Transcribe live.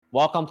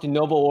Welcome to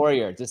Noble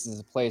Warrior. This is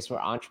a place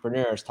where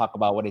entrepreneurs talk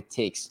about what it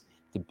takes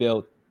to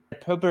build a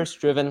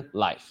purpose-driven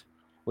life.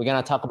 We're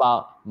going to talk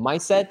about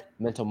mindset,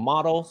 mental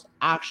models,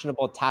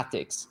 actionable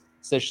tactics,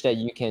 such that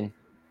you can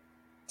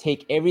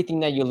take everything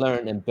that you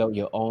learn and build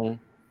your own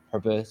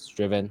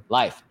purpose-driven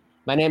life.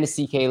 My name is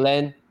CK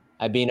Lin.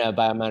 I've been a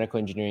biomedical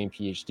engineering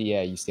PhD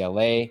at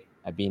UCLA.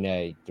 I've been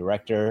a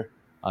director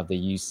of the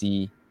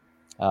UC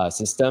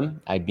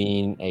system. I've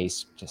been a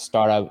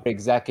startup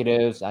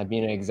executive. I've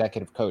been an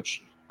executive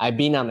coach. I've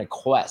been on a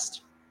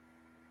quest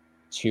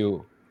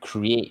to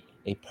create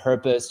a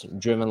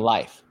purpose-driven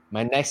life.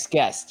 My next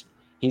guest,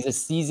 he's a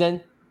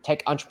seasoned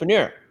tech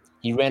entrepreneur.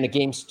 He ran a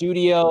game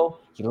studio.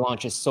 He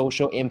launched a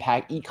social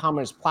impact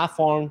e-commerce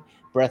platform,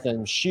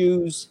 Brethren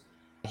Shoes.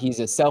 He's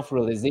a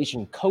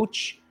self-realization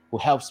coach who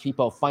helps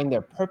people find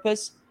their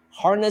purpose,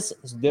 harness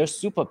their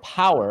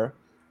superpower,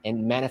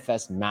 and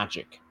manifest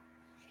magic.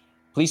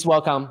 Please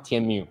welcome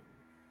Tian Mu.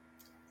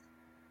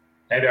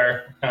 Hey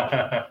there.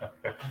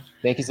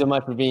 Thank you so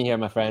much for being here,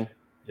 my friend.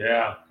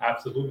 Yeah,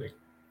 absolutely.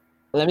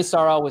 Let me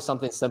start out with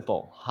something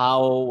simple.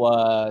 How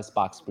was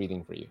box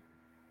breathing for you?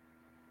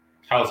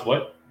 How's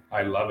what?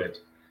 I love it.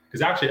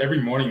 Because actually every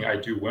morning I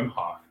do Wim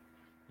Hof.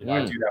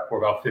 I do that for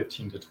about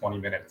 15 to 20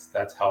 minutes.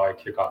 That's how I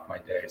kick off my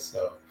day.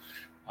 So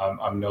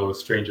I'm no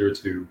stranger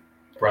to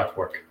breath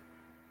work.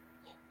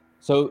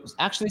 So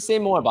actually say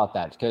more about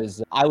that,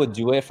 because I would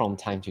do it from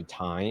time to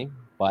time,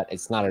 but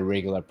it's not a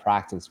regular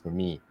practice for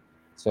me.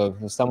 So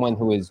for someone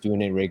who is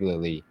doing it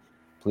regularly,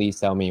 please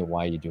tell me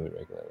why you do it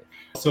regularly.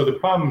 So the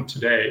problem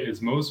today is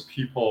most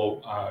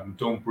people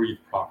don't breathe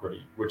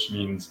properly, which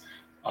means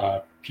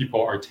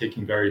people are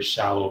taking very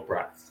shallow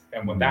breaths.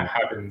 And when that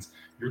happens,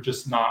 you're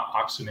just not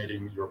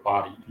oxygenating your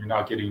body. You're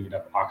not getting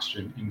enough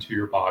oxygen into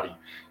your body,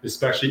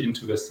 especially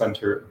into the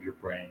center of your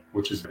brain,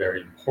 which is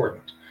very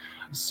important.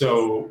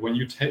 So when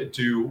you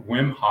do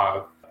Wim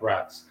Hof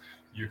breaths,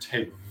 you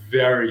take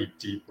very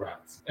deep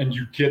breaths and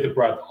you get the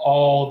breath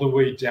all the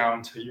way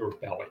down to your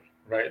belly,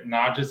 right?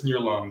 Not just in your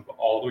lungs, but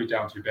all the way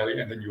down to your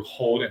belly. And then you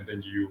hold and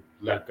then you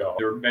let go.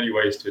 There are many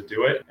ways to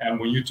do it. And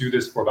when you do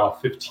this for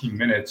about 15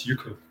 minutes, you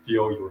could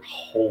feel your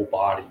whole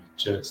body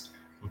just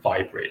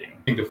vibrating.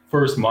 I think the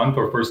first month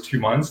or first 2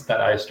 months that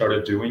I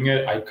started doing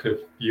it, I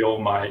could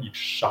feel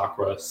each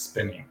chakra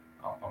spinning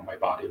on my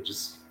body. It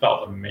just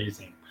felt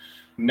amazing.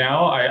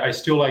 Now I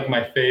still like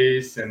my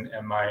face and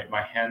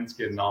my hands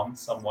get numb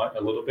somewhat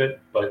a little bit,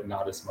 but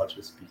not as much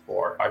as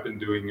before. I've been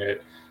doing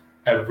it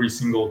every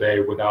single day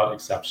without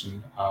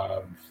exception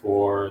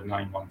for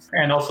 9 months.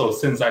 And also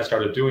since I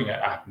started doing it,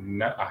 I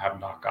have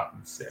not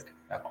gotten sick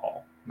at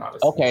all.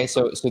 Okay,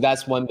 so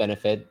that's one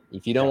benefit.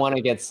 If you don't want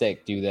to get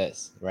sick, do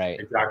this, right?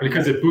 Exactly,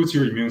 because it boosts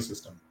your immune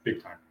system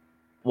big time.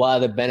 What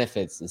other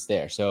benefits is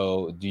there?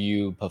 So do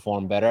you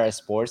perform better at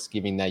sports,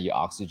 given that you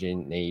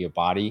oxygenate your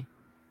body?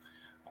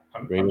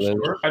 I'm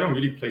sure. I don't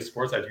really play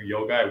sports. I do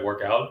yoga, I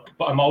work out,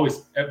 but I'm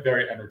always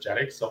very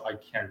energetic, so I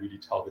can't really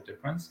tell the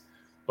difference.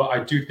 But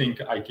I do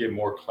think I get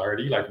more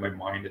clarity, like my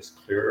mind is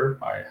clearer.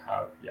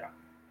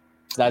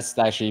 That's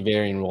actually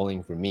very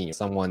enrolling for me.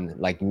 Someone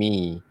like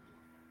me,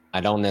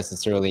 I don't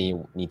necessarily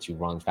need to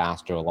run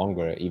faster or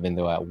longer, even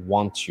though I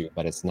want to,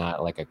 but it's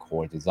not like a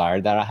core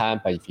desire that I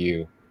have. But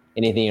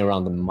anything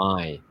around the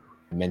mind,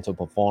 mental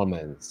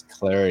performance,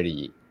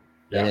 clarity,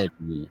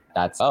 energy,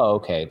 that's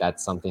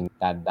something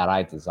that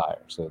I desire.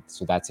 So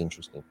that's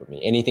interesting for me.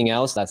 Anything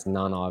else that's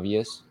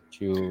non-obvious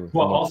to?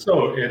 Well,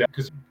 also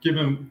because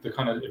given the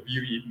kind of, if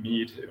you eat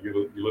meat, if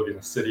you live in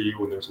a city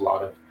where there's a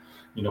lot of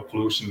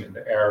pollution in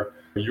the air,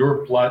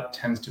 your blood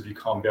tends to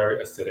become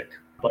very acidic.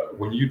 But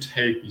when you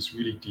take these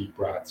really deep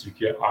breaths, you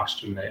get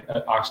oxygen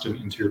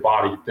into your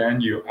body,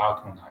 then you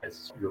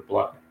alkalinize your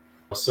blood.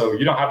 So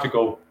you don't have to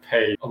go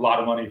pay a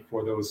lot of money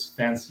for those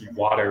fancy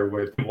water.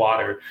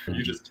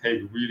 You just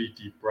take really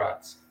deep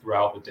breaths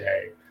throughout the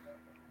day.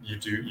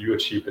 You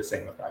achieve the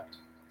same effect.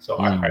 So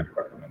I highly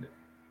recommend it.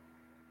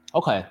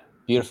 Okay,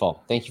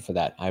 beautiful. Thank you for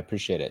that. I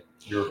appreciate it.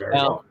 You're very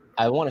welcome.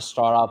 I want to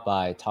start off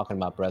by talking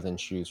about Brethren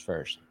Shoes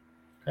first.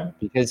 Okay.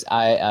 Because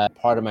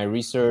part of my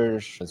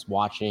research was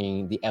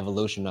watching the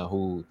evolution of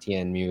who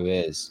Tian Mu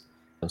is.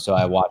 And so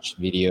I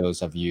watched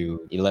videos of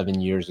you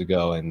 11 years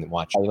ago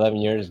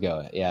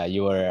Yeah,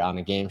 you were on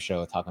a game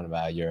show talking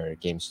about your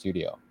game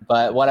studio.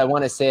 But what I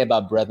want to say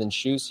about Brethren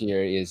Shoes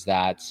here is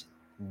that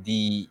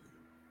the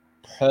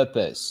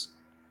purpose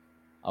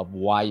of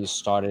why you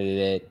started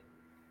it,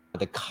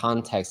 the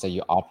context that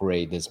you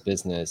operate this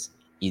business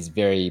is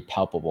very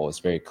palpable. It's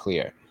very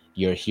clear.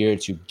 You're here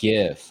to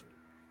give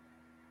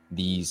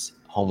these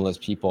homeless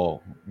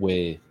people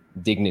with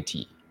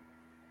dignity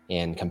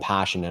and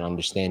compassion and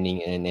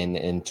understanding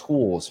and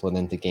tools for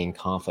them to gain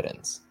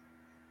confidence,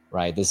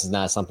 right? This is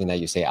not something that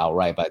you say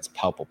outright, but it's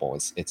palpable,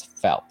 it's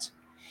felt.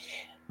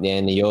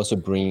 Then you also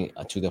bring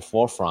to the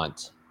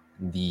forefront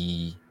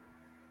the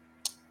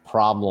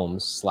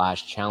problems /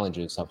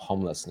 challenges of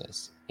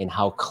homelessness and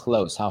how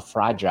close, how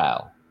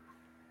fragile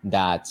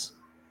that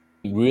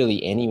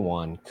really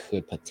anyone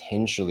could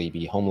potentially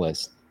be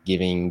homeless,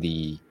 given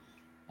the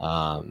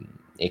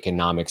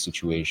economic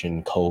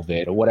situation,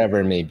 COVID, or whatever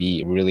it may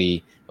be,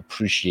 really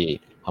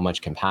appreciate how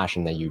much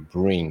compassion that you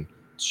bring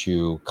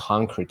to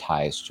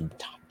concretize, to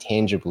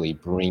tangibly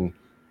bring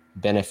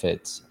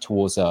benefits,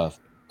 tools of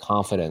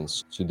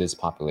confidence to this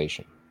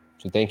population.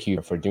 So thank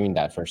you for doing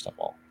that, first of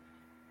all.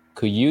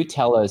 Could you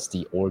tell us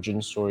the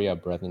origin story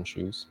of Bread and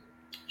Shoes?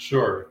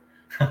 Sure.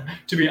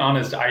 To be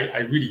honest, I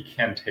really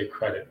can't take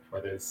credit for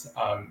this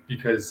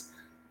because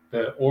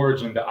the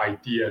origin, the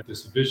idea,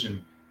 this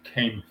vision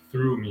came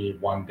through me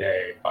one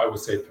day. I would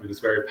say through this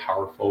very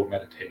powerful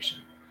meditation.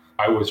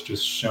 I was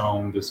just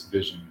shown this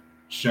vision,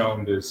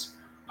 shown this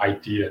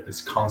idea,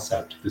 this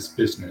concept, this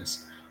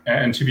business.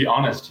 And to be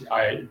honest,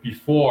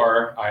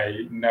 before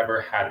I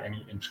never had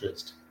any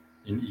interest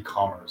in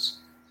e-commerce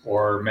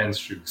or men's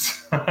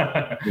shoes.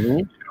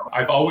 Mhm.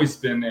 I've always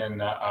been in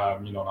the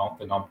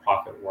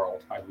nonprofit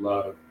world. I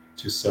love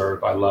to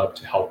serve. I love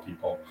to help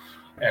people.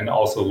 And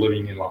also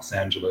living in Los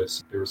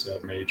Angeles, there's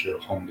a major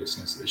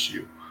homelessness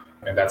issue,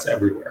 and that's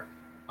everywhere.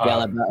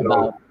 Yeah, So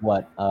about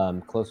what,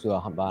 close to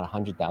about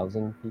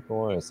 100,000 people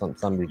or some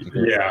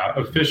ridiculous. yeah,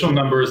 official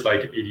numbers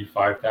like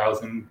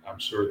 85,000. I'm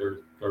sure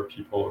there are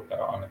people that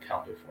are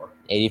unaccounted for.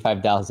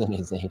 85,000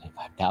 is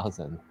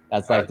 85,000.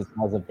 That's like the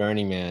size of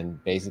Burning Man,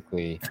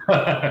 basically,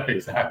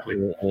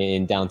 Exactly.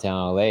 in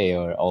downtown LA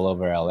or all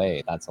over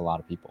LA. That's a lot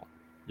of people.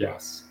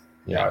 Yes.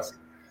 Yeah. Yes.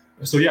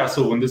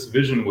 So when this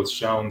vision was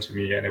shown to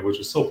me, and it was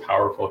just so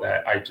powerful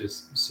that I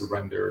just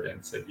surrendered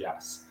and said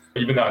yes.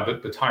 Even though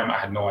at the time I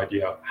had no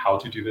idea how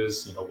to do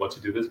this, what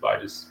to do this, but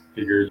I just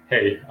figured,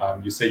 hey,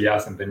 you say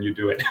yes and then you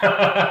do it.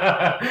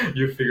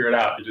 You figure it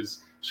out. You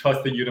just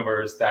trust the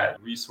universe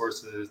that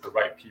resources, the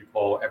right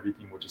people,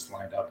 everything will just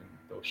line up and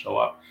they'll show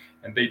up.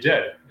 And they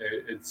did.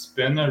 It's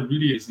been a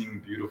really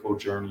amazing, beautiful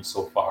journey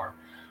so far.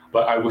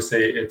 But I would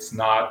say it's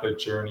not the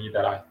journey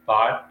that I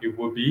thought it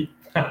would be.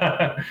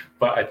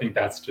 But I think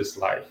that's just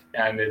life.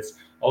 And it's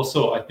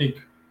also, I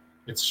think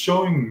it's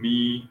showing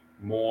me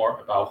more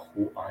about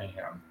who I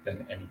am than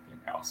anything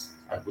else,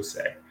 I would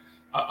say.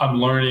 I'm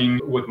learning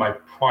with my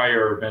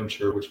prior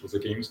venture, which was a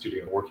game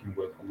studio, working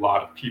with a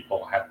lot of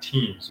people, had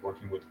teams,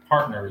 working with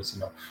partners,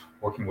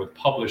 working with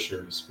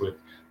publishers, with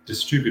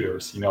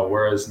distributors,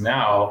 whereas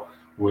now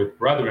with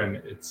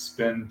Brethren, it's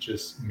been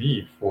just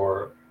me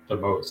for the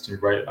most,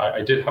 right?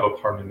 I did have a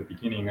partner in the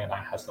beginning and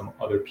I had some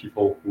other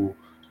people who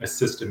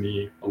assisted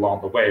me along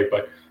the way,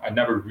 but I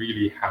never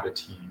really had a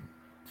team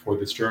for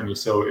this journey.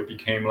 So it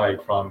became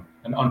like from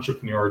an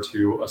entrepreneur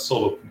to a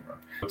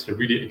solopreneur to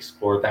really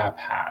explore that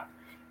path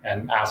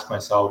and ask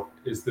myself,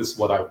 is this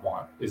what I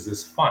want? Is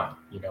this fun?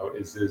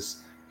 Does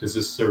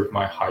this serve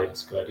my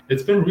highest good?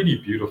 It's been really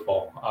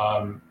beautiful.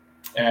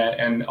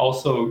 And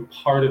also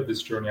part of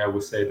this journey, I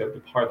would say that the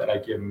part that I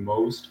get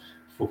most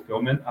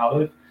fulfillment out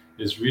of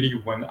is really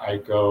when I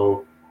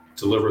go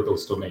deliver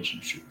those donation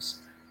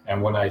shoes.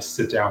 And when I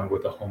sit down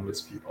with the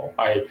homeless people,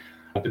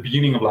 at the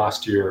beginning of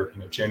last year,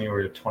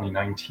 January of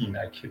 2019,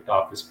 I kicked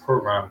off this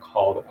program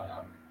called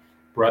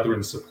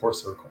Brethren Support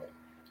Circle.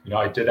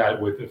 I did that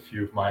with a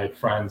few of my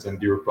friends and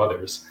dear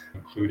brothers,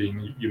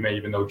 including, you may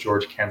even know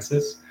George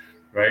Kansas,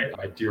 right?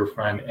 My dear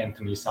friend,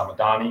 Anthony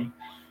Samadani.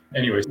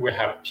 Anyways, we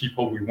have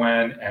people, we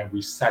went and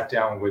we sat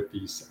down with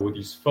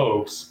these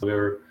folks.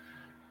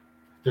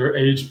 They're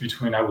aged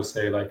between, I would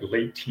say, like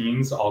late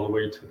teens all the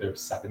way to their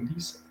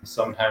 70s.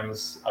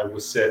 Sometimes I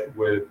would sit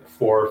with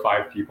 4 or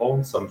 5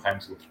 people,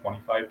 sometimes with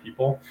 25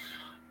 people,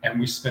 and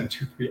we spend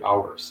 2-3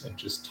 hours and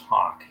just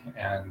talk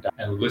and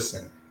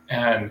listen.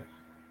 And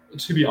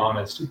to be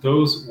honest,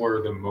 those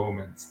were the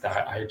moments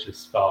that I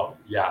just felt,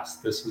 yes,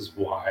 this is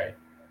why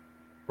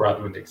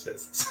Brethren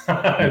exists.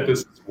 This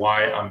is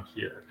why I'm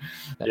here.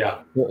 Yeah.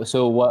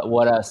 So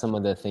what are some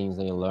of the things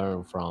that you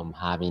learn from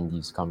having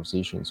these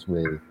conversations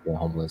with the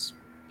homeless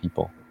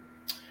people?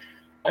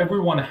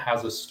 Everyone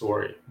has a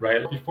story,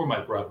 right? Before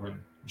my Brethren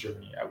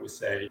journey, I would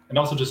say, and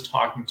also just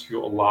talking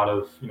to a lot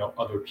of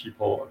other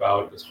people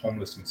about this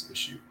homelessness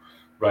issue,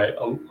 right?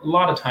 A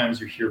lot of times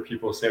you hear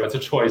people say that's a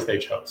choice they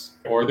chose,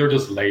 or they're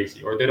just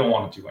lazy, or they don't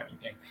want to do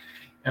anything.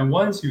 And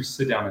once you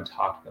sit down and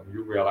talk to them,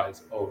 you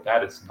realize, oh,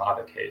 that is not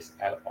the case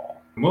at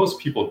all. Most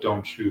people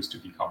don't choose to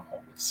become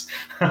homeless.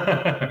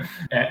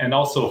 And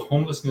also,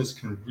 homelessness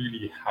can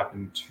really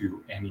happen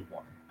to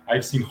anyone.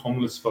 I've seen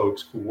homeless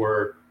folks who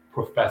were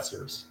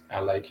professors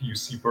at like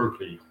UC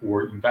Berkeley, who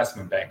were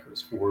investment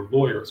bankers, who were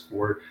lawyers, who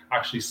were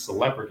actually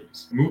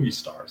celebrities, movie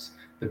stars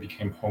that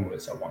became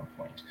homeless at one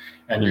point.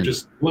 And you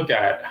just look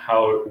at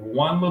how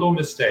one little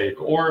mistake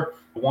or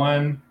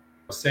one,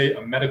 say,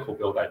 a medical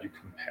bill that you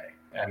can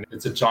pay, and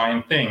it's a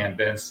giant thing, and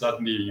then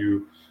suddenly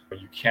you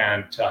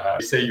can't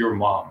say your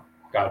mom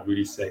got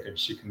really sick and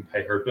she can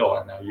pay her bill,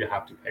 and now you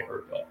have to pay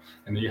her bill,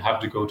 and then you have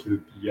to go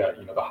to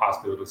the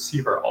hospital to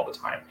see her all the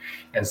time,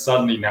 and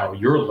suddenly now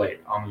you're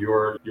late on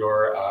your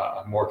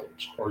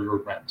mortgage or your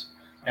rent,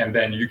 and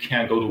then you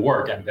can't go to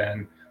work, and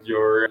then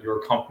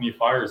your company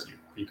fires you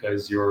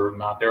because you're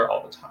not there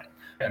all the time,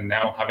 and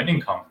now have an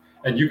income,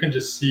 and you can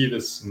just see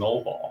this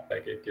snowball,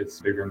 like it gets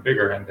bigger and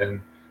bigger, and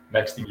then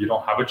Next thing, you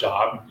don't have a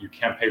job, you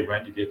can't pay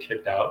rent, you get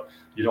kicked out,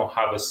 you don't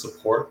have a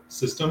support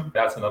system.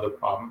 That's another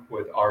problem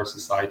with our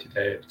society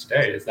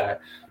today is that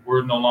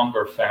we're no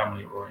longer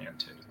family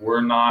oriented.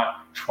 We're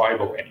not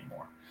tribal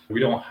anymore. We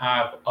don't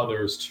have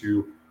others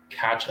to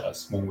catch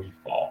us when we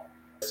fall.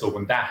 So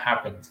when that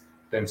happens,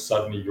 then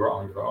suddenly you're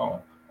on your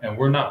own. And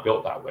we're not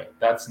built that way.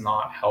 That's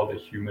not how the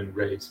human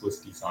race was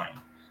designed.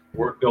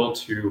 We're built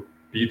to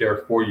be there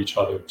for each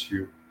other,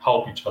 to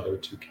help each other,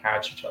 to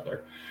catch each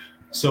other.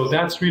 So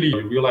that's really,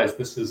 you realize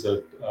this is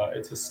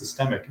it's a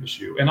systemic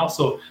issue. And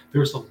also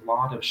there's a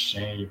lot of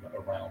shame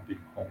around being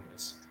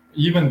homeless.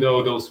 Even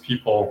though those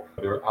people,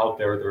 they're out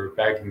there, they're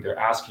begging, they're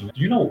asking,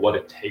 do you know what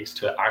it takes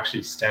to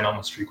actually stand on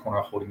the street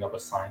corner holding up a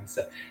sign and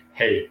say,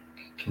 hey,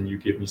 can you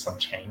give me some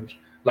change?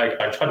 Like,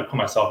 I try to put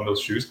myself in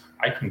those shoes.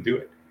 I couldn't do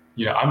it.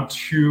 I'm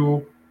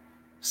too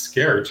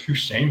scared, too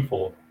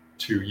shameful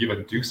to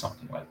even do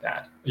something like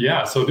that.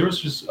 Yeah, so there's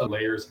just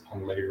layers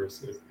upon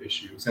layers of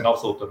issues. And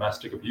also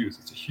domestic abuse.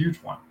 It's a huge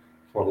one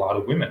for a lot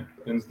of women.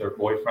 Their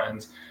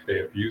boyfriends,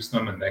 they abuse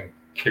them and then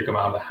kick them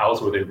out of the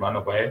house or they run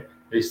away.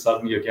 They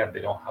suddenly, again,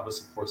 they don't have a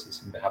support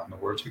system. They have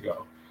nowhere to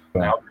go.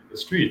 Now they're in the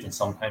streets, and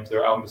sometimes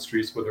they're out in the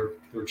streets with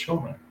their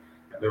children.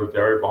 They're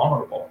very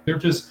vulnerable. They're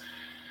just,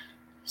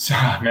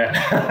 man,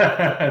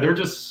 there are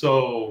just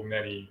so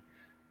many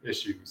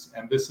issues.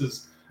 And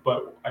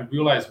but I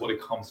realize what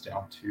it comes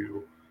down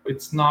to.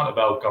 It's not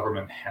about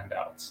government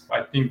handouts.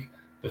 I think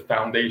the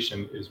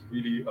foundation is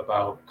really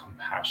about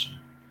compassion.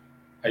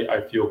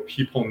 I feel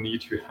people need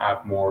to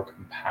have more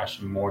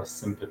compassion, more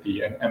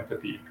sympathy and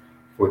empathy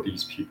for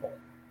these people.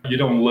 You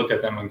don't look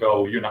at them and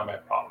go, you're not my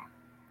problem.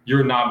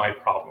 You're not my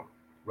problem,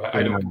 right?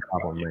 I don't care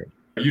about you.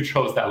 You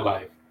chose that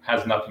life,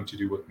 has nothing to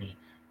do with me.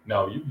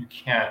 No, you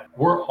can't.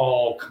 We're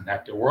all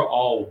connected. We're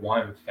all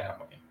one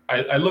family.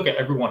 I look at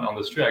everyone on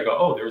the street, I go,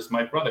 oh, there's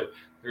my brother,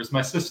 there's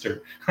my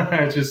sister.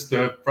 Just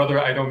the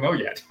brother I don't know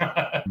yet.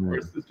 Or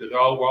sister. We're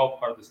all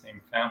part of the same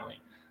family.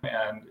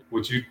 And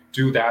would you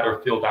do that or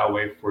feel that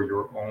way for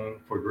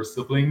your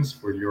siblings,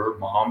 for your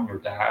mom, your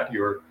dad,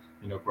 your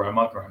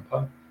grandma,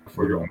 grandpa,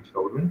 for your own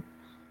children?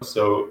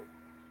 So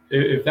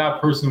if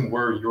that person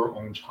were your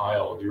own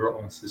child, your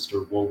own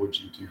sister, what would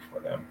you do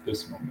for them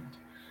this moment?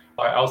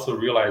 I also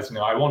realize,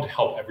 I want to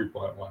help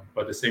everyone,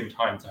 but at the same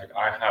time, it's like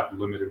I have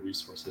limited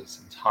resources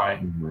and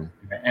time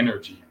and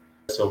energy.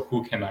 So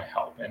who can I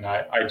help? And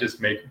I just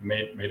made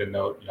a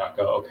note, I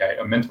go, okay,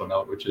 a mental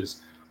note, which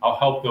is I'll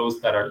help those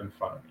that are in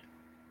front of me.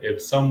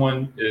 If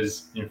someone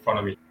is in front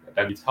of me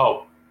that needs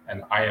help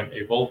and I am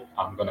able,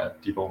 I'm going to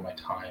devote my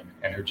time,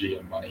 energy,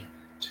 and money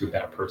to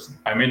that person.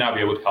 I may not be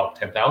able to help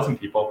 10,000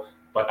 people,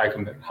 but I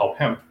can help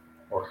him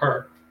or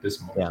her this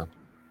moment. Yeah.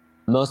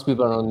 Most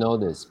people don't know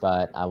this,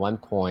 but at one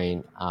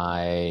point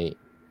I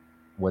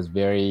was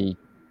very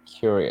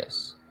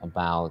curious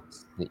about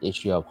the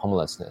issue of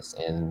homelessness,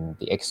 and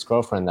the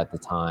ex-girlfriend at the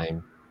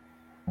time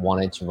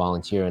wanted to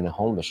volunteer in a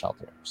homeless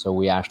shelter. So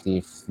we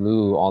actually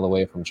flew all the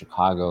way from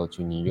Chicago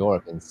to New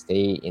York and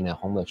stayed in a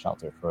homeless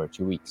shelter for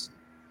 2 weeks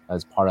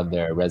as part of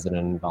their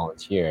resident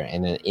volunteer.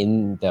 And then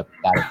in that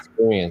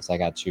experience, I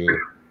got to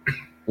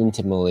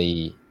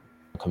intimately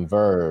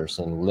converse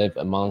and live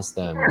amongst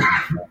them.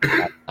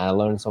 I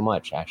learned so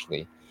much,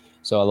 actually.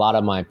 So a lot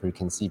of my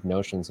preconceived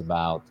notions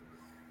about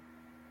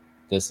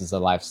this is a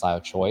lifestyle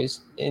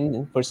choice.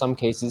 And for some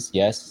cases,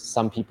 yes,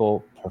 some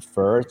people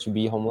prefer to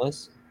be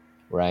homeless,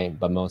 right?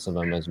 But most of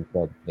them, as you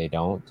said, they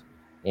don't.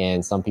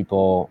 And some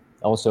people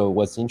also,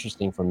 what's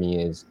interesting for me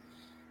is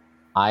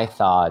I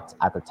thought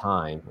at the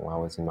time when I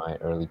was in my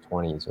early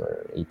 20s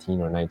or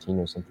 18 or 19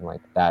 or something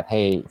like that,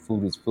 hey,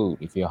 food is food.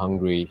 If you're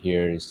hungry,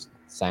 here's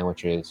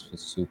sandwiches,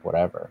 soup,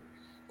 whatever.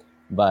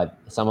 But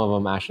some of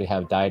them actually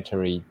have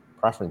dietary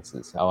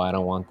preferences. Oh, I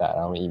don't want that. I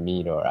don't eat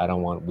meat, or I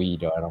don't want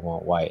wheat, or I don't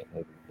want white.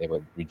 They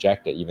would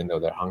reject it even though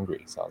they're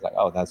hungry. So I was like,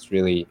 oh, that's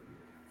really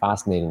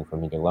fascinating for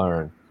me to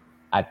learn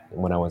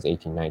when I was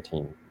 18,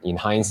 19. In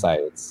hindsight,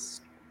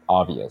 it's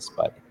obvious,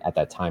 but at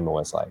that time it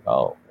was like,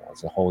 oh,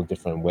 it's a whole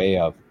different way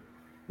of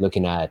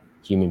looking at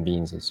human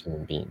beings as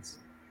human beings.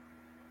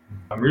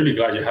 I'm really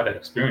glad you had that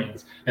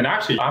experience. And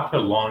actually, after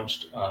I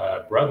launched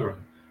Brethren,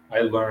 I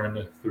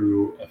learned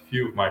through a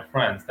few of my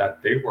friends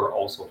that they were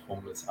also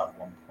homeless at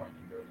one point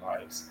in their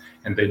lives,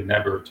 and they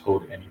never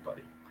told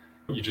anybody.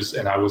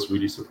 And I was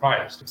really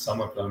surprised.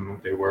 Some of them,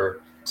 they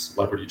were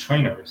celebrity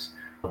trainers.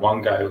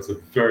 One guy was a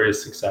very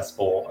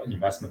successful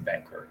investment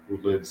banker who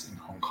lives in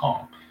Hong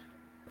Kong.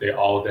 They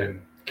all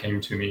then came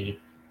to me,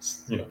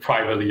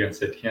 privately and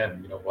said,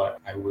 Tian, you know what?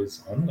 I was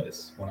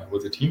homeless when I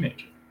was a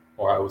teenager,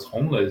 or I was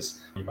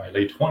homeless in my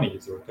late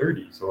 20s or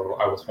 30s,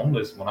 or I was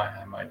homeless when I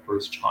had my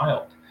first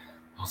child.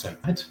 I was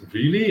like, what,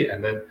 really?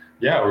 And then,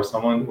 or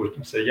someone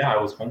would say, I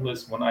was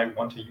homeless when I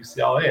went to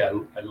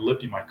UCLA. I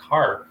lived in my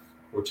car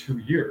for 2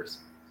 years.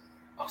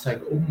 I was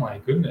like, oh my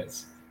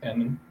goodness.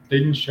 And they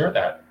didn't share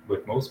that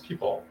with most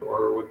people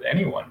or with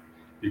anyone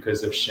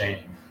because of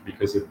shame,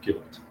 because of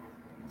guilt.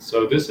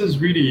 So this is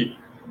really,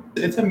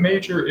 it's a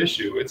major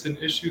issue. It's an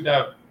issue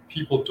that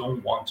people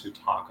don't want to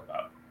talk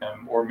about,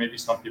 or maybe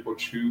some people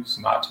choose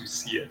not to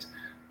see it.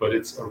 but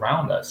it's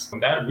around us.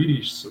 And that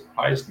really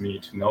surprised me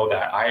to know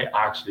that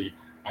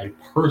I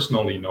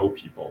personally know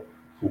people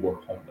who were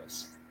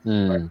homeless,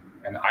 right?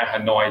 And I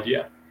had no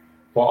idea.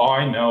 For all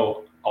I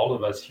know, all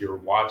of us here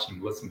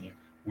watching, listening,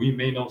 we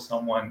may know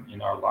someone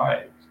in our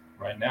lives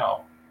right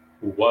now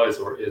who was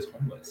or is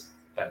homeless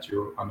that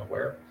you're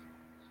unaware of.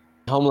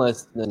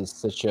 Homelessness is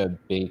such a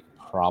big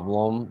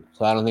problem,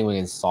 so I don't think we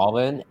can solve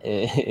it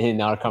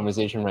in our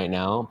conversation right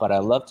now. But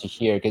I'd love to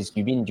hear, because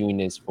you've been doing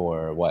this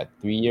for what,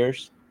 3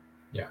 years?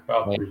 Yeah,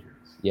 about Right? 3 years.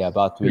 Yeah,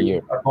 about 3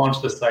 years. I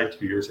launched the site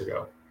 2 years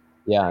ago.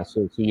 Yeah,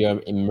 so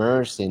you're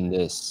immersed in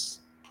this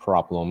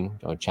problem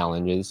or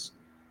challenges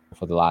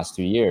for the last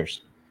 2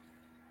 years.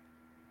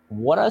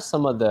 What are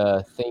some of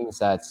the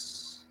things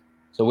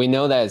so we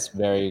know that it's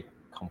very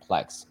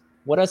complex.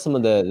 What are some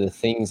of the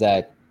things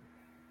that's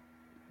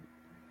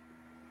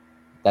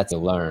you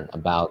learn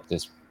about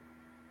this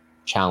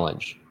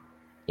challenge,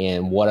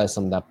 and what are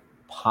some of the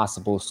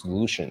possible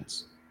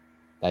solutions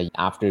that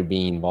after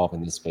being involved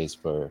in this space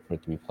for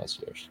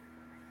 3+ years?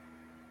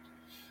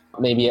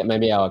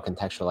 Maybe I'll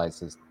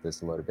contextualize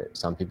this a little bit.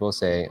 Some people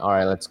say, all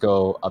right, let's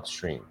go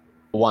upstream.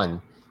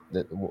 One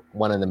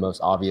of the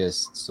most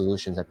obvious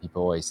solutions that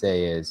people always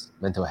say is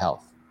mental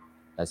health.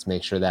 Let's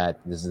make sure that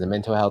this is a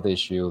mental health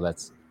issue.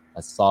 Let's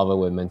solve it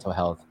with mental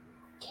health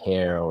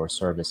care or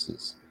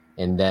services.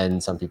 And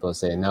then some people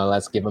say, no,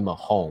 let's give them a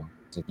home.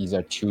 So these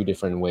are two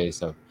different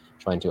ways of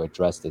trying to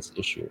address this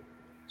issue.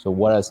 So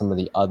what are some of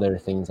the other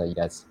things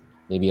that's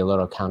maybe a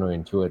little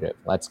counterintuitive?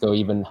 Let's go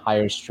even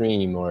higher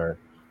stream or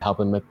help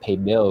them pay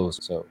bills.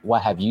 So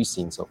what have you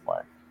seen so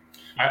far?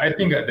 I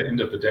think at the end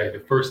of the day,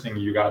 the first thing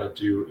you got to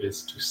do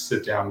is to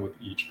sit down with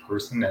each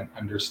person and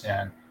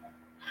understand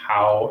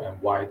how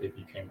and why they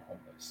became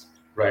homeless,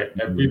 right?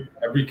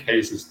 Every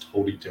case is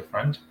totally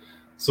different.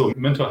 So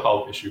mental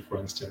health issue, for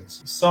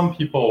instance, some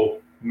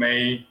people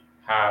may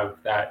have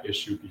that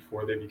issue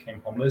before they became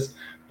homeless,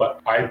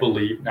 but I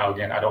believe, now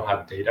again, I don't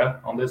have data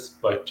on this,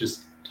 but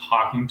just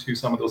talking to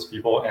some of those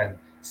people and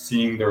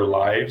seeing their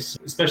lives,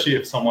 especially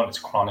if someone is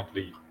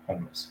chronically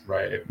homeless,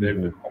 right? If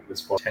they've been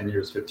homeless for 10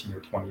 years, 15 or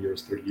 20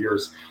 years, 30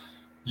 years,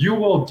 you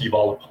will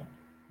develop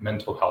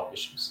mental health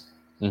issues.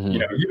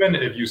 Even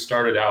if you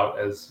started out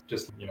as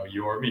just,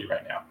 you or me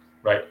right now,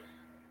 right?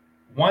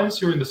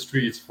 Once you're in the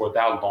streets for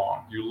that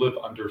long, you live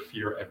under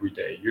fear every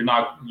day. You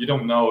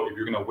don't know if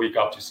you're going to wake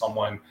up to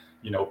someone,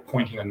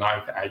 pointing a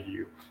knife at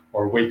you,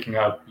 or waking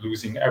up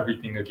losing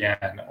everything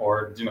again,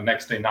 or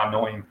next day not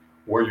knowing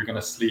where you're going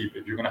to sleep,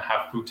 if you're going to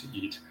have food to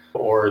eat,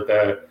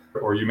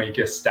 or you may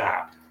get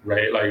stabbed,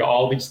 right? Like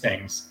all these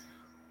things.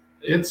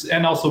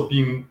 And also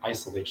being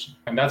isolation.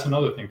 And that's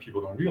another thing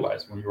people don't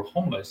realize. When you're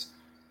homeless,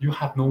 you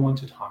have no one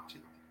to talk to.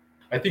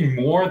 I think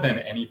more than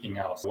anything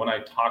else, when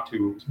I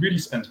really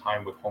spend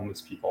time with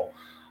homeless people,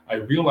 I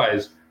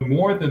realize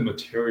more than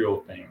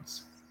material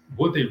things,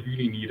 what they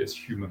really need is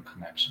human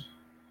connection.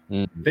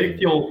 They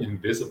feel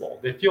invisible.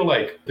 They feel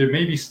like they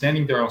may be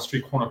standing there on a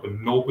street corner, but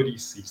nobody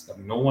sees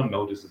them. No one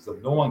notices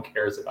them. No one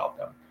cares about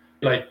them.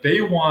 Like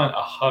they want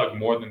a hug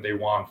more than they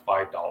want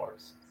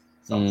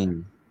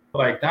 $5.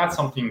 Like that's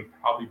something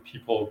probably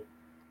people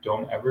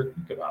don't ever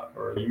think about,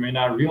 or you may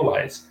not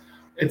realize.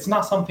 It's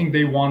not something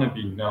they want to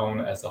be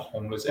known as a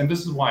homeless. And this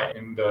is why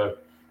in the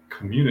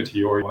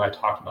community, or when I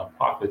talk to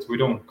nonprofits, we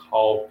don't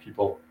call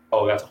people,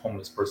 oh, that's a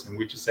homeless person.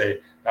 We just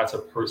say that's a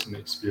person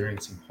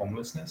experiencing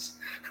homelessness.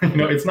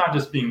 It's not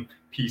just being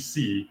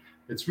PC.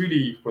 It's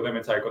really, for them,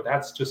 it's like, oh,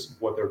 that's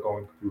just what they're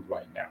going through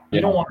right now.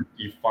 You don't want to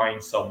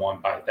define someone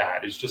by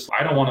that. It's just,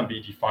 I don't want to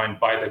be defined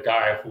by the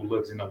guy who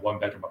lives in a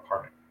 1-bedroom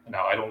apartment.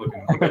 Now, I don't live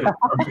in a 1-bedroom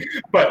apartment,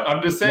 but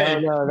I'm just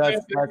saying,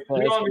 that's like,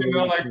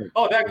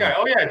 oh, that guy,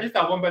 oh yeah, he's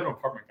that 1-bedroom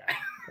apartment guy.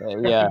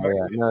 Yeah.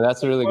 No,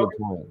 that's a really good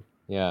point.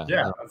 Yeah.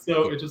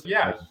 So it's just,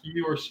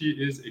 he or she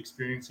is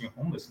experiencing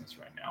homelessness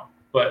right now,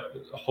 but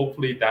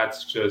hopefully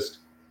that's just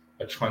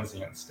a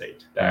transient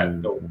state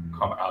that they'll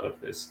come out of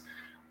this.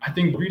 I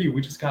think really we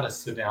just got to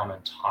sit down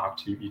and talk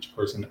to each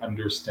person,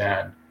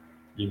 understand,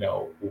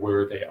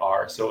 where they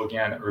are. So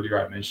again,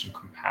 earlier I mentioned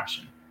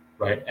compassion,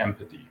 right?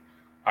 Empathy.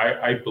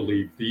 I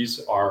believe this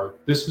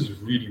is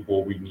really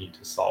what we need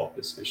to solve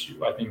this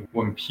issue. I think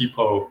when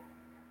people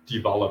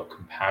develop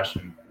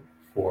compassion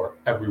for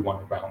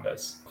everyone around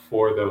us,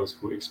 for those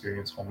who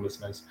experience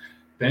homelessness,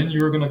 then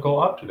you're going to go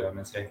up to them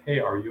and say, hey,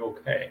 are you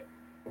okay?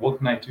 What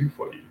can I do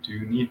for you? Do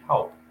you need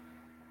help?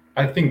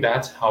 I think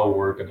that's how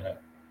we're going to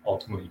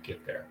ultimately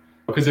get there.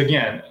 Because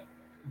again,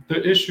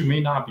 the issue may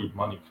not be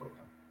money for them.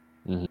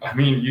 I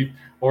mean,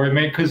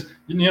 because,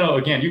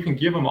 again, you can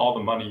give them all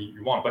the money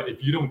you want, but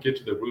if you don't get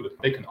to the root of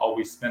it, they can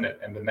always spend it.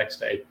 And the next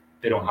day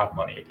they don't have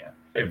money again.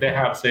 If they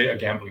have, say, a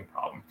gambling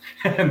problem,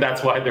 and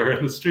that's why they're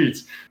in the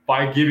streets,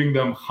 by giving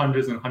them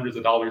hundreds and hundreds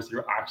of dollars,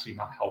 you're actually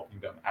not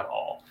helping them at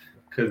all,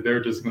 because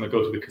they're just going to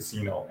go to the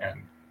casino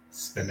and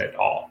spend it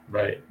all,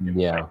 right?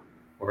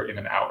 Or in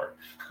an hour.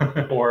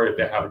 Or if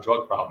they have a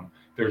drug problem,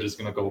 they're just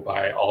going to go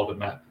buy all the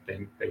meth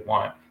they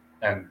want.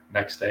 And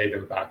next day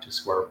they're back to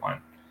square one.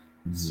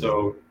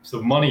 So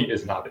money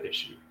is not the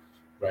issue,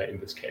 right, in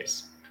this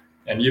case.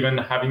 And even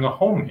having a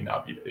home may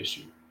not be the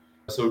issue.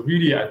 So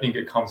really, I think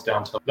it comes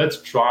down to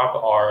let's drop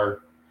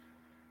our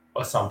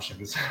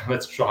assumptions.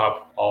 Let's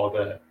drop all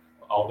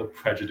the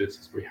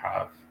prejudices we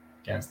have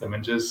against them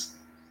and just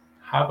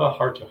have a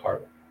heart to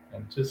heart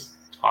and just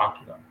talk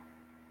to them.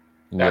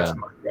 That's Yeah.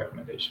 my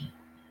recommendation.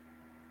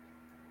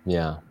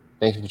 Yeah.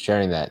 Thank you for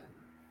sharing that.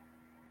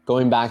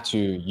 Going back to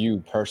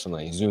you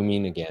personally, zoom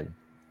in again.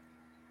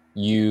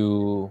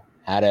 You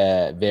had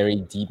a very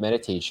deep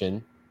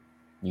meditation.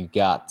 You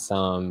got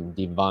some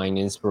divine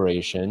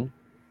inspiration,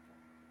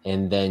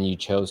 and then you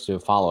chose to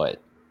follow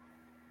it.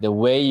 The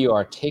way you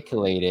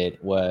articulated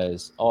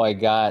was, oh, I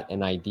got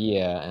an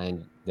idea,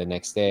 and the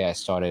next day I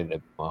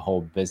started a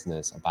whole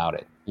business about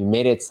it. You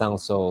made it sound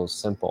so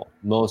simple.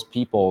 Most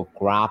people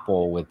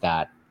grapple with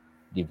that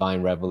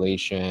divine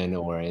revelation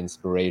or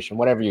inspiration,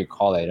 whatever you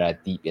call it,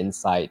 that deep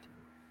insight,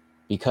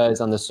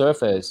 because on the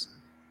surface,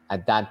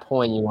 at that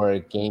point, you were a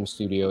game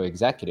studio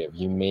executive.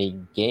 You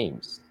made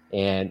games,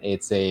 and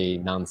it's a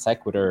non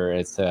sequitur.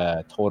 It's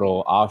a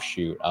total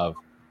offshoot of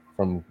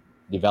from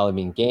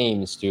developing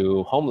games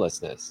to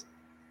homelessness,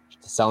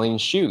 to selling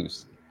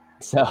shoes.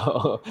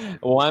 So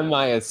one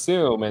might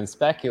assume and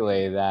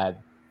speculate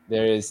that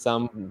there is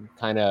some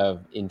kind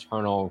of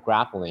internal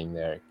grappling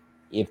there.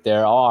 If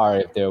there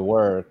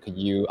were, could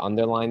you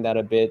underline that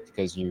a bit?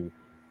 Because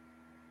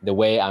the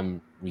way I'm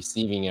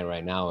receiving it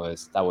right now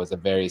is that was a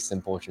very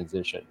simple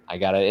transition. I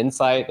got an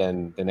insight,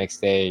 and the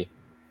next day,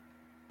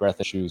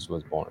 Breath of Shoes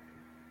was born.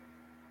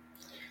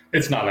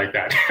 It's not like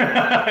that.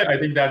 I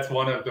think that's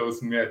one of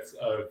those myths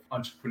of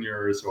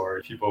entrepreneurs or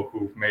people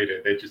who've made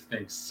it. They just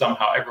think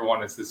somehow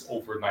everyone is this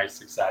overnight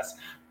success,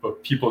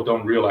 but people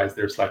don't realize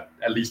there's like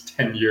at least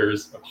 10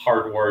 years of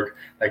hard work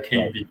that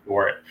came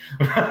before it.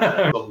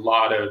 A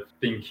lot of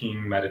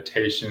thinking,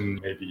 meditation,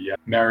 maybe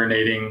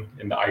marinating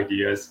in the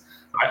ideas.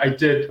 I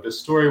did. The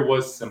story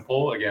was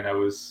simple. Again,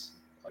 if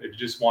you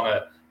just want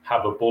to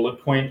have a bullet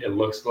point, it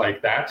looks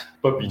like that.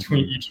 But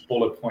between each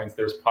bullet points,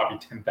 there's probably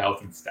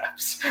 10,000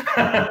 steps.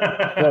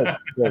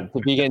 Good.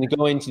 To begin to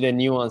go into the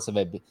nuance of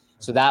it.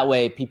 So that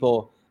way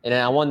people, and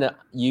I want to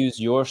use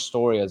your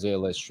story as an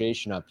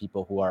illustration of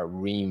people who are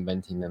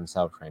reinventing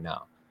themselves right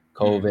now.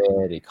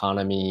 COVID,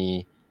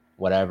 economy,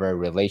 whatever,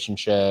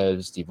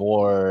 relationships,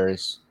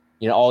 divorce,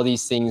 all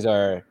these things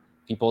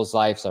people's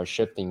lives are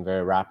shifting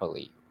very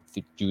rapidly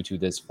due to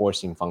this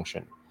forcing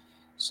function.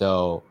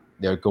 So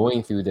they're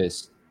going through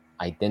this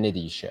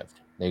identity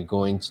shift. They're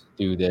going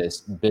through this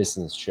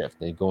business shift.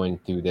 They're going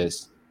through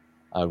this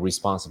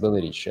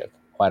responsibility shift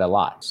quite a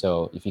lot.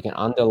 So if you can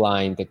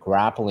underline the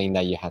grappling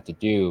that you had to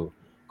do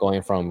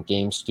going from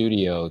game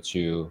studio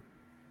to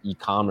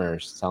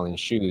e-commerce, selling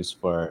shoes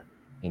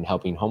and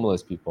helping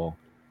homeless people,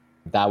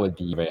 that would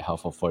be very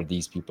helpful for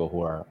these people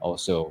who are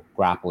also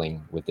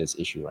grappling with this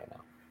issue right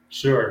now.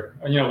 Sure.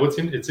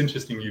 It's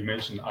interesting you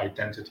mentioned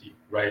identity,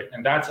 right?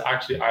 And that's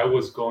actually, I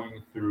was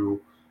going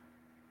through,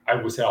 I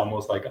would say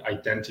almost like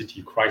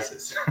identity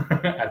crisis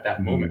at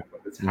that moment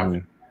when this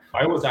happened.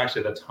 I was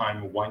actually at the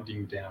time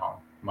winding down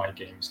my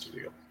game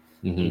studio.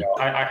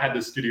 I had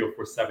the studio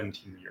for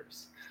 17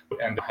 years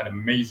and I had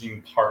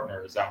amazing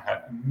partners. I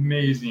had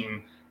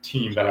amazing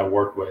team that I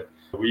worked with.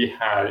 We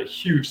had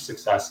huge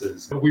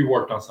successes. We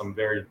worked on some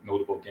very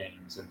notable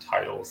games and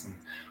titles, and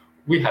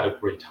we had a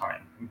great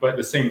time. But at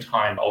the same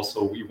time,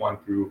 also, we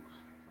went through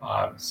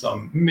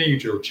some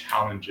major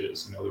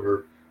challenges. There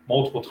were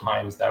multiple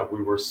times that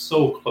we were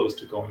so close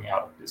to going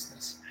out of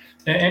business.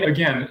 And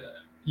again,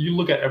 you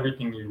look at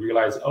everything, you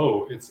realize,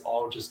 oh, it's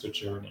all just a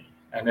journey.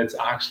 And it's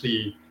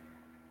actually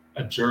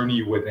a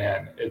journey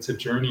within. It's a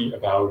journey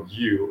about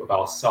you,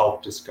 about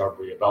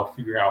self-discovery, about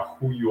figuring out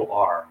who you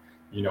are.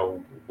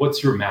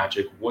 What's your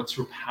magic? What's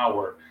your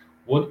power?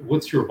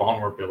 What's your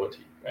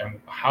vulnerability? And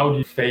how do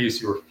you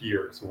face your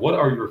fears? What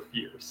are your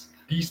fears?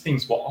 These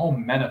things will all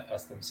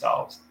manifest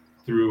themselves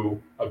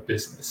through a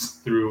business,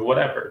 through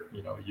whatever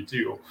you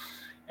do.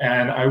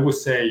 And I would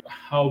say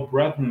how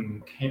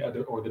Brethren came,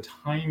 or the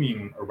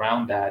timing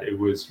around that, it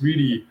was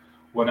really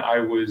when I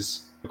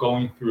was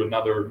going through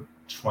another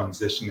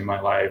transition in my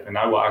life, and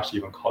I will actually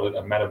even call it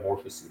a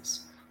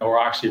metamorphosis. Or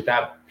actually at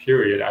that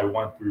period, I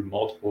went through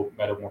multiple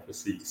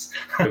metamorphoses.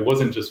 It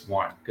wasn't just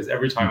one, because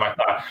every time I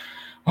thought,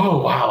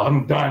 oh, wow,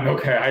 I'm done.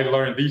 Okay, I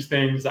learned these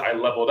things. I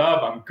leveled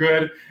up. I'm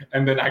good.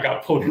 And then I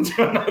got pulled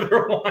into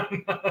another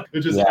one.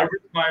 It's just every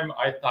time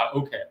I thought,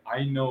 okay,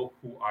 I know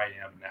who I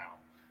am now.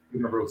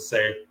 Remember, would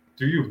say,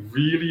 do you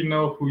really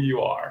know who you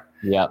are?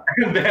 Yeah.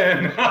 And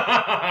then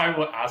I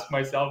will ask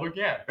myself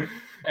again.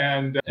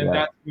 And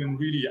that's when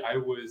really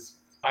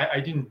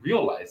I didn't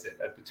realize it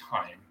at the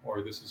time,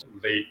 or this was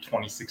late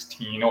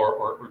 2016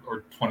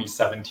 or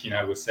 2017,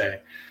 I would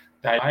say,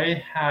 that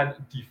I had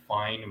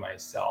defined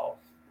myself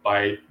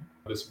by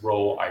this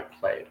role I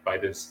played,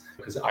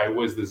 because I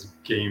was this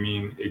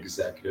gaming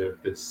executive,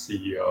 this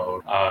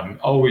CEO,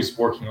 always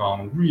working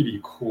on really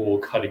cool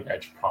cutting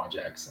edge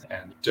projects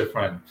and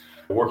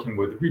working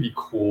with really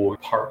cool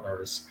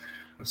partners.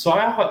 So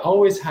I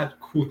always had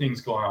cool things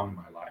going on in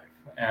my life.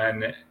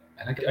 And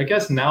I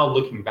guess now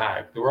looking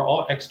back, they were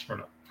all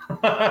external.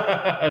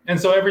 And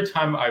so every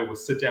time I would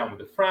sit down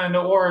with a friend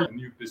or a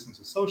new business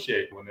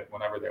associate,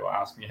 whenever they will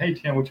ask me, "Hey,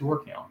 Tian, what you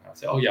working on?" I'll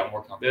say, "Oh yeah, I'm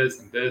working on this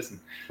and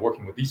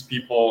working with these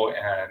people,"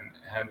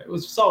 and it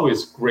was just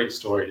always great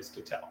stories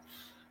to tell.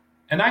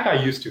 And I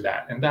got used to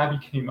that, and that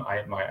became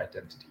my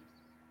identity.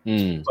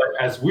 But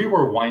as we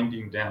were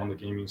winding down the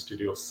gaming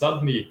studio,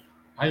 suddenly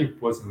I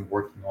wasn't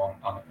working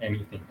on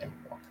anything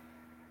anymore.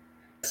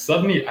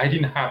 Suddenly I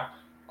didn't have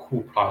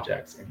cool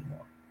projects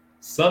anymore.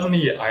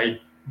 Suddenly I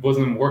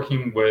wasn't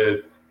working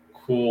with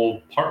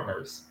cool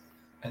partners.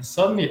 And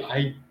suddenly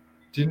I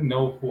didn't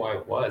know who I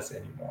was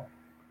anymore.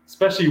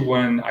 Especially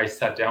when I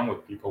sat down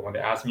with people, when they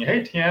asked me,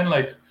 "Hey Tian,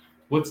 like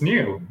what's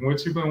new?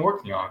 What you been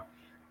working on?"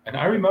 And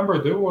I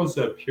remember there was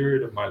a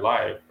period of my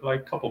life,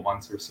 like a couple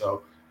months or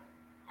so,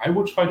 I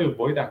would try to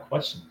avoid that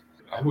question.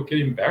 I would get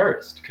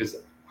embarrassed because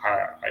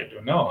I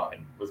don't know. I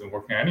wasn't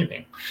working on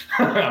anything.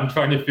 I'm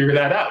trying to figure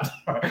that out.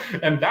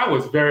 And that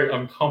was very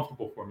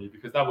uncomfortable for me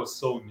because that was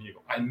so new.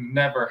 I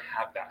never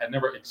had that. I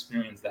never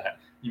experienced that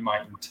in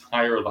my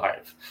entire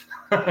life.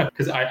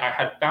 Because I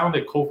had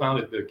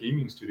co-founded the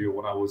gaming studio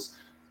when I was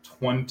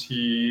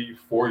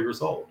 24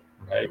 years old.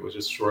 Right, it was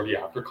just shortly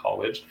after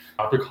college.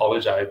 After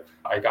college,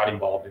 I got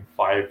involved in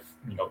 5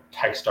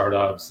 tech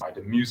startups. I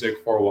did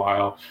music for a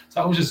while,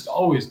 so I was just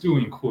always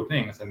doing cool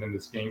things. And then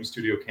this game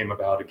studio came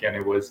about. Again,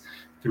 it was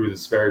through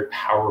this very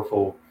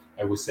powerful,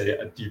 I would say,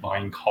 a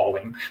divine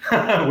calling,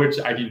 which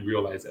I didn't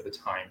realize at the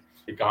time.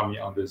 It got me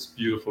on this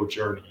beautiful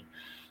journey.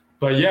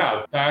 But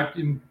yeah, back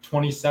in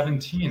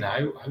 2017,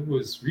 I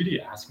was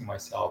really asking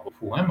myself,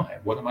 who am I?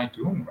 What am I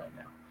doing right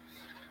now?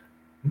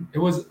 It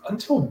was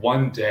until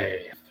one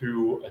day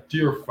through a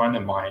dear friend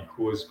of mine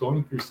who was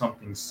going through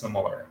something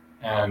similar.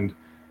 And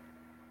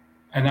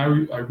I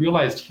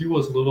realized he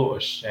was a little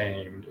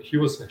ashamed. He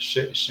was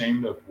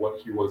ashamed of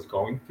what he was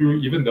going through,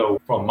 even though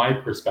from my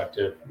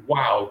perspective,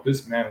 wow,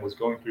 this man was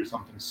going through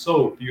something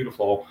so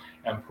beautiful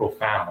and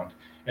profound.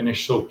 And it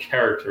showed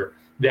character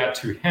that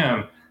to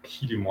him,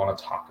 he didn't want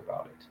to talk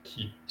about it.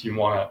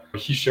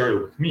 He shared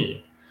it with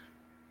me.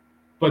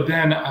 But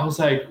then I was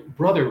like,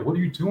 "Brother, what are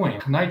you doing?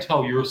 Can I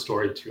tell your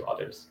story to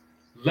others?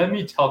 Let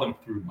me tell them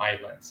through my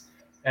lens."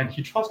 And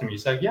he trusted me. He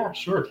said, "Yeah,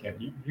 sure,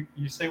 Ken.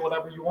 You say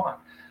whatever you want."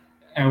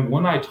 And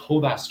when I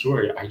told that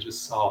story, I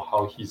just saw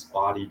how his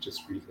body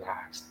just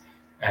relaxed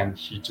and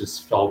he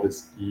just felt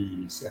this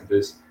ease and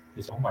this,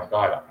 oh my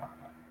God,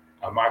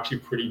 I'm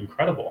actually pretty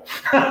incredible.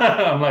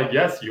 I'm like,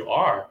 "Yes, you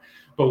are."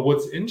 But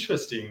what's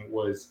interesting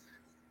was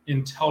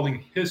in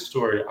telling his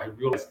story, I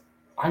realized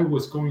I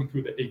was going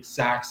through the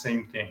exact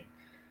same thing.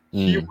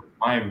 He was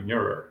my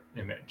mirror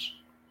image.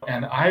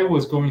 And I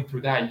was going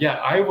through that. Yeah,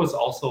 I was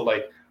also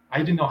like, I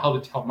didn't know how to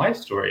tell my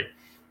story,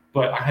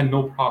 but I had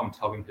no problem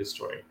telling his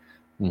story.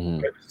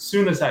 But as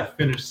soon as I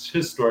finished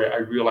his story, I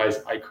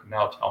realized I could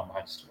now tell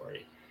my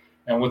story.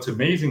 And what's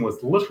amazing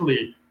was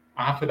literally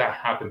after that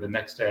happened, the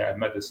next day I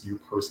met this new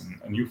person,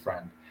 a new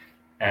friend.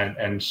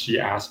 And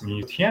she asked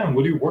me, "Tian,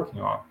 what are you working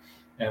on?"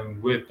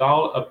 And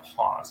without a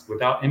pause,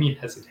 without any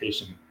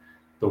hesitation,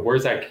 the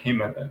words that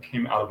came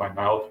out of my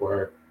mouth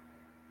were,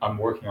 "I'm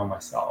working on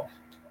myself."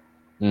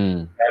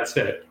 That's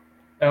it.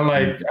 And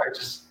like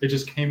it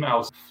just came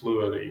out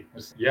fluidly.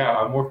 Yeah,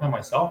 I'm working on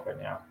myself right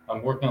now.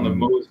 I'm working on the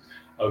most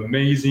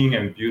amazing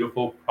and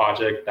beautiful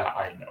project that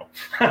I know.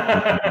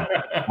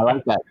 I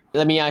like that.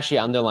 Let me actually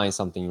underline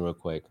something real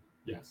quick.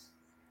 Yes.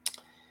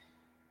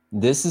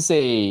 There's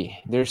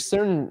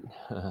certain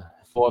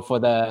for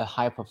the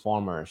high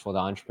performers, for the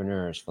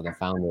entrepreneurs, for the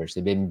founders,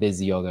 they've been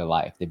busy all their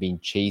life. They've been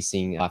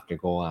chasing after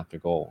goal after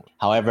goal.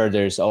 However,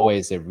 there's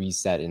always a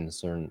reset in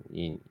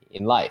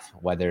life,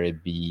 whether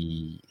it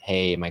be,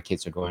 hey, my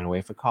kids are going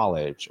away for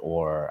college,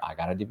 or I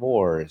got a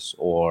divorce,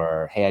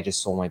 or hey, I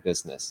just sold my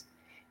business.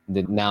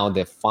 Now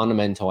the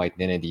fundamental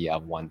identity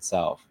of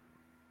oneself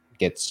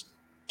gets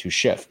to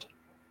shift.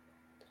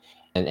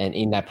 And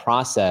in that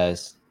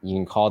process, you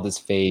can call this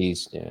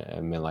phase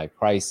midlife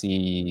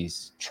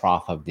crises,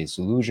 trough of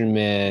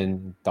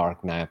disillusionment,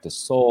 dark night of the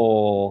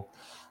soul,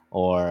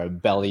 or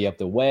belly of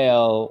the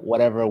whale,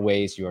 whatever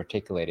ways you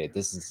articulate it.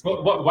 This is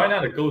why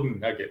not a golden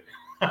nugget?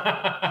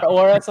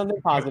 Or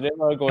something positive,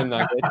 or a golden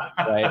nugget,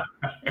 right?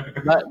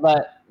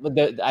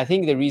 But I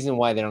think the reason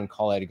why they don't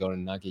call it a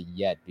golden nugget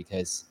yet,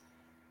 because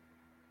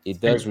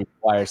it does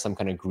require some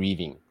kind of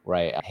grieving,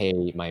 right?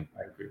 Hey, my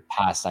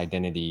past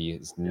identity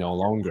is no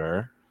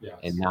longer,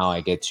 and now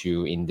I get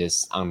to in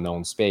this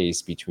unknown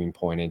space between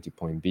point A to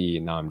point B,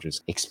 and now I'm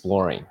just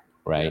exploring,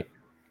 right?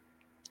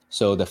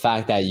 So the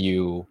fact that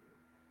you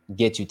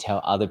get to tell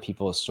other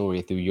people's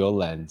story through your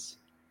lens,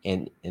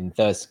 and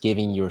thus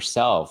giving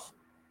yourself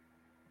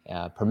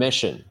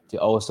permission to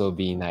also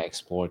be in that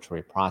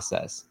exploratory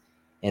process,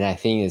 and I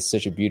think it's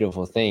such a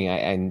beautiful thing,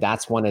 and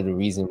that's one of the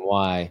reasons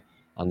why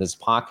on this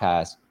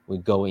podcast we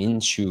go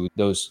into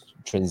those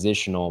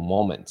transitional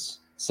moments,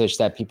 such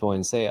that people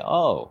can say,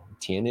 "Oh,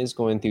 Tian is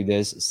going through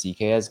this.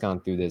 CK has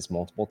gone through this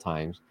multiple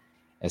times,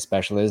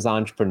 especially as an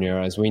entrepreneur,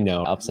 as we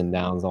know, ups and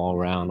downs all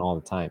around all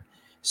the time.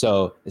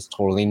 So it's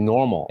totally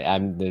normal.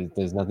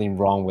 There's nothing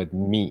wrong with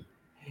me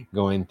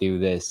going through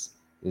this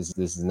This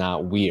is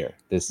not weird.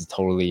 This is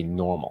totally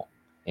normal.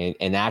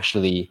 And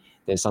actually,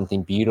 there's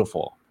something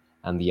beautiful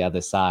on the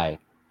other side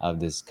of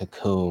this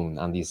cocoon,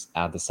 on this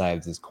other side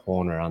of this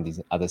corner, on the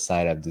other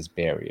side of this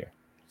barrier.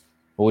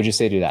 What would you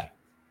say to that?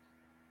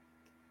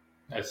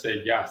 I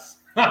say yes.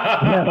 For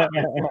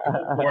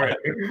it.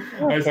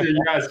 I say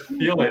you guys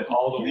feel it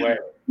all the way.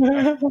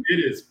 It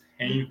is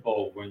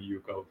painful when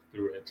you go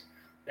through it,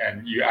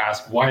 and you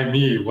ask, "Why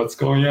me? What's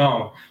going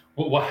on?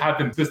 What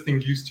happened? This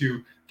thing used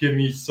to give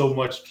me so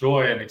much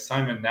joy and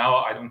excitement. Now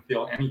I don't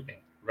feel anything,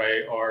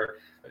 right? Or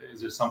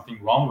is there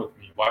something wrong with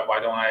me? Why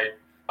don't I?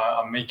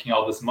 I'm making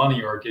all this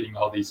money or getting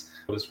all this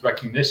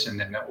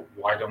recognition, and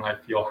why don't I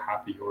feel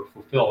happy or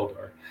fulfilled?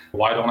 Or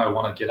why don't I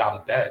want to get out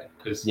of bed?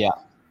 Because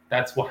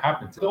that's what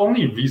happens. The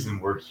only reason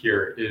we're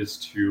here is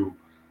to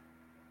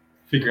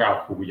figure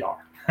out who we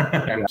are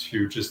and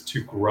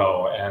to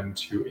grow and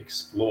to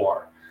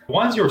explore.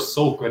 Once you're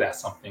so good at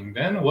something,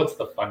 then what's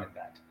the fun in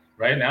that?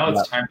 Right now,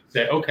 it's time to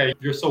say, okay,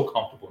 you're so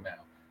comfortable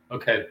now.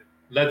 Okay,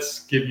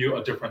 let's give you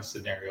a different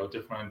scenario,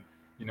 different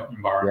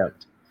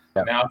environment.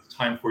 Now it's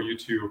time for you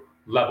to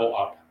level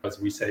up, as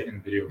we say in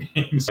video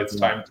games. It's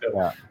time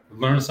to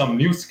learn some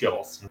new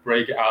skills,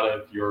 break out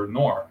of your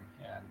norm,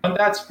 and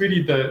that's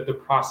really the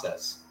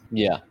process.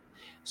 Yeah.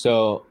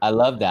 So I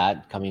love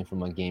that coming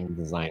from a game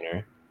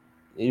designer.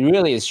 It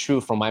really is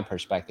true from my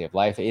perspective.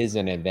 Life is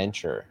an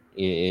adventure.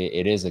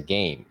 It is a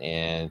game.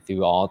 And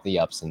through all the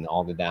ups and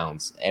all the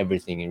downs,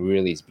 everything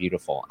really is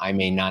beautiful. I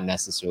may not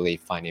necessarily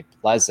find it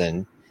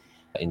pleasant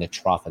in the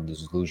trough of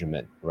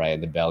disillusionment, right?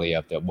 The belly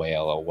of the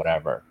whale or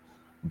whatever.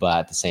 But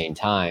at the same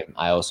time,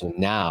 I also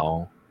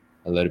now,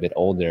 a little bit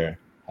older,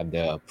 have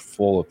the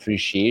full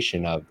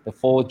appreciation of the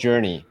full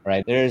journey,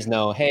 right? There is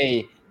no,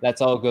 hey,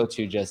 let's all go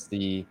to just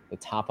the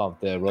top of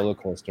the roller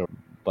coaster.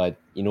 But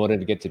in order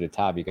to get to the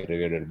top, you got to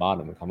go to the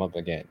bottom and come up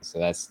again. So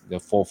that's the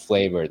full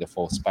flavor, the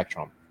full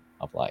spectrum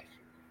of life.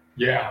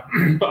 Yeah,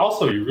 but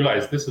also you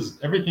realize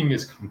everything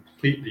is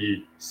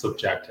completely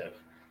subjective.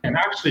 And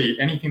actually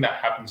anything that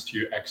happens to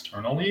you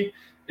externally,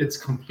 it's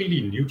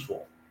completely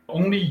neutral.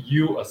 Only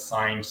you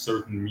assign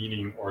certain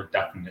meaning or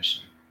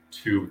definition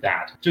to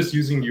that. Just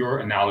using your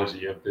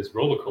analogy of this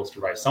roller coaster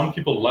ride, some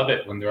people love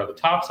it when they're at the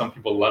top, some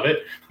people love it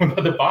when they're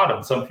at the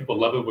bottom, some people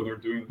love it when they're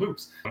doing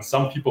loops, and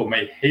some people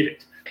may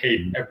hate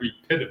every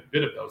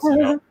bit of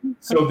those.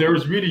 So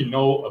there's really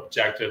no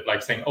objective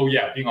like saying, oh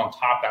yeah, being on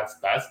top, that's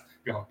best,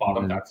 being on the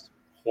bottom, that's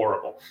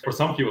horrible. For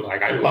some people,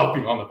 like, I love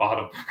being on the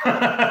bottom.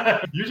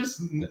 You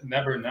just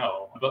never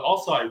know. But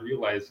also I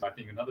realized, I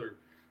think another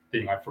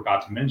thing I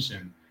forgot to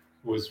mention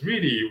was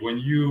really when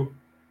you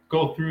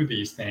go through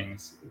these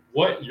things,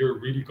 what you're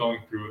really going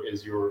through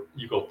is your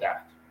ego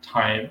death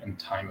time and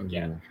time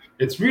again.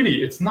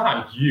 It's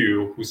not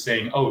you who's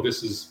saying, oh,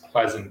 this is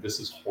pleasant, this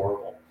is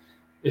horrible.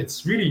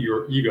 It's really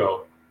your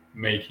ego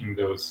making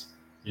those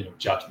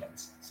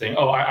judgments, saying,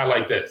 oh, I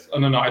like this. Oh,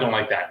 no, I don't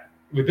like that.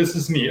 This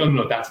is me. Oh,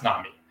 no, that's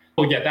not me.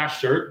 Oh, yeah, that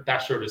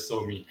shirt is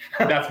so me.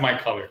 That's my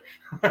color.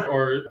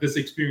 Or this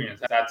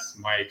experience, that's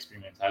my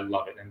experience. I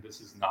love it. And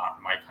this is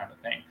not my kind of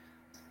thing.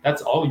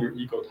 That's all your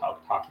ego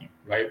talking,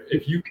 right?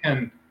 If you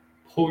can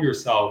pull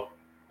yourself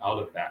out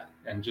of that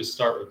and just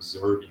start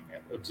observing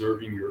it,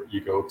 observing your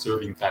ego,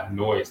 observing that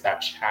noise,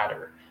 that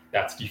chatter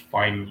that's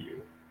defining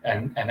you,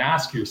 and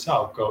ask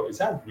yourself, is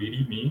that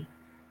really me?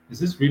 Is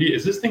this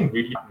thing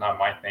really not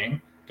my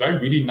thing? Do I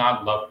really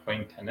not love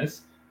playing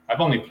tennis? I've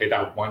only played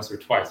that once or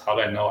twice. How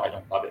do I know I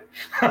don't love it?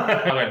 How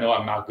do I know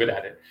I'm not good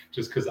at it?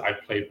 Just because I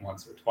played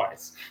once or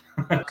twice.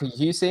 Could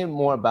you say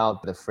more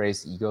about the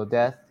phrase ego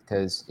death?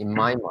 Because in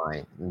my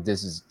mind,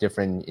 this is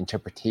different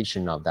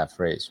interpretation of that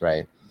phrase,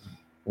 right?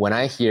 When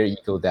I hear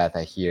ego death,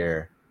 I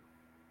hear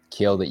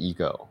kill the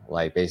ego,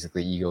 like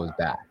basically ego is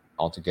bad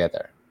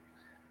altogether.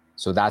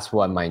 So that's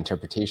what my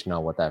interpretation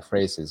of what that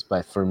phrase is.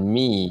 But for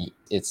me,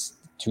 it's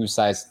two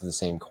sides of the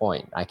same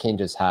coin. I can't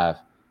just have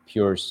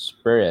pure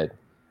spirit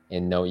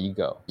and no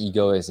ego.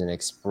 Ego is an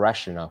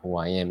expression of who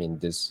I am in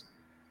this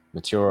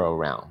material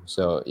realm.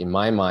 So in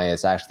my mind,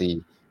 it's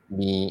actually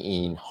being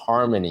in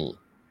harmony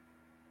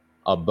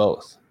of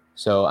both.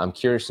 So I'm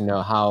curious to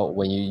know how,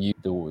 when you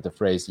use the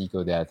phrase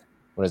ego death,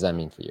 what does that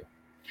mean for you?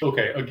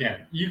 Okay,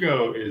 again,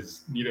 ego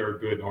is neither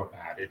good nor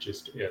bad. It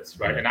just is,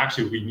 right? And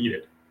actually we need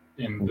it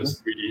in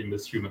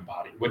this human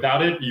body.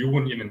 Without it, you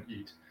wouldn't even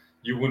eat.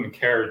 You wouldn't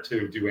care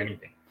to do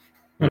anything.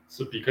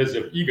 So because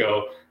of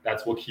ego,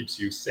 that's what keeps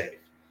you safe.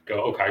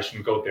 Okay, I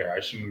shouldn't go there. I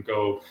shouldn't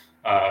go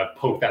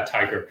poke that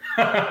tiger.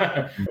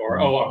 Or,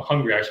 oh, I'm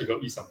hungry. I should go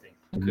eat something.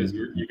 Because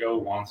your ego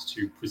wants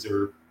to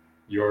preserve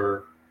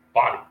your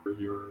body, or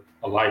your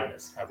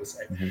aliveness, I would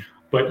say.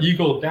 But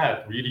ego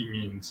death really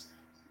means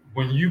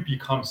when you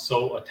become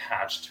so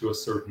attached to a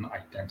certain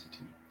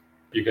identity.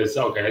 Because,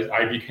 okay,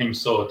 I became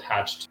so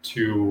attached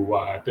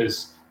to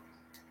this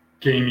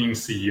gaming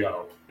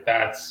CEO.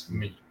 That's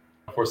me.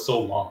 For so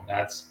long,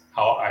 that's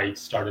how I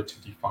started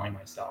to define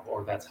myself,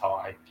 or that's how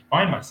I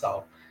define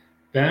myself.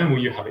 Then when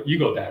you have an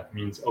ego death,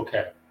 means,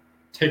 okay,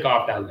 take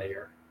off that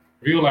layer.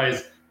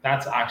 Realize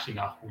that's actually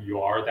not who you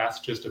are. That's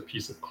just a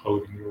piece of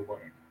clothing you're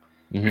wearing.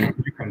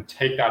 Mm-hmm. You can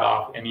take that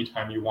off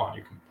anytime you want.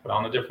 You can put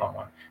on a different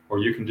one, or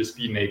you can just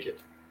be naked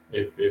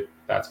if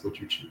that's what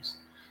you choose.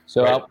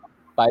 So, Right?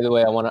 by the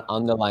way, I want to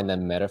underline that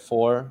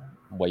metaphor,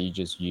 what you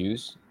just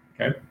used.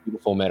 Okay.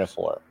 Beautiful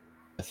metaphor.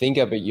 Think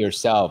of it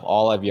yourself,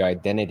 all of your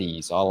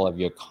identities, all of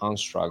your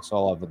constructs,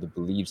 all of the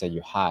beliefs that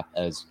you have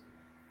as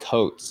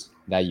coats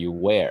that you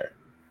wear.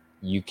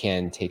 You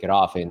can take it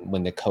off, and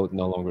when the coat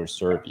no longer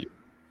serve you,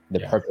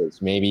 the Yeah.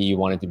 purpose. Maybe you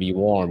want it to be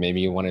warm, maybe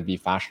you want it to be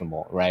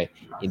fashionable, right?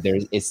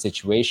 It's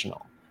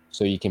situational.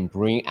 So you can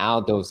bring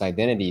out those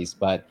identities,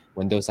 but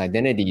when those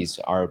identities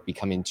are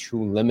becoming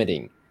too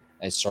limiting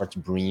and start to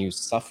bring you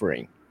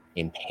suffering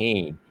and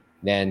pain,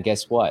 then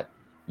guess what?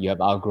 You have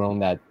outgrown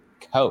that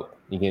coat.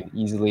 You can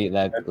easily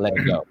let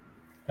it go.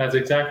 That's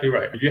exactly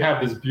right. You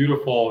have this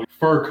beautiful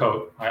fur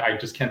coat. I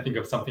just can't think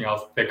of something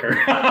else thicker.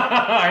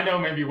 I know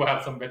maybe we'll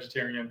have some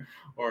vegetarian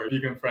or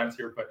vegan friends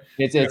here, but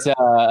It's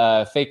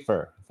fake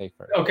fur.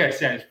 Okay,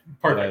 yeah,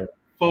 perfect.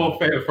 Full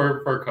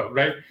fur coat,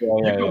 right?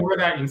 You can wear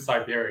that in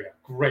Siberia.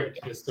 Great,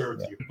 it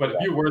serves you. But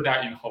if you wear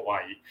that in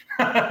Hawaii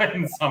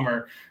in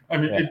summer, I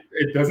mean,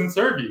 it doesn't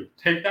serve you.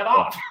 Take that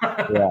off.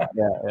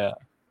 Yeah.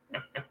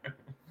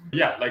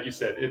 Yeah, like you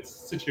said, it's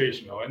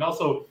situational, and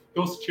also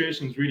those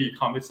situations really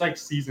come. It's like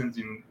seasons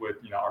with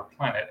our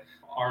planet,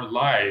 our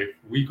life.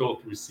 We go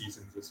through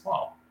seasons as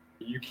well.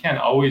 You can't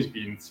always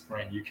be in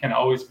spring. You can't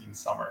always be in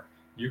summer.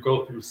 You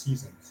go through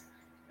seasons,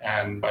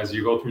 and as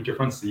you go through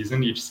different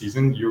seasons, each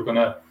season you're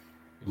gonna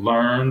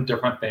learn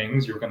different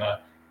things. You're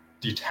gonna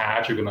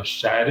detach. You're gonna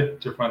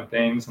shed different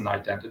things and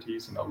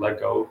identities.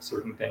 Let go of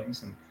certain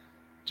things, and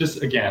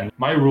just again,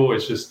 my rule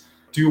is just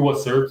do what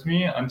serves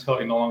me until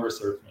it no longer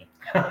serves me.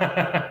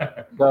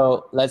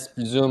 So let's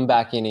zoom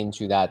back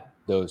into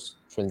those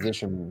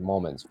transition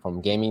moments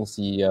from gaming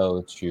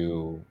CEO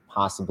to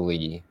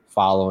possibly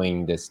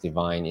following this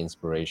divine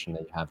inspiration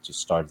that you have to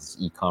start this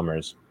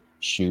e-commerce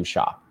shoe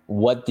shop.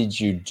 What did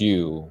you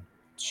do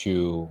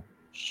to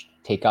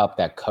take up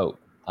that coat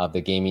of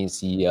the gaming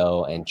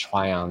CEO and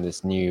try on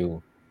this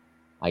new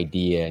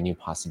idea, new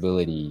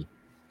possibility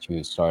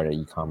to start an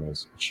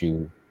e-commerce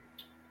shoe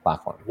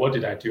platform? What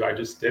did I do? I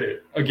just did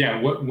it.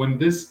 Again, when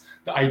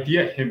the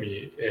idea hit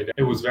me,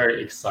 it was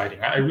very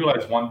exciting. I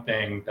realized one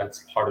thing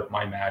that's part of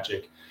my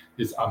magic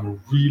is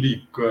I'm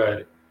really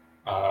good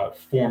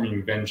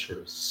forming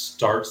ventures,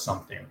 start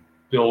something,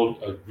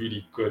 build a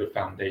really good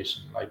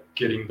foundation, like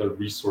getting the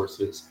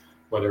resources,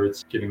 whether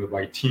it's getting the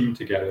right team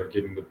together,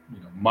 getting the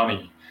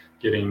money,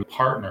 getting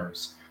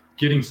partners,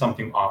 getting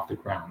something off the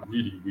ground.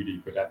 Really,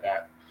 really good at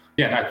that.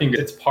 Yeah, and I think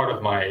it's part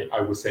of my,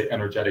 I would say,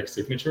 energetic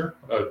signature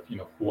of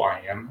who I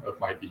am, of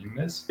my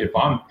beingness. If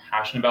I'm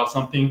passionate about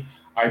something,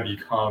 I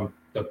become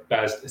the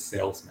best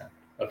salesman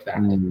of that.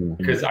 Mm-hmm.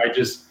 Because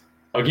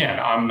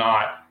I'm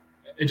not.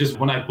 It just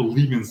when I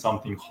believe in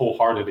something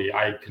wholeheartedly,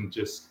 I can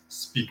just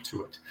speak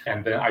to it,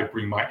 and then I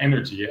bring my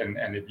energy. And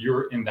if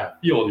you're in that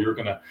field, you're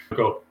gonna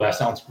go, "That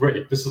sounds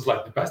great. This is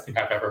like the best thing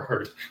I've ever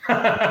heard."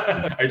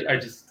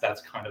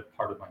 That's kind of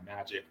part of my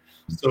magic.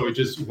 So it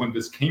just when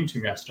this came to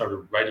me, I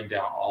started writing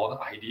down all the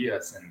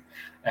ideas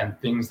and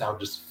things that were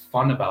just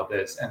fun about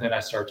this, and then I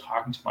started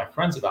talking to my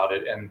friends about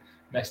it. And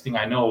next thing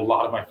I know, a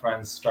lot of my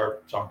friends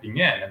start jumping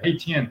in and, "Hey,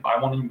 Tian, I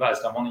want to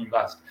invest.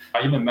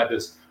 I even met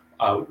this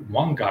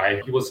one guy.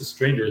 He was a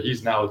stranger.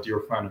 He's now a dear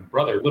friend and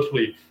brother.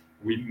 Literally,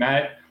 we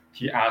met.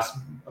 He asked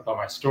about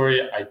my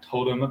story. I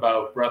told him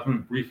about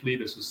Brethren briefly.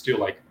 This was still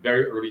like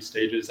very early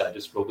stages. I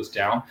just wrote this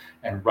down.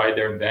 And right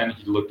there and then,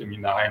 he looked at me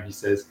in the eye and he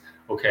says,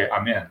 "Okay,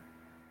 I'm in."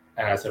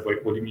 And I said,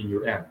 "Wait, what do you mean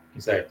you're in?"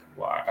 He's like,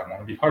 "Well, I want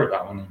to be part of it.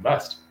 I want to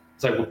invest."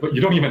 It's like, "Well, but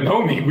you don't even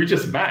know me. We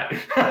just met.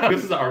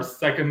 This is our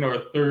second or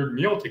third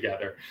meal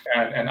together.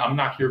 And I'm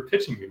not here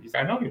pitching you." He's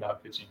like, "I know you're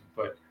not pitching,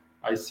 but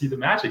I see the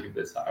magic in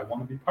this. I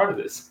want to be part of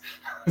this."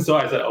 So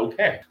I said,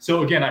 "Okay."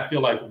 So again, I feel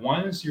like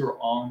once you're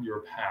on your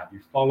path, you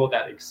follow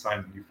that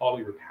excitement, you follow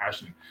your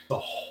passion, the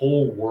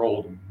whole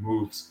world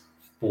moves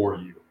for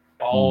you.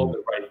 All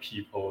the right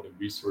people, the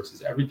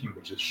resources, everything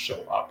will just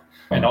show up.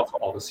 And also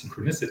all the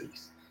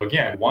synchronicities.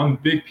 Again, one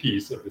big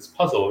piece of this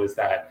puzzle is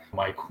that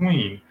my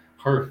queen,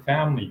 her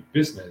family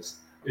business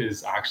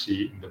is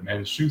actually in the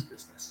men's shoes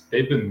business.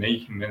 They've been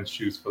making men's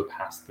shoes for the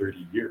past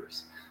 30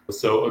 years.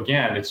 So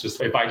again, it's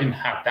just if I didn't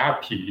have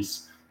that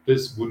piece,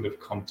 this wouldn't have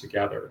come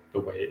together the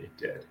way it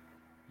did.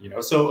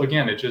 So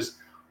again,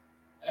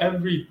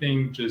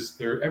 everything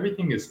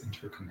is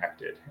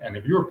interconnected. And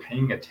if you're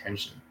paying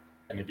attention,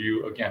 and if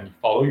you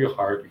follow your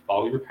heart, you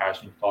follow your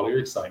passion, you follow your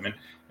excitement,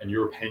 and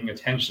you're paying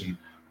attention,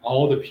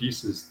 all the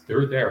pieces,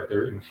 they're there,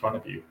 they're in front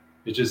of you.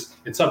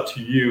 It's up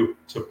to you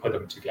to put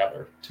them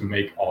together to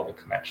make all the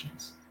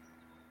connections.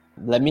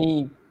 Let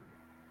me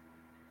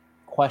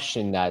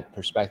question that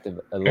perspective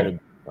a little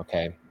bit,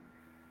 okay?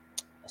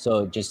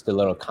 So just a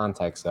little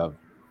context of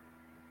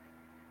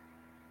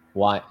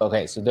why.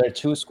 Okay, so there are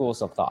two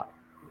schools of thought.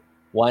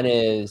 One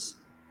is,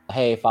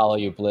 hey, follow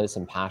your bliss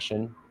and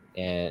passion,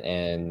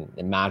 and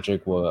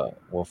magic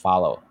will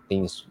follow.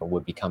 Things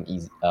will become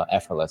easy,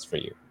 effortless for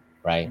you,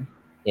 right?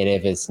 And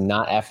if it's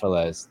not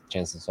effortless,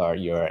 chances are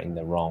you're in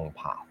the wrong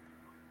path.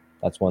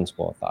 That's one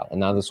school of thought.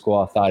 Another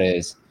school of thought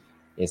is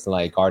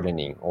like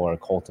gardening or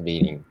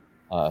cultivating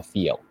a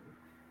field.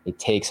 It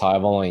takes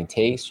however long it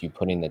takes. You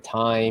put in the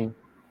time,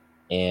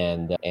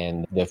 and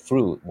the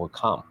fruit will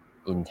come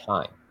in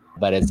time.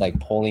 But it's like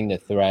pulling the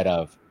thread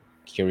of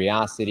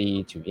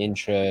curiosity to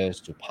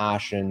interest to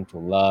passion to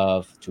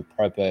love to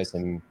purpose,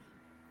 and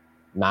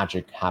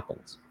magic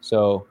happens.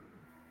 So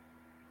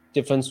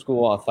different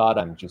school of thought.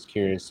 I'm just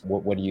curious,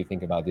 what do you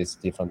think about these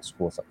different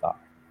schools of thought?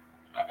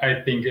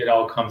 I think it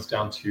all comes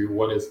down to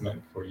what is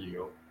meant for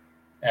you,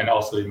 and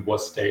also in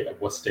what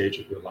stage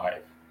of your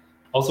life.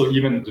 Also,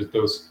 even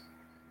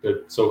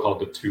the so-called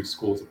the two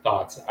schools of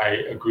thoughts, I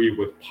agree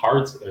with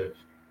parts of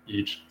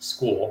each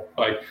school.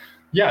 Like,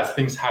 yes,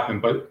 things happen,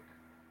 but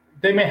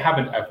they may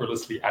happen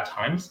effortlessly at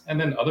times, and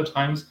then other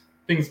times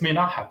things may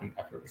not happen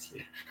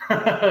effortlessly.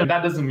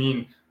 That doesn't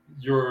mean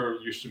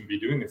you shouldn't be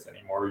doing this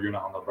anymore, or you're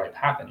not on the right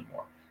path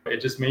anymore. It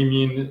just may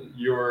mean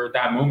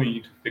that moment you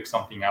need to fix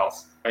something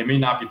else. It may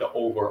not be the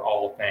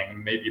overall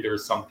thing. Maybe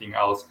there's something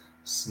else,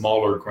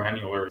 smaller,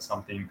 granular,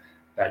 something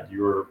that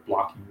you're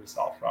blocking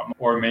yourself from.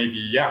 Or maybe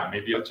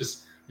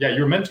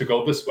you're meant to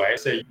go this way.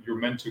 Say you're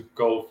meant to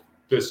go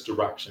this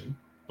direction.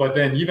 But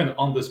then even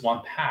on this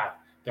one path,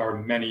 there are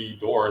many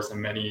doors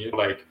and many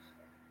like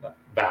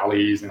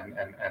valleys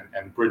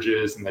and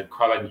bridges and the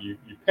color you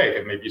pick,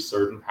 and maybe a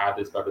certain path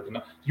is better than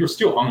you're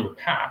still on your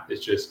path.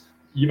 It's just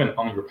even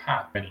on your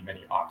path,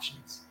 many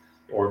options,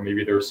 or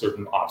maybe there are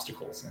certain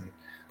obstacles. And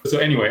so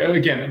anyway,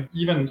 again,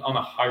 even on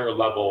a higher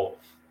level,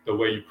 the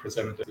way you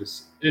present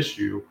this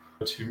issue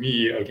to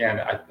me, again,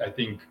 I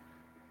think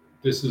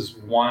this is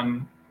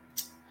one.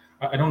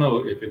 I don't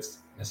know if it's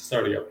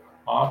necessarily a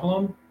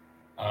problem,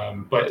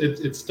 but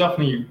it's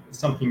definitely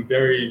something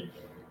very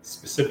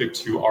specific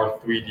to our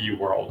 3D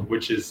world,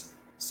 which is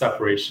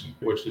separation,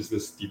 which is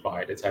this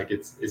divide. It's like,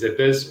 is it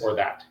this or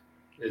that?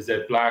 Is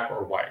it black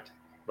or white,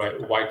 right?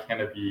 Why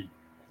can't it be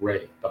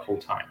gray the whole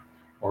time?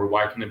 Or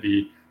why can it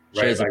be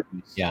right? Like,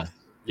 yeah.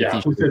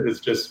 Who says it's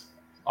just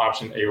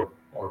option A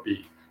or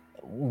B?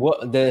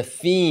 What the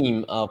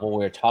theme of what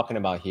we're talking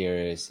about here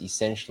is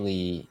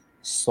essentially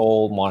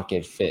soul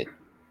market fit.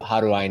 How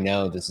do I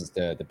know this is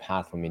the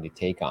path for me to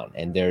take on?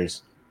 And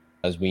there's,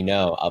 as we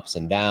know, ups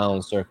and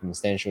downs,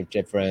 circumstantial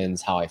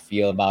difference, how I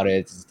feel about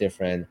it is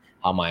different,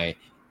 how my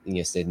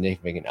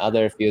significant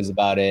other feels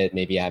about it.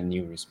 Maybe I have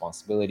new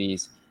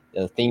responsibilities.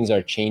 Things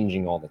are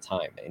changing all the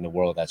time in a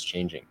world that's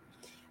changing.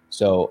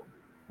 So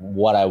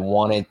what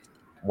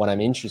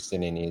I'm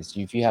interested in is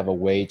if you have a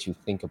way to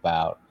think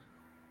about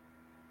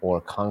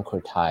or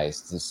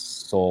concretize this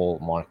soul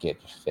market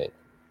fit,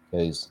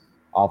 because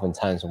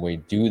oftentimes when we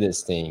do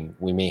this thing,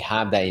 we may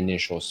have that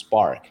initial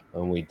spark.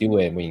 When we do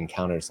it, we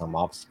encounter some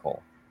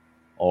obstacle,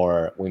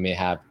 or we may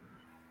have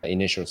an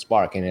initial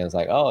spark and it's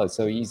like, oh, it's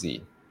so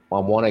easy. I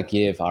want to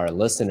give our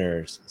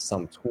listeners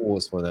some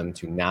tools for them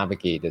to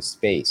navigate this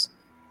space,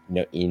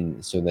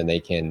 so that they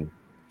can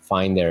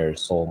find their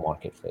soul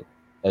market fit,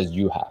 as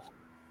you have.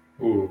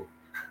 Ooh.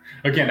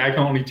 Again, I can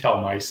only tell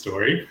my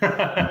story,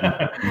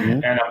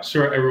 and I'm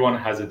sure everyone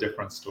has a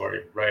different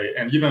story, right?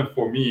 And even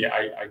for me,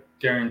 I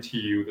guarantee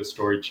you the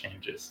story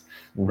changes,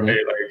 right?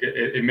 Like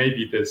it may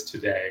be this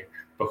today,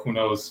 but who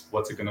knows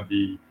what's it going to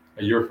be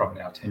a year from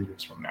now, 10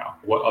 years from now,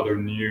 what other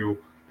new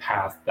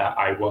path that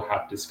I will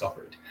have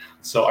discovered.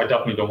 So I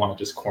definitely don't want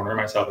to just corner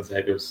myself and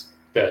say there's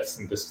this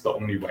and this is the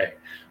only way.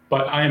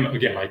 But I am,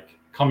 again, like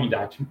coming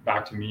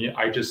back to me,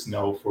 I just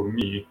know for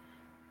me,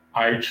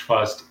 I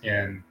trust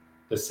in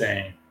the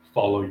saying,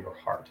 follow your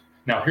heart.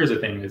 Now, here's the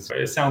thing: is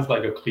it sounds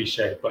like a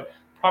cliche, but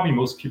probably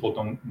most people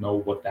don't know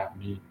what that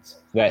means.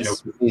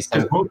 Yes,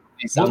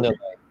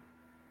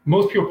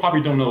 most people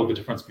probably don't know the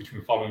difference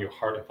between following your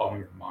heart and following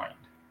your mind.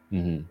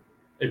 Mm-hmm.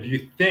 If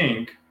you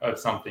think of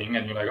something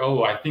and you're like,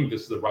 oh, I think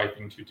this is the right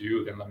thing to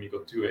do, then let me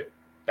go do it.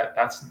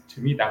 That's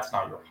to me, that's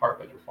not your heart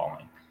that you're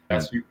following.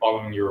 That's you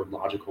following your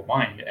logical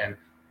mind. And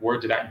where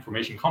did that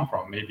information come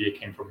from? Maybe it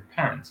came from your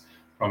parents,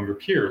 from your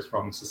peers,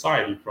 from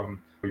society,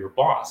 from your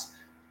boss.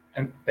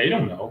 And they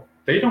don't know.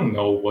 They don't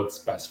know what's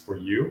best for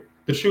you.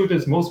 The truth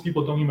is, most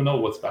people don't even know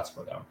what's best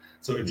for them.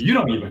 So if you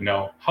don't even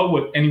know, how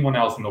would anyone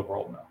else in the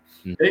world know?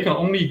 Mm-hmm. They can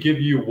only give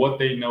you what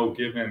they know,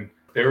 given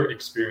their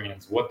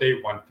experience, what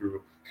they went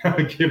through.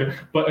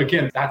 But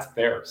again, that's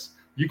theirs.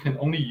 You can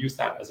only use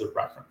that as a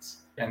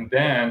reference, and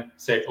then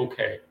say,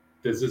 okay,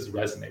 does this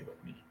resonate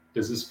with me?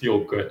 Does this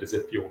feel good? Does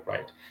it feel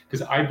right?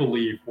 Because I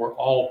believe we're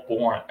all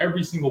born,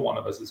 every single one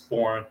of us is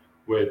born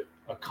with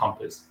a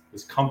compass.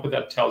 This compass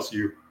that tells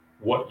you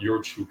what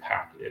your true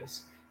path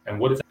is. And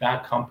what is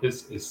that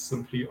compass is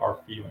simply our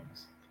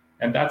feelings.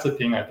 And that's a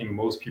thing I think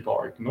most people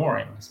are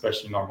ignoring,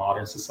 especially in our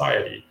modern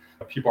society.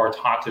 People are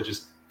taught to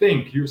just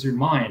think, use your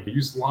mind,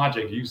 use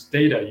logic, use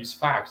data, use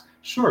facts.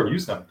 Sure,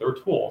 use them. They're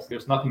tools.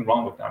 There's nothing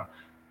wrong with them.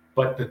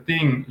 But the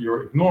thing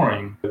you're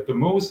ignoring, the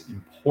most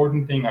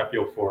important thing I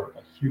feel for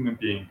a human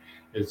being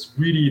is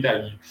really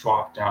that you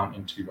drop down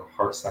into your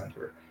heart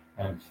center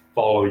and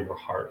follow your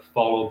heart,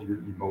 follow your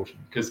emotion.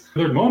 Because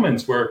there are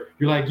moments where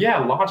you're like, yeah,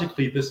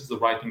 logically, this is the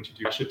right thing to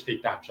do. I should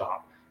take that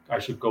job. I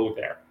should go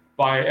there.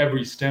 by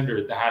every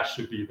standard, that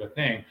should be the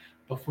thing.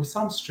 But for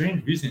some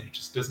strange reason, it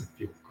just doesn't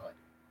feel good.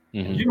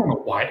 And you don't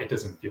know why it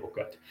doesn't feel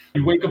good.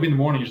 You wake up in the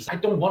morning, you're just, I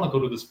don't want to go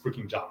to this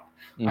freaking job.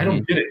 I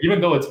don't get it.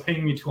 Even though it's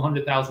paying me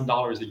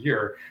 $200,000 a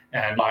year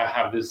and I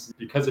have this,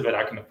 because of it,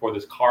 I can afford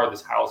this car,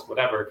 this house,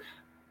 whatever.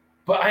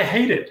 But I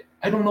hate it.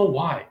 I don't know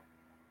why.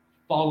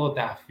 Follow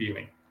that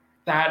feeling.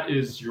 That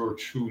is your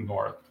true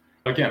north.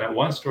 Again,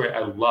 one story I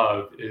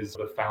love is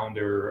the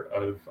founder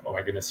of, oh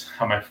my goodness,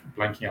 how am I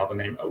blanking out the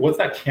name? What's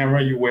that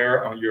camera you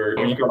wear on your,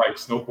 when you go like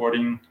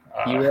snowboarding?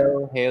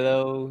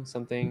 Halo,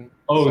 something.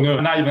 Oh, no,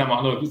 not even that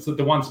one. No, it's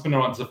the one spinner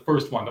one. It's the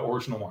first one, the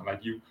original one.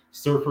 Like you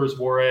surfers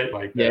wore it.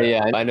 Like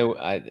yeah, I know.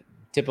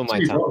 Tip of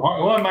my tongue.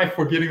 Why am I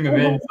forgetting the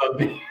names of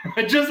the?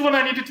 Just when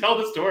I need to tell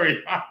the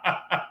story.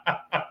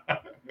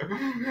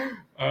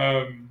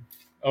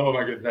 Oh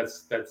my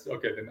goodness, that's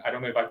okay. Then I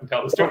don't know if I can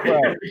tell the story.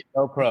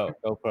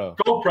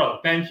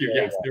 GoPro. Thank you.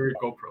 Yes, there we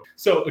go. GoPro.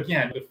 So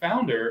again, the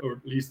founder, or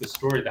at least the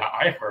story that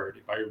I heard,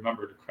 if I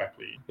remembered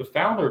correctly, the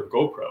founder of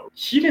GoPro,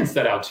 he didn't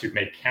set out to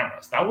make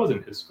cameras. That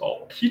wasn't his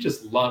goal. He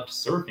just loved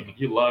surfing.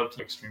 He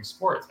loved extreme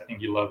sports. I think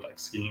he loved like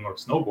skiing or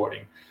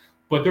snowboarding.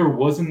 But there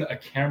wasn't a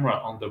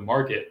camera on the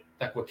market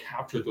that would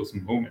capture those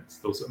moments,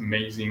 those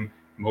amazing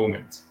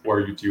moments where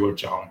you do a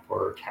jump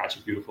or catch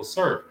a beautiful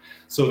surf.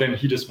 So then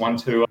he just went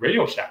to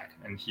Radio Shack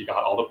and he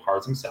got all the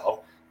parts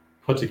himself,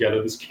 put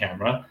together this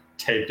camera,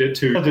 taped it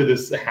to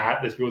this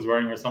hat that he was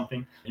wearing or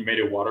something. He made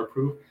it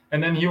waterproof.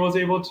 And then he was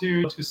able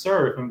to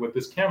surf, and with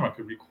this camera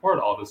could record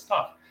all this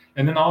stuff.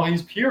 And then all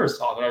his peers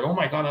saw, they're like, oh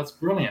my God, that's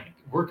brilliant.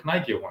 Where can I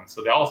get one?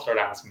 So they all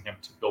started asking him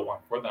to build one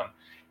for them.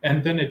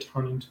 And then it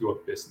turned into a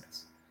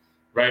business,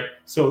 right?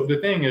 So the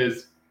thing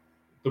is,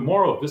 the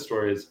moral of this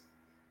story is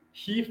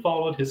he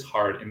followed his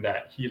heart in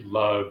that he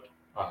loved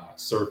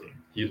surfing.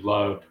 He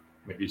loved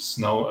maybe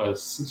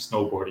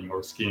snowboarding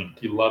or skiing.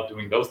 He loved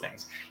doing those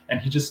things. And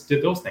he just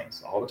did those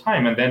things all the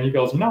time. And then he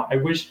goes, I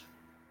wish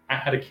I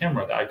had a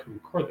camera that I could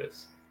record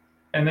this.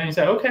 And then he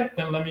said, okay,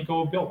 then let me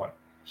go build one.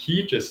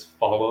 He just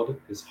followed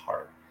his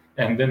heart.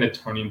 And then it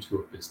turned into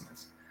a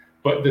business.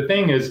 But the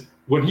thing is,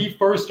 when he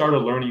first started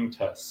learning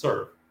to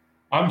surf,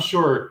 I'm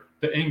sure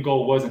the end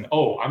goal wasn't,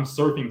 I'm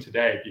surfing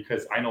today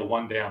because I know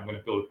one day I'm going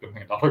to build $1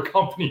 billion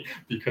company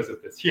because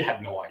of this. He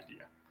had no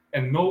idea.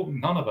 And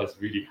none of us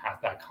really had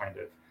that kind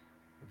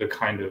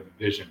of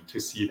vision to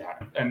see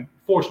that. And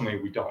fortunately,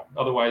 we don't.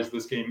 Otherwise,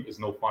 this game is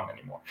no fun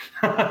anymore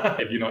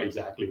if you know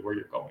exactly where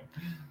you're going.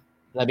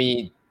 Let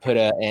me put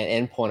an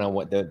end point on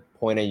what the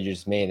point that you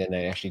just made, and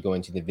then actually go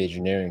into the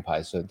visioneering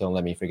part. So don't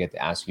let me forget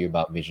to ask you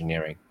about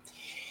visioneering.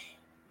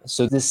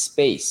 So this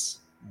space,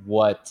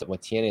 what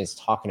Tian is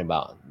talking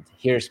about,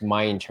 here's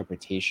my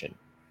interpretation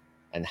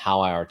and how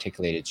I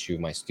articulate it to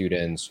my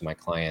students, to my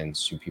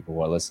clients, to people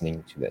who are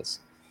listening to this.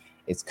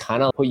 It's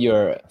kind of put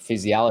your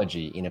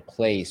physiology in a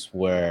place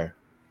where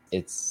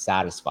it's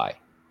satisfied.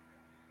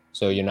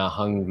 So you're not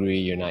hungry,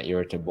 you're not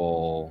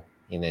irritable,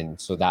 and then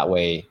so that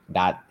way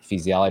that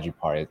physiology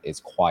part is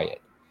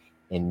quiet.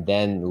 And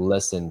then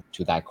listen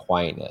to that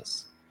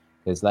quietness.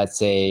 Because let's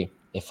say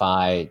if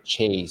I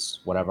chase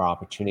whatever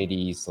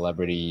opportunities,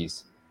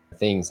 celebrities,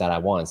 things that I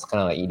want, it's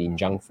kind of like eating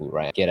junk food,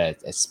 right? Get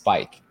a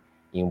spike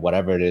in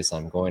whatever it is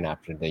I'm going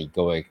after, the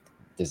egoic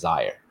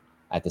desire.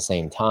 At the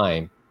same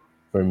time,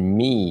 for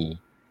me,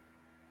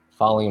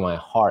 following my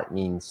heart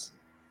means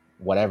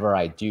whatever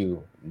I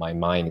do, my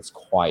mind is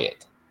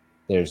quiet.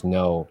 There's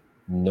no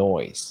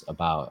noise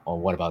about,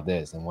 what about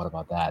this and what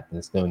about that?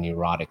 There's no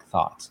neurotic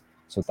thoughts.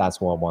 So that's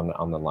what I want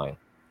on the line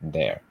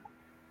there.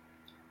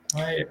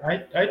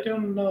 I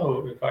don't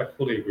know if I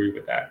fully agree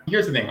with that.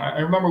 Here's the thing. I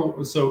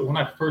remember, so when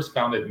I first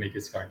founded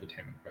Naked Sky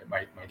Entertainment,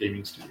 right, my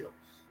gaming studio,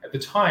 at the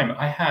time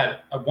I had,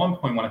 at one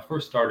point when I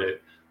first started,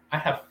 I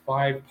had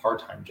 5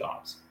 part-time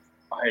jobs.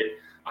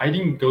 I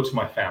didn't go to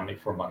my family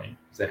for money.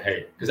 Say,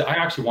 hey, because I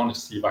actually wanted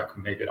to see if I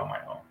could make it on my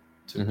own,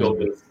 to build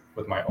this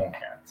with my own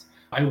hands.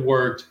 I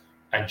worked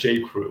at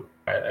J.Crew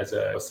as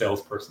a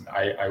salesperson.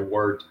 I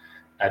worked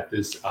at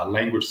this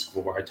language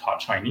school where I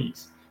taught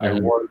Chinese. I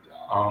worked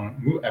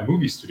at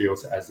movie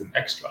studios as an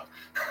extra,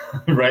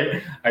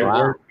 right? I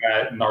worked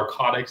at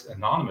Narcotics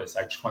Anonymous.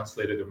 I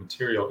translated the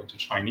material into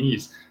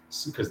Chinese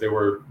because they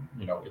were,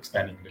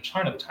 expanding into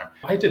China at the time.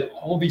 I did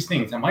all these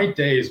things, and my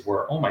days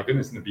were, oh my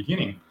goodness, in the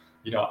beginning,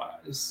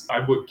 I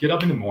would get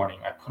up in the morning,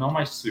 I put on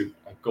my suit,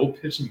 I go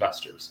pitch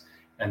investors,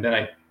 and then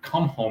I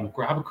come home,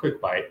 grab a quick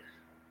bite,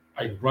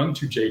 I run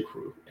to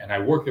J.Crew, and I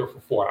work there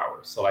for 4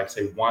 hours. So like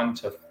say 1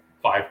 to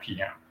 5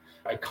 p.m.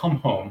 I come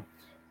home,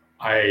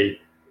 I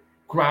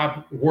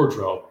grab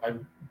wardrobe, I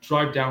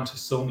drive down to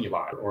Sony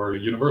lot or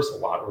Universal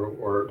lot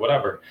or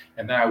whatever,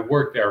 and then I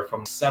work there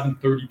from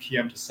 7:30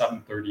 p.m. to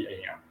 7:30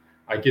 a.m.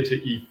 I get to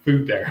eat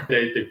food there.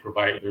 They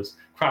provide, there's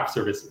craft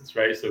services,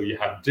 right? So you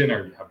have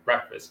dinner, you have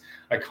breakfast.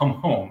 I come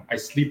home, I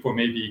sleep for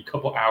maybe a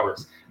couple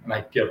hours, and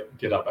I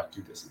get up, I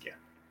do this again.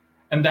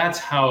 And that's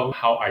how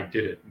I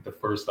did it the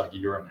first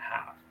year and a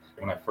half.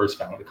 When I first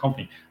founded the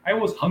company, I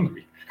was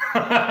hungry,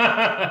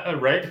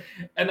 right?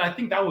 And I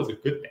think that was a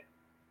good thing.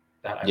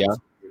 That I was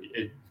hungry.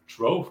 It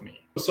drove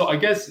me. So I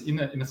guess in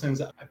a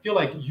sense, I feel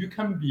like you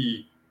can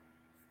be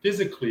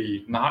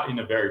physically not in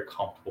a very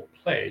comfortable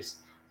place,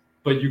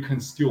 but you can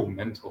still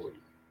mentally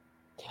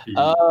be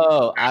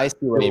Oh, I see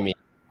what you mean.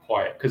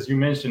 quiet. Because you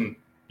mentioned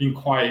being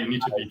quiet, you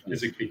need to I be see.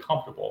 physically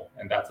comfortable,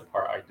 and that's the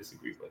part I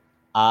disagree with.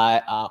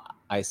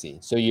 I see.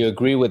 So you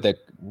agree with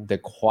the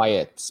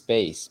quiet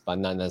space, but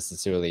not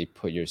necessarily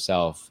put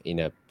yourself in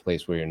a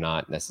place where you're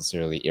not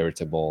necessarily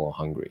irritable or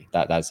hungry.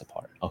 That's the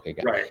part. Okay,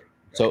 got it. Right.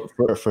 So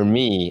for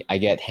me, I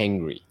get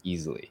hangry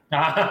easily.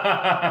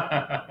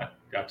 Gotcha.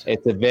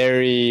 It's a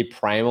very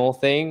primal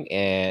thing,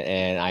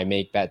 and I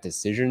make bad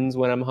decisions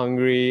when I'm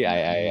hungry.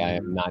 I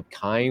am not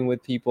kind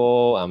with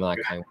people. I'm not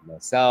kind with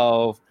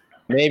myself.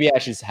 Maybe I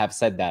should have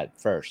said that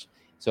first.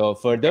 So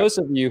for those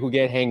of you who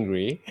get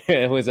hangry,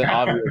 it was an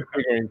obvious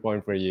triggering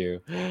point for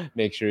you.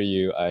 Make sure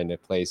you are in a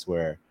place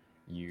where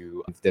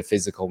the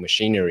physical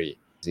machinery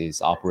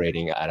is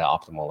operating at an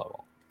optimal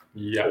level.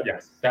 Yeah,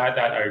 yes, that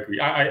I agree.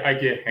 I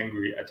get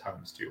hangry at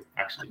times too,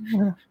 actually.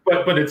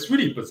 But it's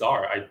really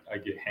bizarre. I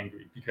get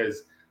hangry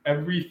because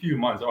every few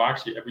months, or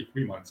actually every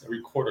 3 months,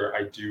 every quarter,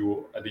 I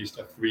do at least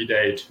a 3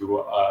 day to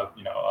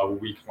a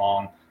week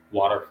long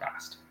water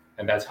fast,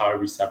 and that's how I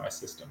reset my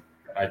system.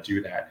 And I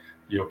do that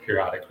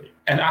periodically,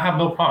 and I have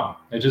no problem.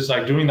 It's just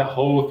like during the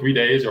whole 3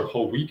 days or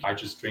whole week, I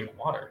just drink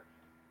water.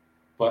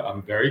 But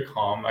I'm very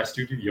calm. I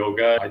still do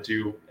yoga. I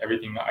do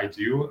everything I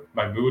do.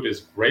 My mood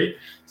is great.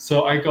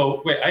 So I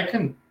go, wait, I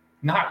can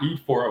not eat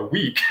for a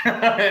week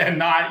and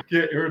not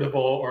get irritable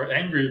or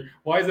angry.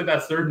 Why is it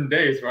that certain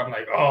days where I'm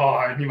like, oh,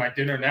 I need my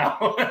dinner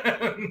now?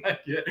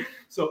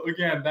 So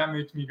again, that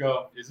makes me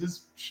go, is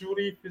this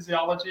truly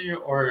physiology,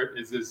 or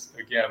is this,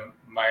 again,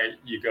 my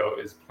ego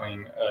is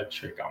playing a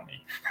trick on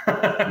me?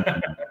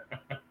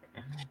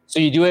 So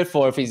you do it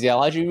for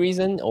physiology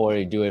reason, or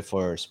you do it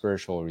for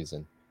spiritual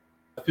reason?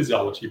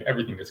 Physiology,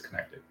 everything is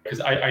connected. Because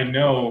I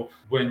know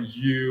when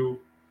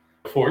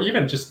for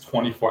even just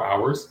 24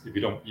 hours, if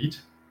you don't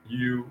eat,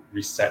 you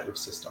reset your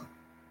system,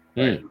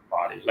 right? Your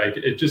body. Like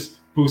it just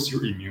boosts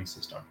your immune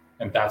system.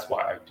 And that's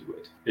why I do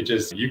it.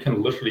 You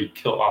can literally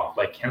kill off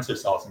like cancer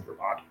cells in your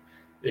body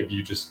if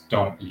you just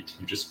don't eat,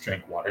 you just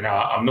drink water.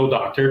 Now, I'm no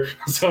doctor.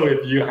 So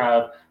if you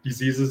have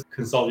diseases,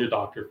 consult your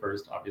doctor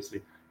first,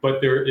 obviously.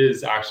 But there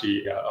is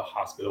actually a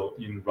hospital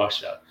in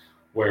Russia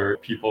where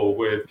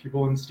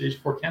people in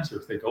stage 4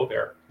 cancers, they go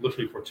there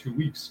literally for 2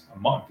 weeks, a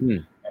month,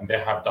 and they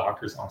have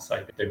doctors on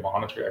site. They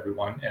monitor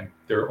everyone, and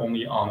they're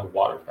only on a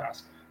water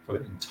fast for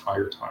the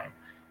entire time.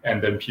 And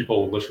then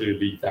people literally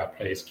leave that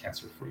place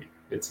cancer free.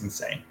 It's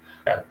insane.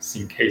 I've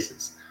seen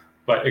cases,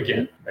 but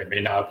again, they may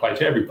not apply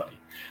to everybody.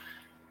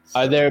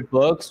 Are there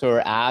books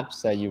or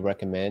apps that you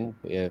recommend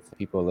if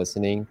people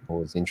listening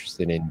who is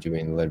interested in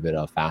doing a little bit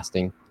of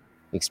fasting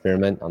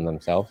experiment on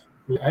themselves?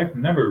 I've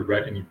never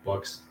read any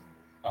books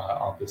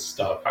on this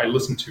stuff. I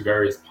listen to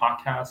various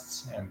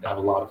podcasts and I have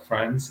a lot of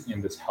friends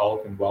in this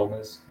health and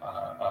wellness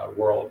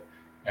world,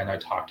 and I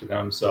talk to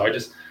them. So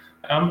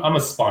I'm a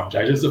sponge.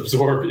 I just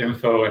absorb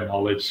info and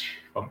knowledge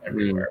from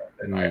everywhere,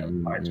 and I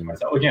apply to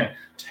myself. Again,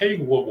 take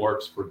what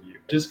works for you.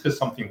 Just because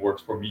something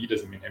works for me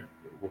doesn't mean it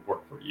will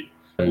work for you.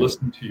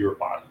 Listen to your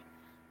body.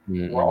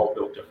 We're all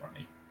built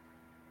differently.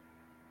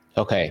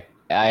 Okay.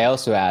 I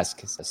also ask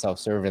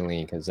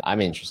self-servingly because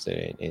I'm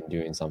interested in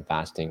doing some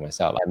fasting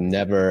myself.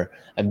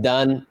 I've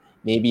done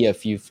maybe a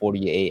few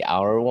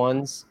 48-hour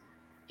ones,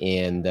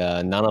 and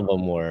none of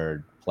them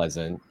were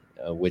pleasant,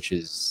 which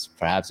is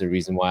perhaps the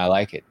reason why I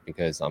like it,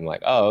 because I'm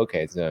like, oh,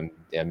 okay, so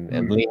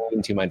I'm leaning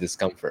into my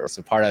discomfort.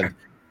 So part of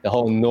the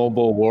whole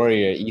noble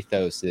warrior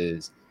ethos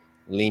is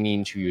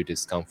leaning to your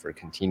discomfort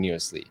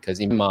continuously,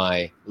 because in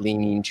my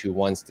leaning to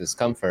one's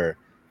discomfort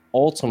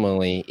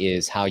ultimately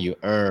is how you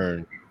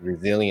earn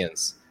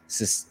resilience,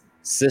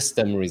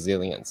 system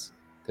resilience.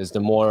 Because the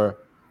more,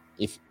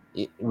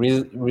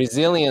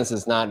 resilience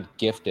is not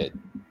gifted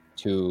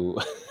to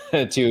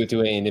to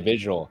an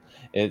individual,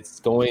 it's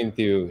going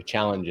through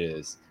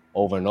challenges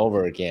over and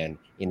over again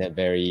in a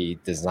very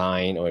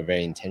designed or a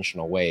very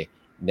intentional way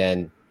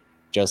than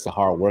just a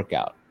hard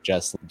workout,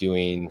 just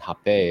doing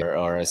hape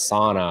or a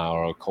sauna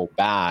or a cold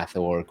bath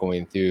or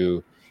going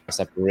through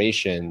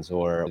separations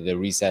or the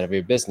reset of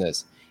your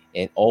business.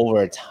 And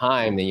over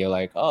time, then you're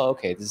like, oh,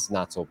 okay, this is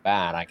not so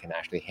bad. I can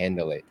actually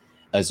handle it.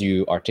 As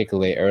you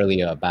articulate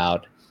earlier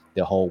about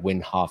the whole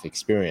Wim Hof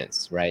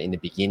experience, right? In the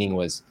beginning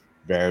was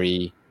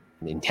very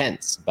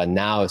intense, but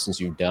now since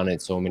you've done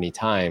it so many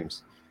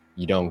times,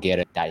 you don't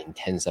get that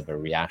intense of a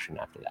reaction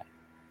after that.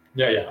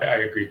 Yeah, I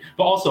agree.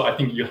 But also, I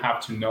think you have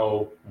to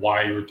know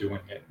why you're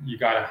doing it. You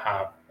got to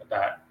have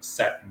that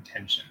set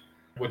intention.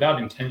 Without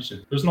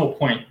intention, there's no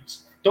point.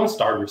 Don't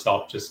starve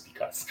yourself just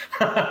because,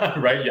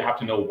 right? You have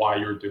to know why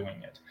you're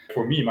doing it.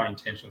 For me, my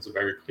intentions are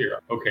very clear.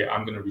 Okay,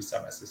 I'm going to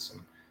reset my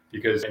system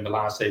because in the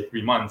last, say,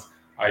 3 months,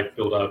 I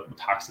built up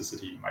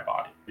toxicity in my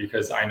body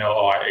because I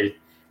know, I ate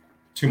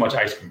too much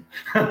ice cream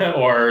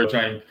or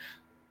drank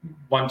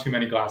one too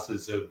many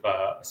glasses of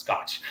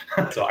scotch.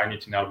 So I need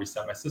to now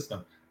reset my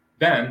system.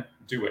 Then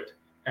do it.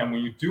 And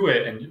when you do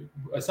it, and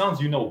as long as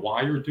you know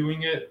why you're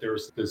doing it,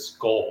 there's this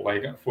goal.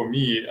 Like for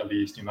me, at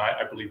least,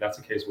 I believe that's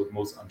the case with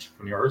most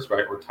entrepreneurs,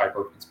 right? Or type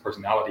of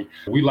personality.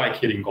 We like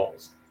hitting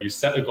goals. You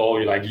set a goal,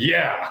 you're like,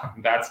 yeah,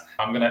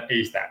 I'm gonna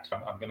ace that.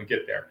 I'm gonna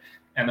get there.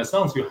 And as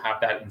long as you have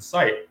that in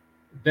sight,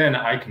 then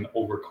I can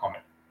overcome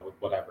it with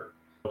whatever.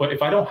 But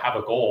if I don't have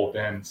a goal,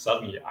 then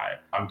suddenly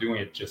I'm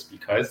doing it just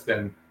because,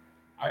 then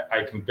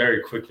I can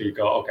very quickly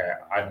go, okay,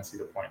 I don't see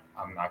the point.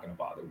 I'm not going to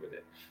bother with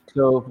it.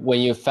 So when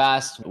you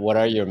fast, what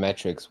are your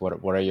metrics?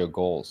 What are your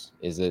goals?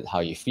 Is it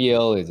how you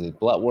feel? Is it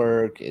blood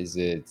work? Is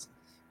it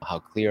how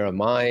clear a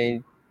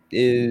mind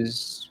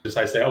is? Just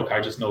I say, okay,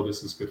 I just know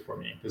this is good for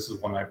me. This is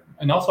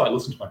and also I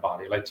listen to my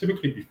body. Like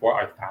typically before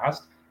I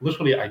fast,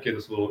 literally I get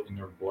this little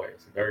inner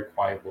voice, a very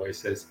quiet voice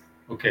says,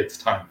 okay, it's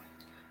time.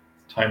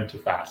 It's time to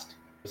fast.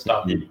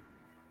 Stop eating.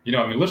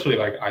 Literally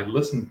like I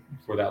listen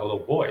for that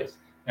little voice.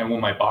 And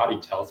when my body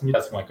tells me,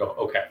 that's when I go,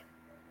 okay,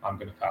 I'm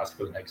going to fast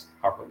for the next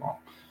however long.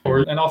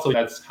 And also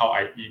that's how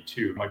I eat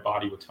too. My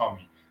body will tell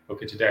me,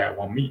 okay, today I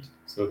want meat,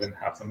 so then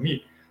have some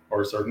meat.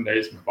 Or certain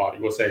days my body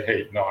will say,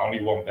 hey, no, I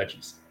only want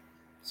veggies.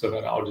 So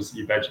then I'll just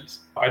eat veggies.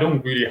 I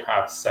don't really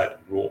have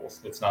set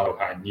rules. It's not,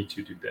 okay, I need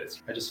to do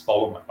this. I just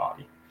follow my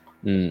body.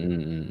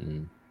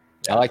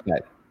 I like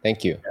that.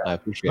 Thank you. Yeah. I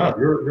appreciate it.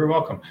 You're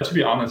welcome. To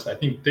be honest, I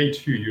think day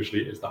 2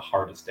 usually is the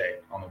hardest day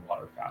on the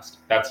water fast.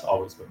 That's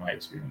always been my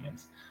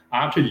experience.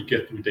 After you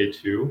get through day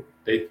 2,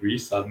 day 3,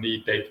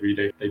 suddenly day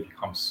 3, they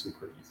become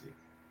super easy.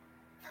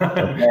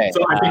 Okay.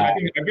 So I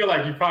feel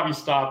like you probably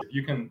stop if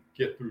you can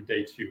get through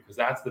day 2, because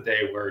that's the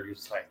day where you're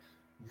just like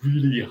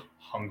really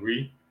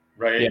hungry,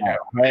 right? Yeah,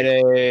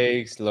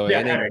 headaches, low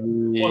energy.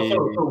 Well,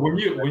 so when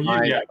you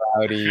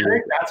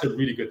headache, that's a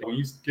really good thing. When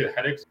you get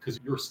headaches, because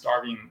you're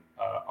starving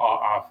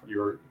off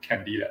your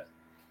candida.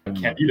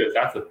 Candida,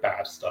 that's the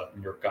bad stuff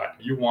in your gut.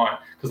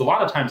 Because a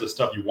lot of times the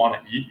stuff you want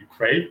to eat, you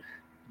crave,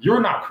 you're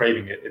not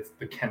craving it. It's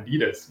the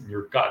candidas in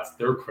your guts.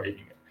 They're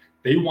craving it.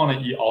 They want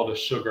to eat all the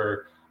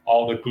sugar,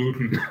 all the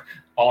gluten,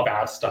 all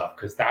that stuff,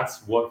 because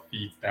that's what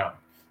feeds them.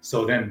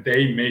 So then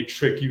they may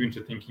trick you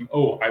into thinking,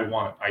 oh, I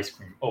want ice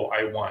cream. Oh,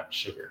 I want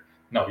sugar.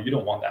 No, you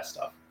don't want that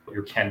stuff.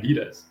 Your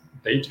candidas,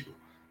 they do.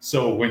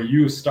 So when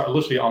you start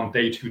literally on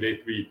day 2, day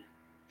 3,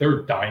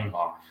 they're dying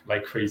off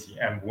like crazy.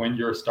 And when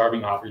you're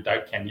starving off your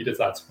candidas,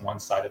 that's one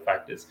side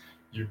effect is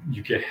you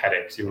get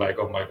headaches. You're like,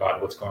 oh my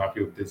God, what's going on? I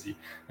feel dizzy.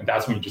 And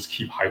that's when you just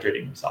keep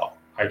hydrate yourself.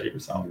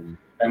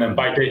 And then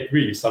by day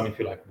 3, you suddenly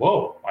feel like,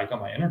 whoa, I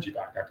got my energy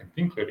back. I can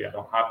think clearly. I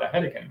don't have that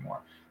headache anymore.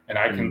 And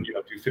I can do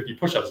 50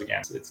 push-ups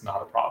again. So it's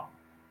not a problem.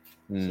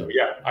 So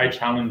yeah, I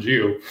challenge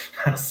you,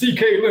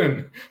 CK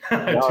Lin, to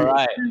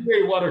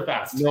 3-day water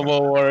fast.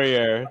 Noble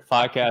Warrior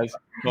podcast.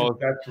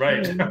 That's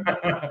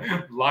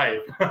right.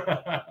 Live.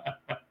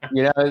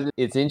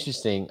 It's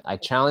interesting. I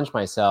challenge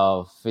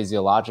myself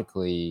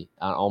physiologically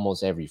on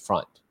almost every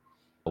front,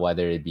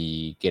 whether it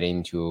be getting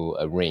into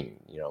a ring,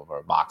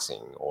 for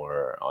boxing,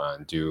 or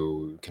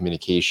do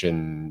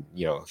communication,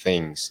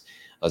 things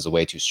as a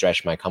way to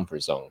stretch my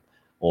comfort zone,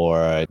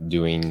 or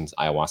doing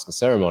ayahuasca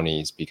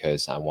ceremonies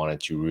because I wanted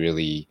to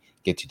really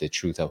get to the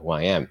truth of who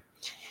I am.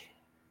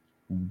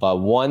 But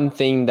one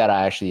thing that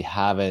I actually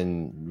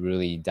haven't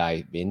really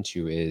dived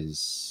into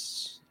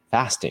is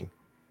fasting.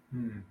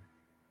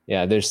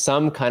 Yeah, there's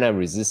some kind of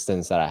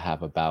resistance that I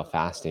have about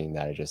fasting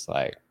that I just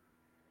like,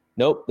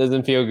 nope,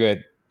 doesn't feel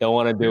good. Don't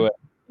want to do it.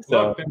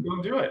 So then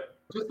don't do it.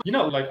 Just,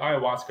 like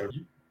ayahuasca,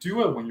 you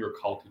do it when you're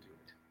called to do it.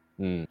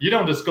 You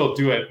don't just go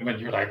do it when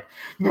you're like,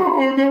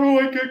 no,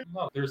 I can't.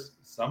 No, there's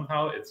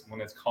somehow it's when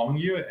it's calling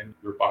you and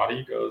your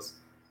body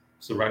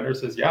surrender,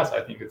 says, yes, I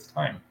think it's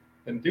time.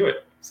 Then do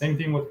it. Same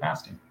thing with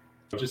fasting.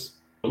 Just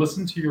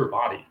listen to your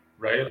body,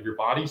 right? If your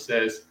body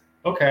says,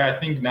 okay, I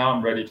think now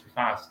I'm ready to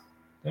fast,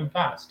 then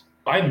fast.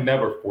 I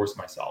never force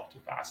myself to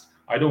fast.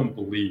 I don't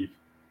believe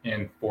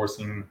in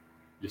forcing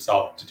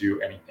yourself to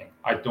do anything.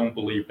 I don't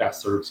believe that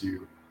serves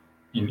you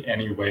in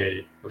any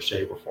way or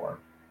shape or form,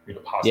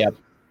 positive. Yep.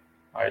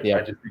 I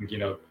just think,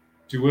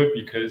 do it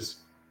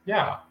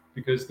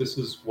because this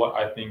is what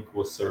I think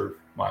will serve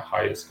my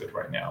highest good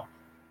right now.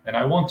 And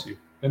I want to,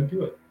 then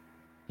do it.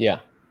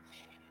 Yeah.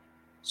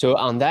 So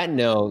on that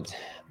note,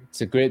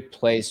 it's a great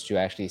place to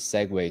actually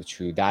segue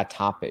to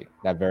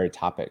that very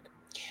topic.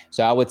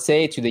 So I would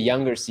say to the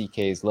younger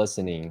CKs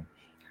listening,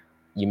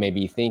 you may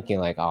be thinking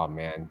like, oh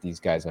man,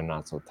 these guys are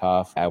not so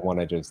tough. I want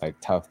to just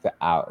tough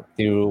out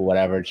through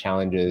whatever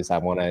challenges.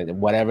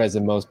 Whatever is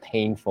the most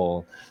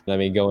painful, let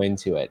me go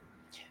into it.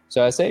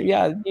 So I say,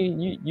 yeah,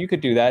 you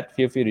could do that.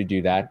 Feel free to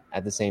do that.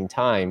 At the same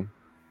time,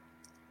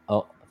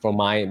 for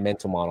my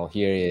mental model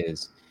here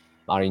is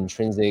our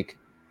intrinsic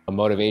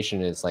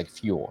motivation is like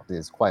fuel.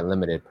 It's quite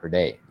limited per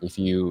day. If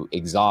you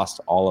exhaust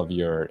all of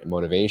your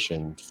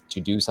motivation to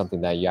do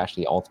something that you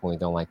actually ultimately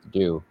don't like to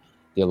do,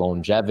 the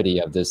longevity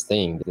of this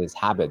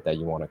habit that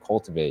you want to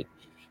cultivate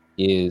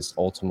is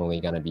ultimately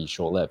going to be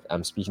short-lived.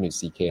 I'm speaking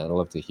to CK. I'd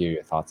love to hear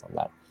your thoughts on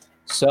that.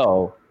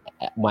 So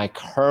my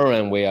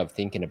current way of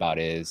thinking about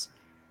it is,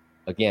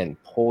 again,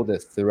 pull the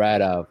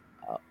thread of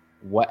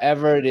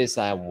whatever it is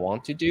I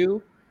want to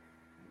do,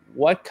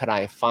 what could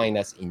I find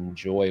that's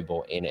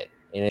enjoyable in it?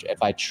 And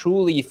if I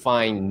truly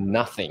find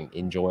nothing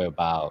enjoyable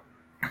about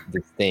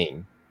this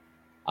thing,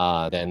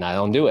 then I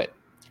don't do it.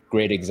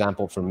 Great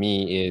example for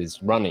me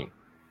is running.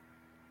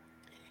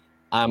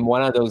 I'm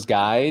one of those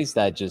guys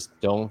that just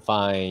don't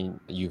find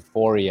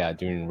euphoria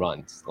during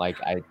runs. Like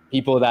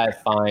people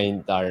that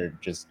find are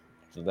just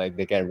like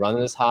they get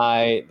runner's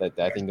high. That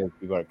I think those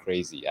people are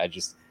crazy.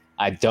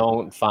 I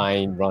don't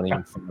find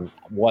running fun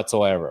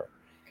whatsoever.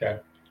 Okay.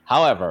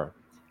 However,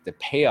 the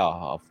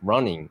payoff of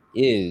running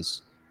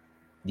is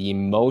the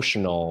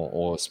emotional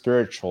or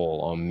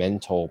spiritual or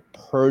mental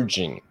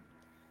purging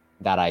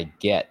that I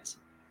get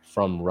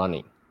from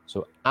running.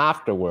 So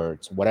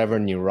afterwards, whatever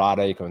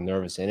neurotic or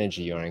nervous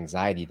energy or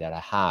anxiety that I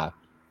have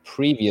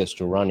previous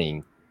to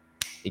running,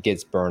 it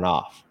gets burned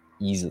off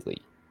easily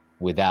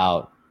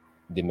without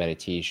the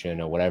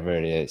meditation or whatever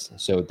it is.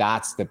 So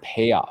that's the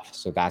payoff.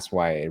 So that's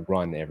why I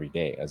run every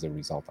day as a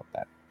result of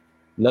that.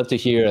 Love to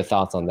hear your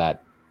thoughts on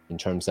that in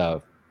terms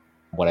of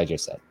what I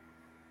just said.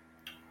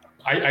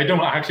 I don't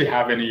actually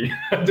have any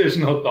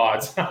additional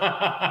thoughts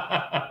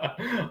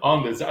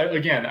on this.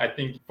 Again, I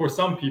think for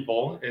some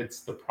people,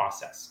 it's the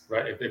process,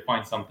 right? If they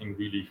find something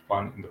really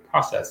fun in the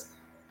process,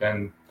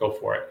 then go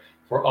for it.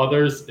 For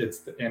others,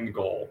 it's the end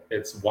goal.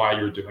 It's why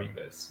you're doing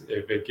this.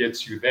 If it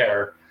gets you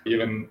there,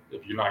 even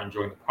if you're not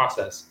enjoying the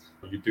process,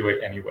 you do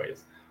it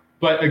anyways.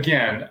 But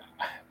again,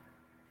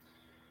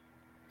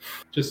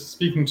 just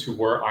speaking to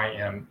where I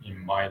am in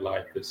my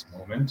life this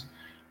moment,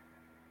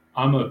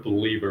 I'm a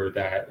believer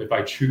that if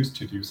I choose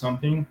to do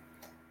something,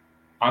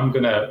 I'm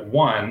gonna,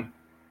 one,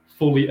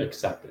 fully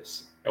accept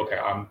this. Okay,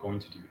 I'm going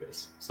to do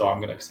this, so I'm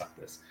gonna accept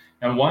this.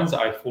 And once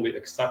I fully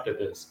accepted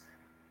this,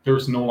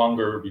 there's no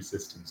longer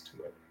resistance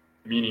to it.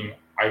 Meaning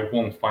I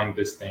won't find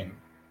this thing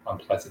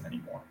unpleasant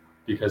anymore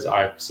because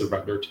I've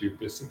surrendered to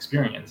this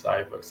experience.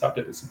 I've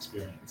accepted this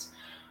experience.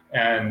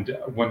 And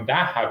when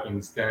that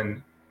happens,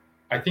 then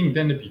I think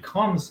then it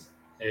becomes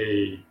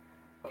a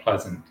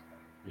pleasant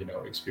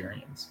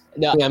experience.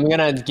 No, I'm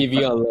gonna give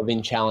you a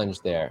living challenge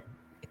there.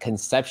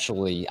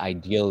 Conceptually,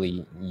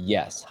 ideally,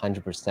 yes,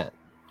 100%.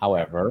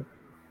 However,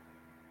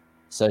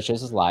 such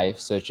as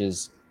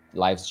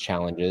life's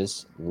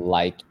challenges,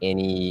 like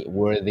any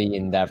worthy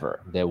endeavor,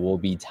 there will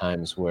be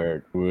times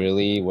where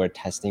really we're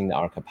testing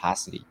our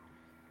capacity,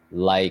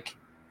 like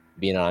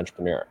being an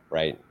entrepreneur,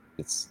 right?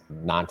 It's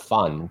not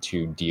fun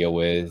to deal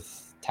with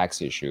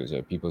tax issues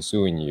or people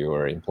suing you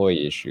or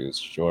employee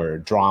issues or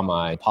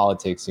drama and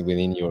politics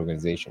within your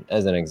organization,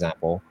 as an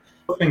example.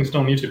 Things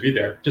don't need to be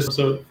there. Just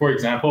so, for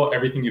example,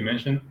 everything you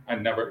mentioned, I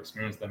never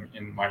experienced them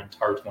in my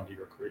entire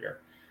 20-year career.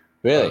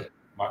 Really?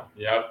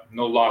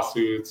 No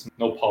lawsuits,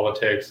 no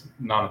politics,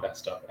 none of that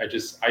stuff. I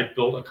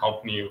built a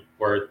company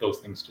where those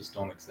things just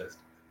don't exist.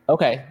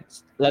 Okay,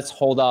 let's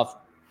hold off.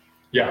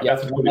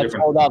 That's totally let's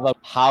hold off of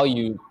how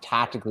you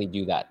tactically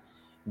do that.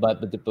 But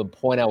the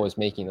point I was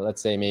making,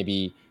 let's say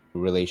maybe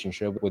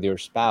relationship with your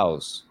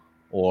spouse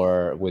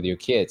or with your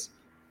kids,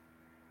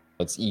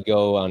 it's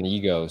ego on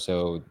ego.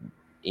 So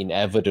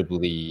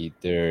inevitably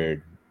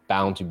there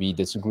bound to be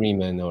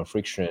disagreement or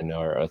friction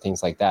or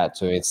things like that.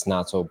 So it's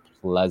not so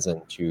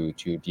pleasant to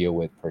deal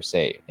with per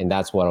se. And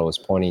that's what I was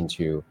pointing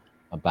to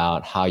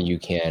about how you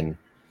can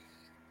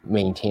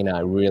maintain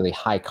a really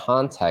high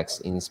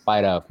context in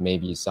spite of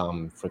maybe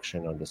some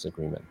friction or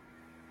disagreement.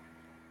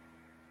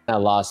 I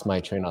lost my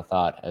train of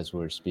thought as we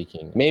were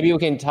speaking. Maybe we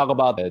can talk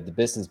about the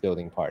business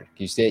building part.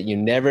 You said you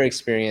never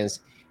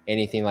experienced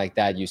anything like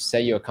that. You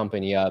set your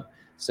company up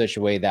such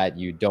a way that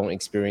you don't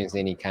experience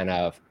any kind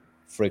of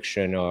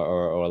friction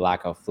or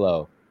lack of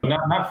flow.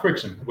 Not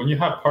friction. When you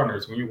have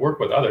partners, when you work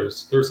with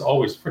others, there's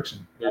always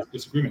friction. There's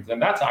disagreements,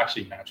 and that's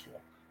actually natural.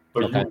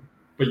 But okay.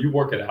 you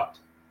work it out.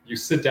 You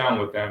sit down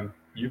with them.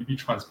 You be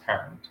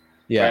transparent.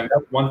 Yeah. And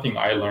that's one thing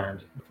I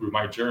learned through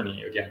my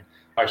journey. Again,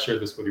 I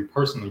shared this with you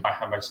personally. I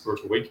had my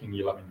spiritual awakening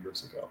 11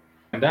 years ago.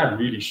 And that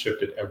really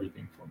shifted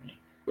everything for me.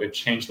 It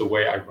changed the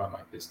way I run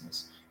my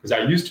business. Because I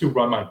used to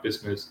run my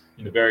business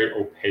in a very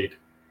opaque.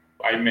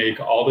 I make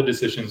all the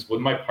decisions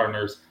with my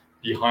partners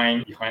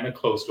behind a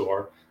closed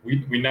door.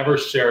 We never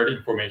shared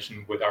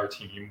information with our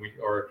team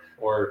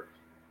or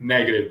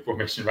negative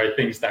information, right?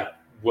 Things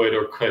that would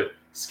or could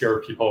scare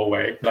people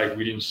away. Like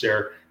we didn't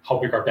share how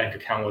big our bank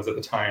account was at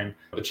the time,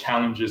 the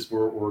challenges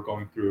we're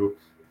going through.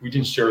 We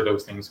didn't share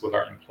those things with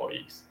our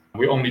employees.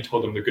 We only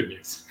told them the good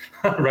news,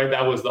 right?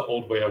 That was the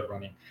old way of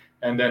running.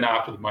 And then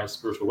after my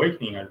spiritual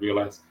awakening, I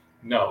realized,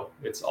 no,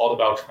 it's all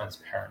about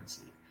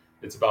transparency.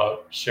 It's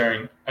about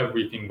sharing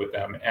everything with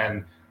them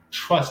and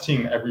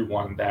trusting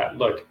everyone that,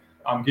 look,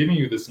 I'm giving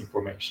you this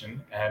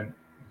information and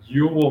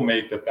you will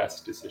make the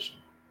best decision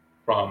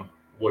from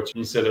which,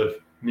 instead of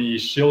me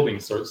shielding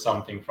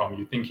something from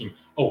you, thinking,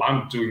 oh,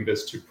 I'm doing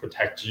this to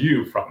protect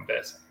you from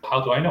this.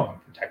 How do I know I'm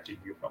protecting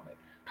you from it?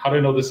 How do I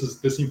know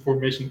this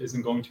information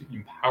isn't going to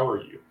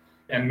empower you?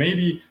 And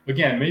maybe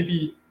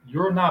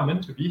you're not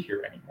meant to be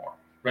here anymore,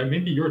 right?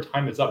 Maybe your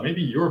time is up.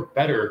 Maybe you're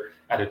better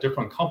at a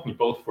different company,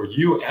 both for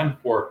you and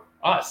for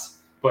us.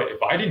 But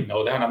if I didn't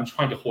know that and I'm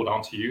trying to hold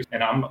on to you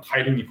and I'm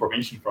hiding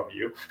information from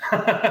you,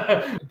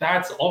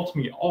 that's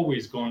ultimately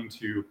always going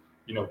to,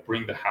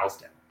 bring the house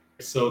down.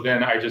 So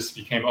then I just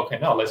became, okay,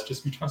 no, let's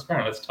just be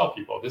transparent. Let's tell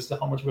people this is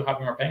how much we have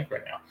in our bank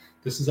right now.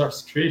 This is our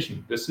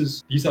situation.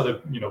 These are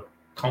the,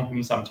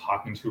 companies I'm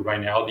talking to right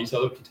now. These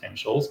are the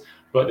potentials.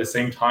 But at the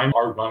same time,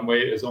 our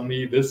runway is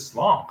only this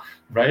long,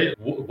 right?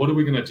 What are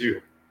we going to do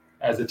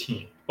as a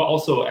team? But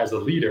also as a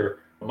leader,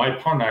 my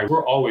partner and I,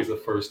 we're always the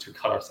first to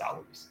cut our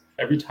salaries.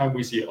 Every time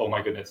we see, oh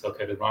my goodness,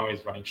 okay, the runway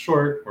is running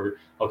short, or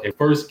okay,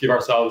 first give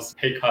ourselves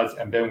pay cuts,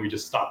 and then we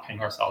just stop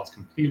paying ourselves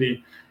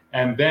completely.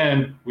 And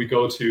then we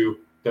go to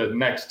the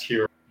next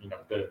tier,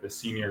 the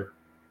senior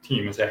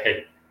team and say,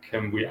 hey,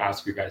 can we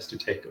ask you guys to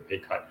take a pay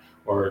cut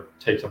or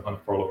take some kind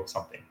of furlough or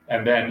something?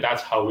 And then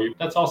that's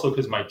also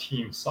because my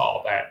team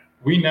saw that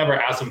we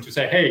never asked them to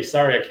say, hey,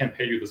 sorry, I can't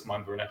pay you this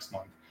month or next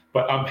month,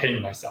 but I'm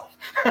paying myself.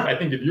 I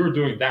think if you're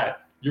doing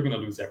that, you're going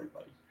to lose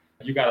everybody.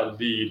 You got to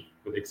lead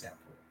with example.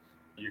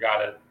 You got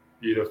to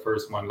be the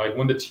first one. Like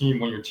when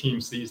your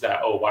team sees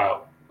that, oh,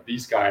 wow,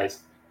 these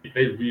guys,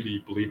 they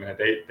really believe in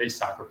it. They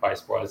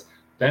sacrifice for us.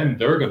 Then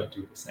they're going to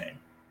do the same.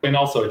 And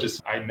also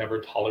I never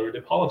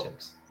tolerated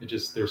politics.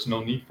 There's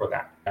no need for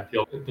that. I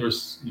feel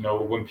there's,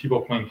 when people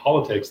are playing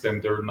politics,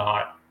 then they're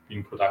not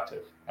being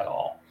productive at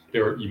all.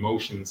 Their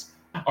emotions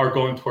are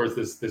going towards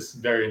this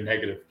very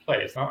negative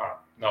place.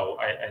 No,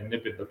 I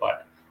nip it in the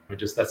bud.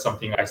 That's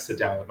something I sit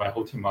down with my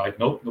whole team. I'm like,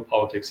 nope, no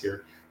politics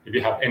here. If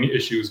you have any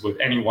issues with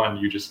anyone,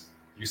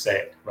 you say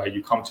it, right?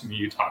 You come to me,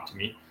 you talk to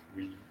me,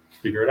 we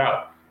figure it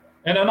out.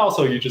 And then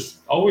also you just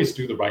always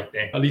do the right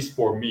thing. At least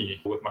for me,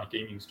 with my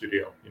gaming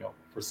studio,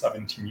 for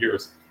 17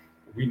 years,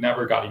 we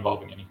never got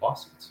involved in any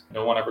lawsuits.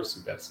 No one ever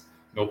sued us.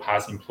 No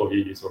past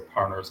employees or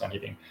partners,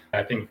 anything.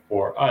 I think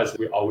for us,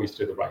 we always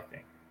did the right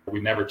thing.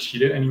 We never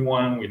cheated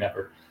anyone.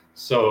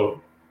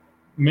 So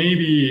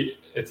maybe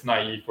it's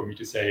naive for me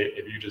to say,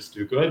 if you just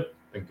do good,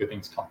 then good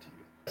things come to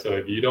you. So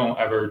if you don't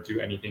ever do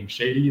anything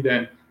shady,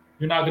 then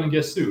you're not going to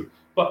get sued.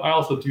 But I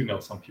also do know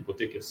some people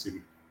did get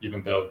sued,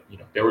 even though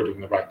they were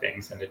doing the right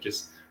things. And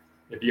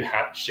if you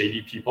have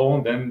shady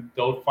people, then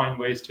they'll find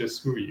ways to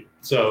screw you.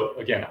 So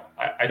again,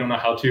 I don't know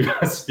how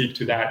to speak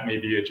to that.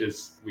 Maybe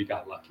we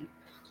got lucky.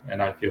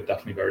 And I feel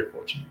definitely very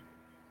fortunate.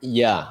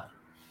 Yeah.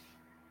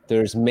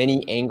 There's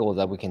many angles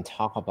that we can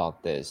talk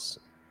about this.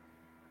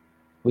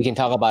 We can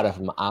talk about it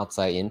from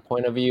outside in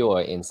point of view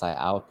or inside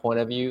out point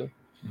of view.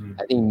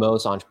 I think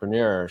most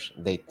entrepreneurs,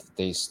 they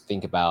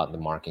think about the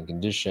market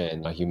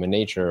condition, human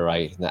nature,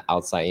 right? The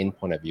outside in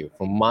point of view.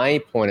 From my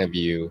point of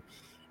view,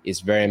 it's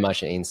very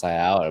much an inside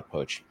out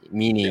approach,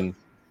 meaning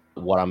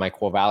what are my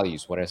core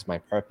values? What is my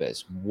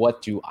purpose?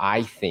 What do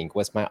I think?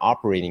 What's my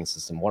operating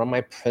system? What are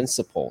my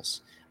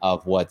principles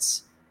of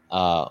what's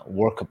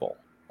workable?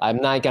 I'm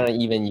not going to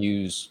even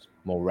use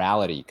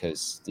morality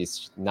because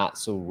it's not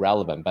so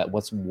relevant, but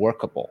what's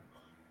workable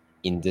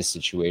in this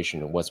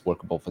situation? What's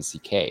workable for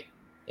CK?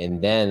 And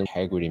then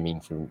integrity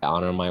means to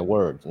honor my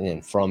word.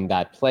 And from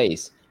that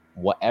place,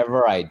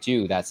 whatever I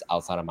do, that's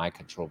outside of my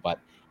control. But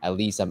at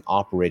least I'm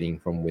operating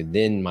from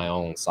within my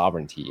own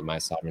sovereignty, my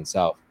sovereign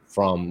self,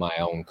 from my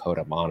own code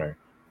of honor,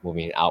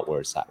 moving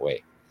outwards that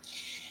way.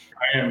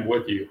 I am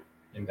with you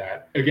in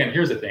that. Again,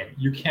 here's the thing.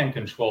 You can't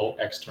control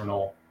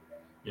external,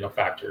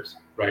 factors,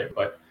 right?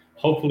 But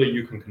hopefully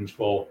you can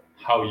control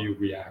how you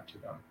react to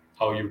them,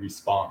 how you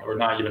respond, or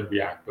not even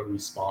react, but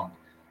respond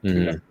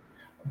to them.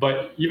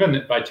 But even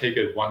if I take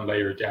it one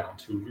layer down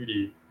to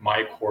really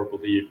my core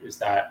belief is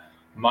that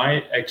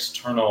my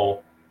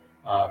external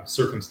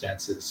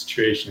circumstances,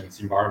 situations,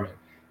 environment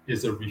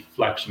is a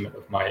reflection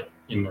of my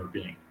inner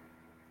being,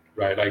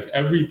 right? Like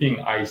everything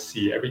I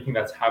see, everything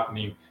that's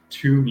happening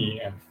to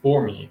me and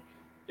for me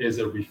is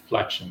a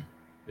reflection,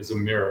 is a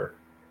mirror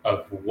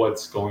of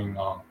what's going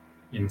on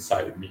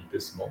inside of me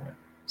this moment.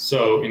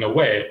 So in a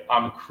way,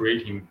 I'm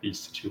creating these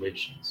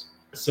situations.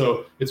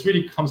 So it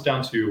really comes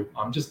down to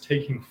I'm just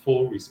taking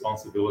full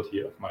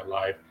responsibility of my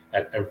life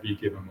at every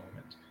given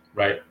moment,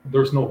 right?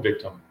 There's no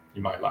victim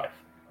in my life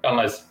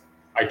unless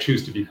I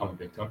choose to become a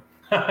victim,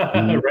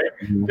 right?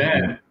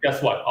 Then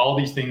guess what? All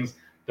these things,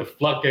 the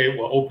floodgate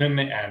will open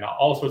and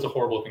all sorts of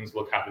horrible things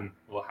will happen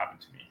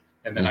to me.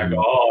 And then I go,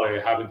 oh,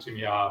 it happened to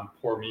me,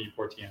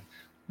 poor Tian.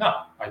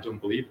 No, I don't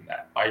believe in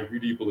that. I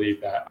really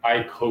believe that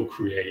I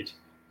co-create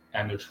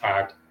and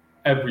attract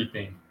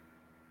everything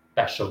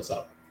that shows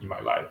up in my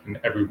life and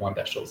everyone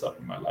that shows up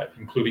in my life,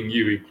 including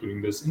you,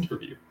 including this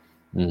interview.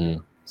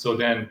 So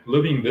then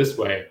living this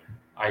way,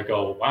 I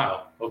go,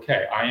 wow,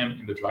 okay, I am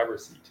in the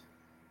driver's seat.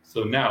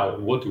 So now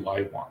what do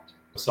I want?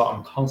 So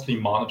I'm constantly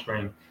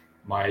monitoring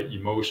my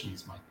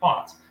emotions, my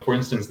thoughts. For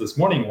instance, this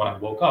morning when I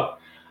woke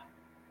up,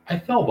 I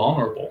felt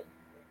vulnerable.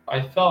 I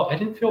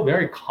didn't feel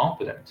very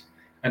confident.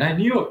 And I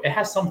knew it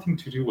has something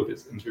to do with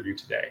this interview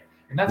today.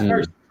 And that's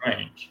very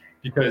strange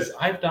because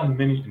I've done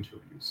many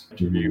interviews,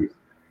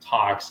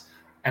 talks,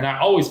 and I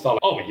always felt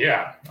like, oh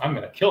yeah, I'm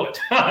going to kill it.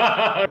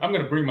 I'm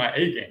going to bring my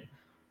A game.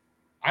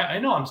 I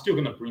know I'm still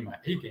going to bring my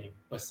A game,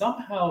 but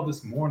somehow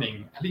this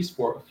morning, at least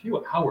for a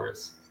few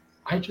hours,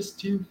 I just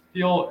didn't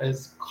feel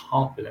as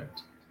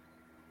confident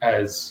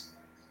as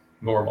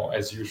normal,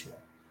 as usual.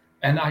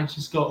 And I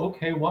just go,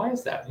 okay, why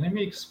is that? Let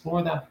me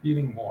explore that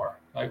feeling more.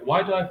 Like,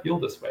 why do I feel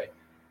this way?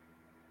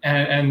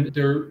 And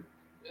there,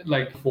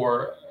 like,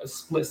 for a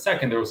split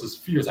second, there was this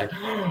fear, it's like,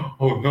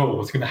 oh no,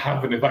 what's gonna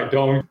happen if I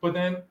don't? But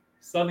then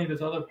suddenly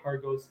this other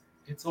part goes,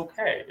 it's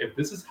okay. If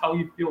this is how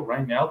you feel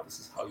right now, this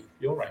is how you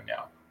feel right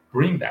now.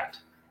 Bring that.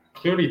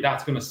 Clearly,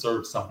 that's gonna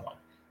serve someone.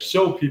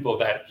 Show people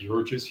that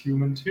you're just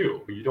human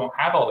too. You don't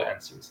have all the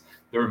answers.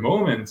 There are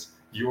moments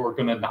you're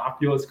gonna not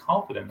feel as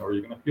confident or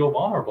you're gonna feel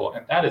vulnerable,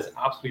 and that is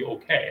absolutely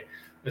okay.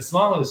 As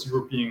long as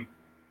you're being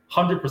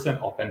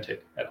 100%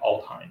 authentic at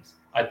all times,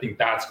 I think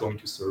that's going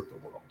to serve the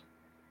world.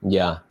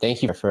 Yeah,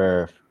 thank you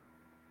for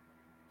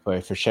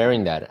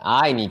sharing that.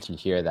 I need to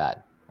hear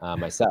that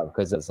myself,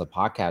 because as a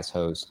podcast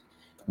host,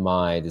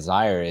 my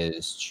desire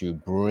is to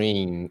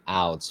bring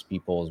out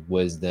people's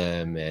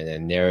wisdom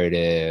and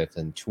narratives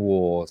and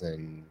tools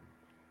and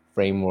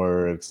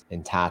frameworks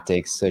and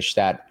tactics such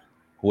that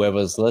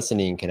whoever's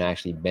listening can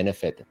actually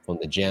benefit from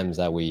the gems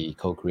that we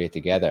co-create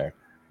together.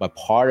 But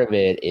part of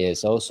it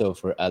is also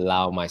for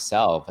allow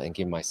myself and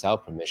give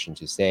myself permission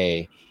to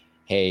say,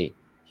 hey,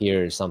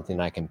 here's something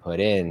I can put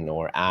in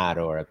or add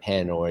or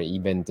append or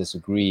even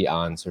disagree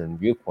on certain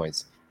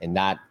viewpoints. And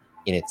that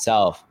in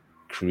itself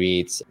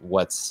creates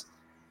what's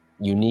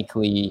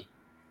uniquely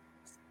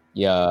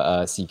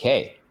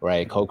CK,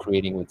 right?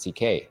 Co-creating with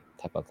CK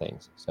type of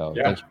things. So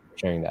Yeah, thank you for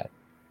sharing that.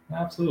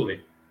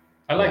 absolutely.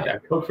 I like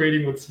that.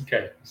 Co-creating with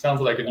CK.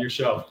 Sounds like a new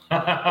show.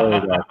 There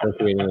you go.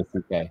 Co-creating with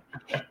CK.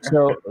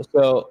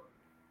 So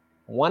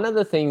one of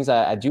the things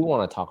I do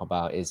want to talk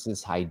about is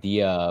this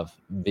idea of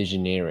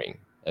visioneering,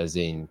 as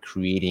in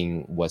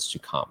creating what's to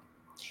come.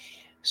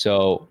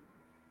 So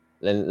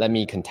let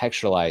me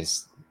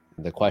contextualize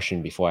the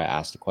question before I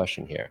ask the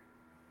question here.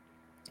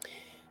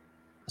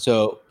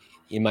 So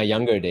in my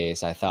younger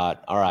days, I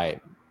thought, all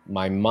right,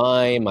 my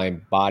mind, my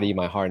body,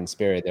 my heart and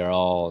spirit, they're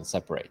all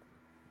separate.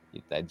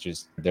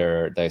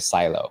 They're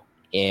silo.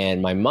 And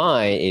my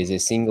mind is a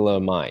singular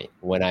mind.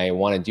 When I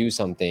want to do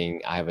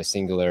something, I have a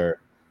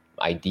singular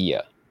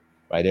idea,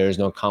 right? There is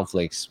no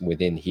conflicts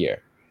within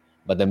here.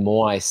 But the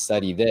more I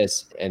study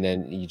this, and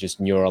then you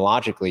just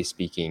neurologically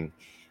speaking,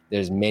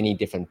 there's many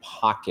different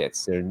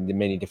pockets, there are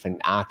many different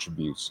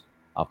attributes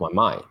of my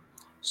mind.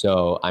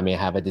 So I may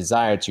have a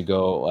desire to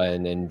go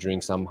and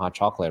drink some hot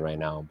chocolate right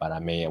now, but I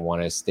may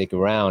want to stick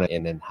around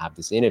and then have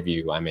this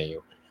interview. I may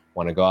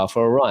want to go out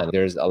for a run.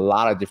 There's a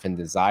lot of different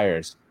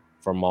desires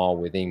from all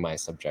within my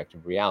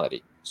subjective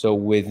reality. So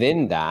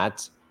within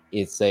that,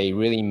 it's a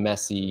really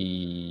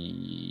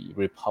messy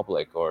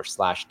republic or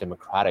 /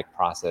 democratic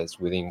process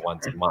within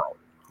one's mind.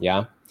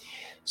 Yeah.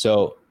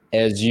 So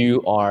as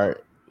you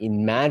are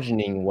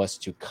imagining what's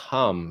to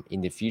come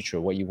in the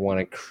future, what you want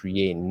to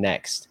create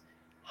next,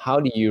 how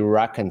do you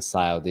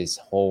reconcile this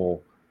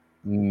whole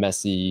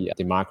messy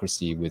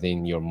democracy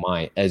within your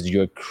mind as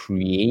you're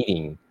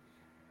creating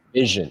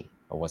vision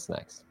of what's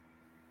next?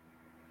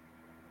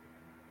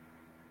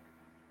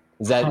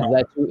 Is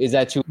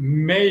that too?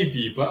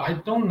 Maybe, but I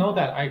don't know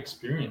that I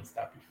experienced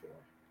that before.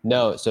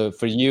 No. So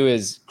for you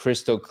is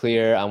crystal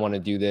clear. I want to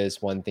do this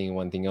one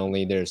thing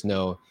only. There's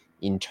no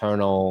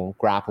internal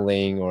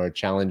grappling or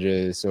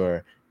challenges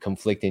or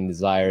conflicting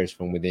desires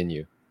from within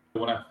you.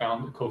 When I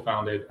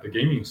co-founded the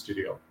gaming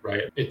studio,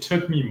 right? It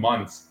took me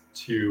months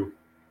to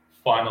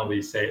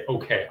finally say,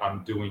 okay,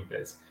 I'm doing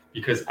this,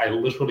 because I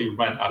literally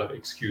ran out of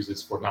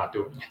excuses for not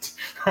doing it.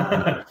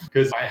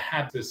 Because I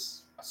had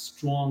this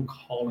strong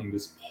calling,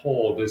 this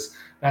pull,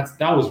 that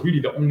was really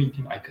the only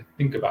thing I could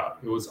think about.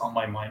 It was on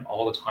my mind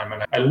all the time,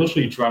 and I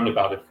literally dreamt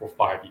about it for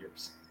 5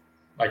 years,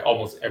 like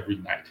almost every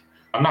night.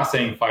 I'm not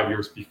saying 5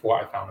 years before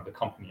I founded the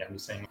company. I'm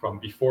just saying from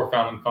before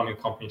founding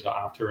the company to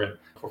after, and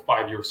for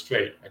 5 years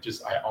straight, I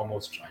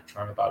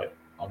dreamt about it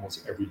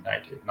almost every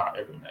night, if not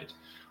every night.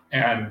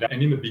 And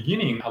in the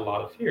beginning, a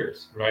lot of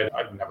fears, right?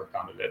 I've never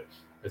founded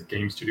a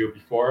game studio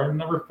before. I've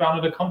never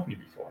founded a company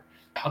before.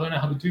 How do I know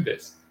how to do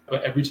this?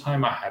 But every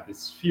time I had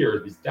this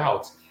fear, these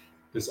doubts,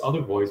 this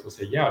other voice will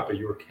say, yeah, but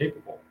you're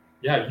capable.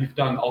 Yeah, you've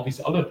done all these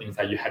other things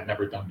that you had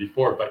never done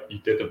before, but you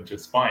did them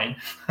just fine.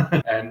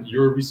 And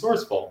you're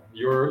resourceful.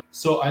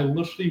 So I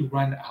literally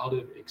ran out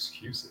of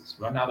excuses,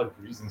 ran out of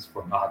reasons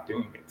for not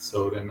doing it.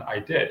 So then I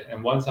did.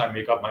 And once I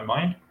make up my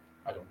mind,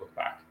 I don't look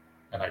back.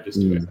 And I just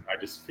do it. And I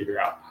just figure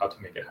out how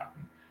to make it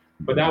happen.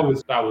 But that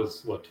was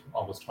what,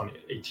 almost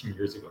 18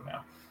 years ago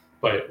now.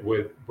 But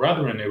with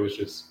Brethren, it was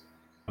just,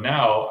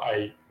 now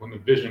when the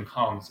vision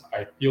comes,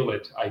 I feel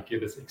it. I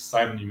get this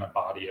excitement in my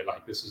body.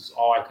 Like, this is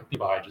all I could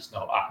think about. I just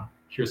know,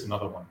 here's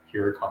another one.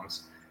 Here it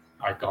comes.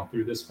 I've gone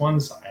through this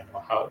once. I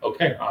know how,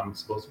 okay, I'm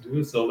supposed to do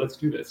this, so let's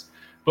do this.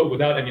 But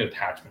without any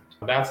attachment.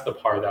 That's the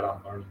part that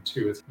I'm learning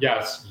too. Is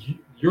yes,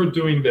 you're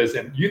doing this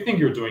and you think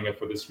you're doing it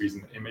for this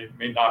reason. It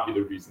may not be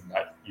the reason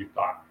that you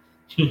thought,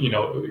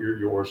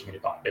 you originally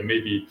thought. It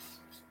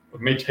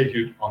may take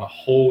you on a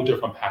whole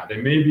different path.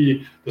 It may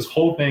be this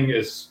whole thing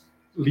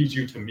leads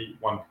you to meet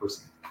one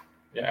person.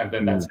 Yeah, and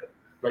then that's it.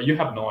 Right? You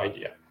have no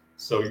idea.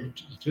 So you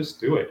just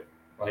do it.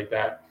 like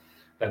that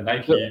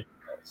Nike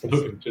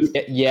slogan. Just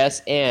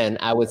yes, and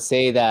I would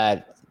say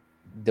that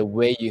the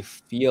way you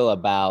feel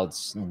about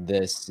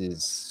this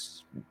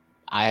is,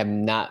 I have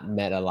not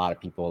met a lot of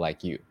people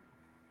like you.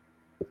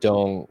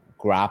 Don't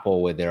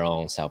grapple with their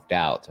own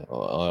self-doubt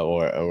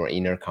or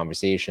inner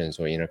conversations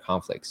or inner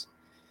conflicts.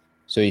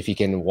 So if you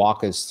can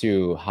walk us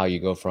through how you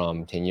go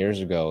from 10 years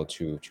ago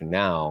to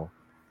now,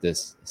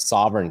 this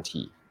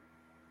sovereignty,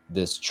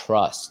 this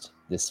trust,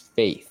 this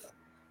faith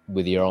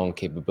with your own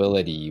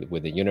capability,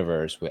 with the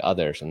universe, with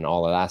others, and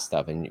all of that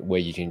stuff, and where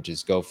you can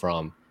just go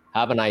from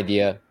have an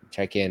idea,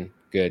 check in,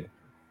 good,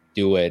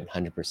 do it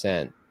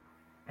 100%.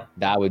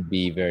 That would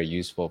be very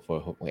useful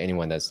for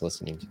anyone that's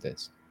listening to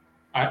this.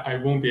 I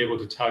won't be able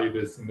to tell you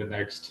this in the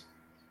next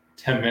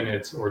 10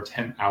 minutes or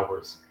 10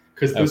 hours,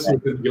 because this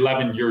was an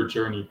 11-year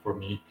journey for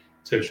me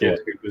to get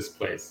to this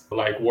place.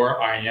 Like where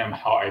I am,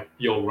 how I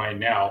feel right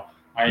now,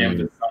 I am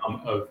the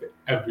sum of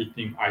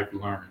everything I've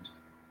learned,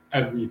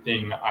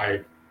 everything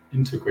I've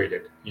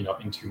integrated,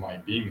 into my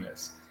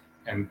beingness.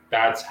 And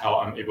that's how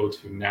I'm able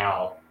to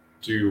now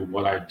do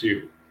what I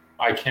do.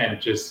 I can't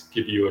just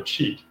give you a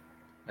cheat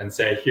and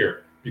say,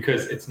 here,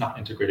 because it's not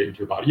integrated into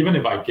your body. Even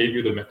if I gave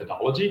you the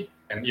methodology,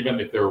 and even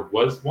if there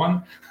was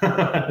one,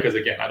 because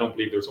again, I don't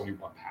believe there's only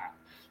one path,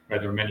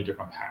 right? There are many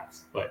different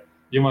paths. But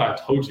even when I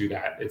told you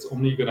that, it's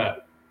only gonna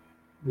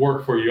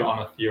work for you on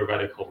a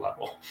theoretical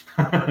level.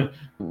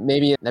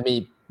 Maybe let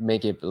me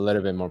make it a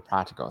little bit more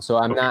practical. So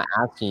I'm not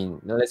asking,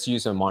 let's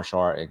use a martial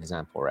art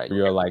example, right?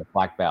 You're like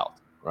black belt,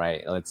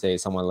 right? Let's say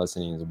someone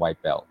listening is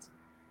white belt.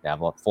 They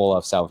have full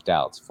of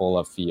self-doubts, full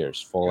of fears,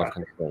 full of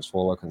concerns,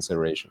 full of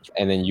considerations.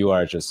 And then you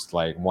are just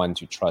like one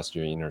to trust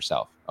your inner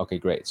self. Okay,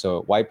 great.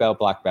 So white belt,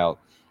 black belt.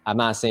 I'm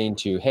not saying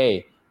to,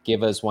 hey,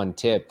 give us one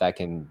tip that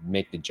can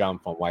make the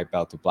jump from white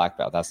belt to black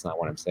belt. That's not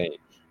what I'm saying.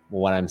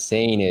 What I'm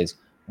saying is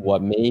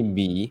what may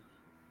be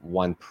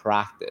one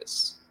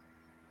practice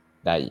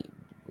that,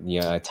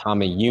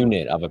 atomic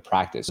unit of a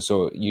practice.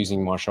 So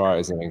using martial art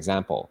as an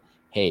example,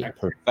 hey,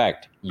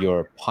 perfect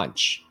your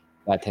punch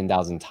that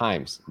 10,000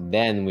 times,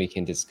 then we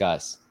can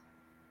discuss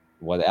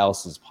what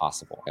else is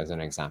possible as an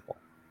example.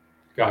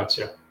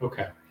 Gotcha.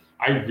 Okay.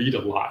 I read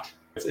a lot.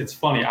 It's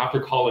funny.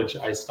 After college,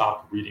 I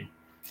stopped reading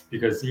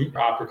because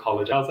after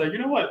college, I was like, you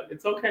know what?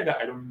 It's okay that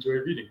I don't enjoy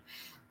reading.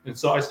 And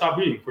so I stopped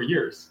reading for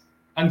years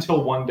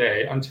until one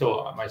day,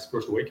 until my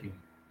spiritual awakening,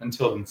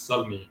 until then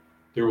suddenly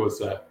there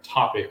was a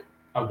topic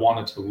I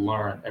wanted to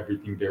learn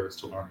everything there is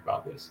to learn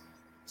about this.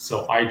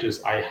 So I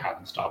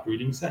haven't stopped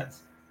reading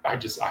since. I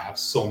have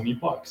so many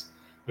books.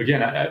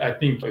 Again, I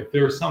think if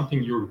there's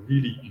something you're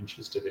really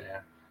interested in,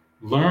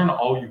 learn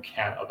all you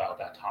can about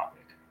that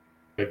topic.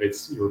 If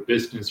it's your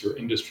business, your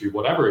industry,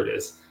 whatever it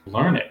is,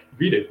 learn it,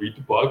 read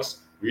the books,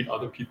 read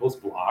other people's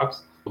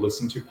blogs,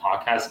 listen to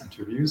podcast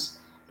interviews,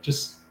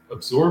 just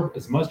absorb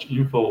as much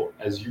info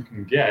as you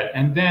can get,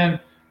 and then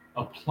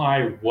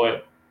apply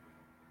what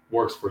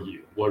works for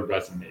you, what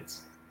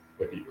resonates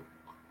with you.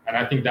 And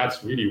I think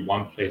that's really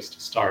one place to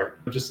start.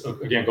 Just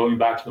again, going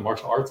back to the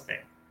martial arts thing,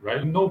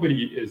 right?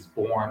 Nobody is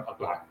born a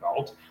black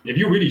belt. If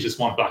you really just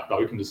want black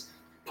belt, you can just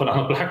put on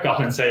a black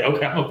belt and say,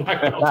 okay, I'm a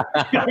black belt.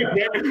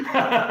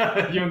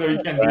 Even though you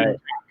can't do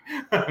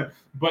it.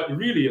 But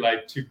really,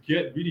 like, to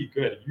get really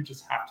good, you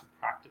just have to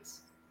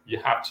practice. You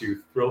have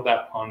to throw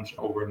that punch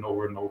over and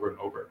over and over and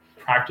over.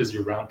 Practice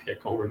your round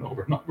kick over and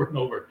over and over and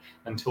over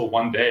until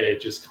one day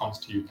it just comes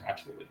to you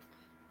naturally.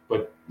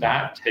 But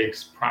that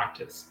takes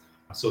practice.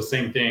 So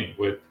same thing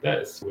with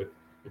this.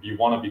 If you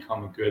want to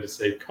become a good,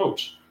 say,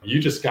 coach, you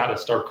just got to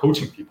start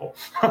coaching people,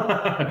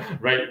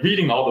 right?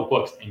 Reading all the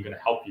books ain't going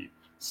to help you.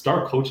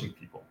 Start coaching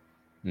people,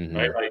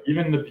 right? Like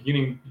even in the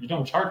beginning, you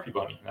don't charge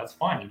people anything. That's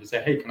fine. You just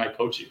say, hey, can I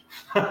coach you?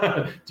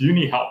 Do you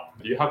need help?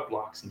 Do you have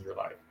blocks in your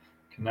life?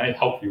 Can I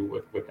help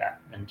you with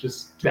that? And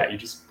just that, you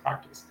just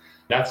practice.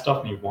 That's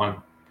definitely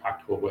one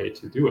practical way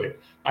to do it.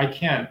 I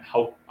can't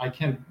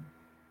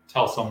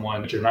tell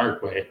someone a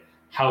generic way,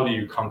 how do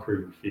you conquer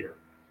your fear?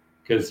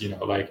 Because,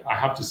 like I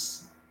have to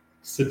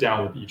sit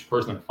down with each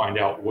person and find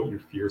out what your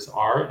fears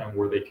are and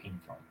where they came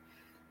from.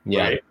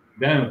 Yeah. Right?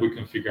 Then we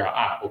can figure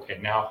out, okay,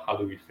 now how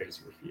do we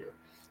face your fear?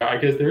 I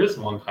guess there is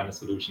one kind of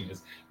solution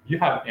is you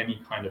have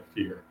any kind of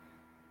fear,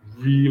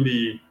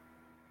 really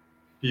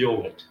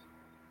feel it.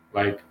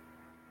 Like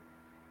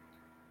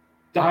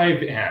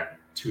dive in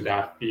to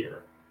that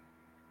fear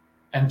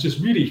and just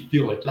really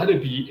feel it. Let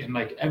it be in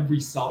like every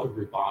cell of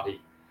your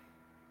body.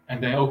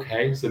 And then,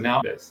 okay, so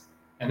now this.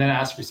 And then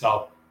ask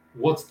yourself,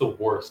 what's the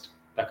worst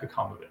that could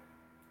come of it?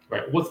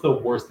 Right? What's the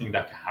worst thing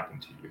that could happen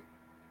to you?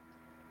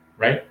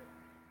 Right?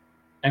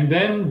 And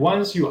then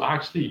once you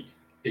actually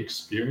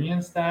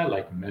experience that,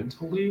 like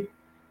mentally,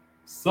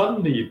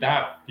 suddenly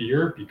that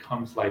fear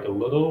becomes like a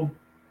little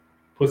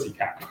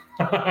pussycat.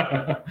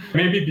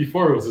 Maybe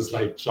before it was this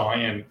like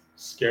giant,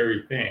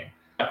 scary thing.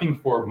 I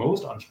think for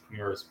most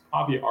entrepreneurs,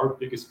 probably our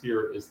biggest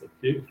fear is the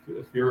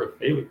fear of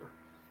failure.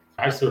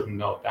 I certainly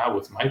know that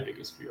was my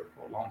biggest fear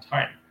for a long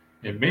time.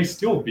 It may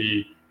still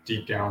be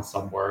deep down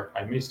somewhere.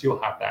 I may still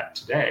have that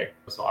today.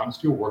 So I'm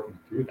still working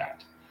through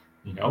that.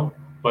 you know?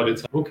 But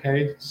it's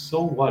okay,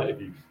 so what if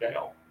you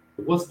fail?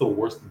 What's the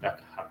worst thing that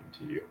could happen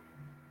to you?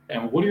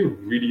 And what are you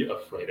really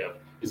afraid of?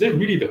 Is it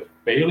really the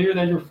failure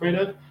that you're afraid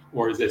of,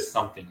 or is it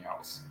something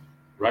else,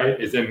 right?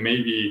 Is it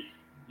maybe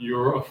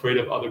you're afraid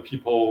of other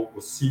people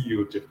will see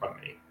you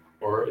differently?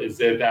 Or is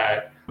it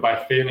that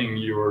by failing,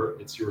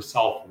 it's your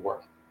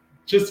self-worth?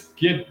 Just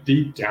get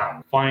deep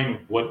down, find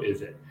what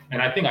is it.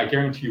 And I think I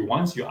guarantee you,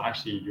 once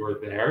you're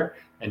there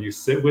and you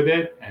sit with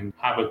it and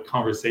have a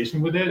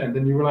conversation with it, and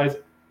then you realize,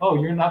 oh,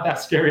 you're not that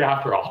scary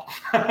after all.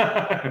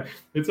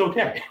 It's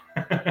okay.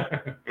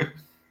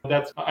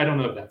 I don't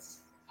know if that's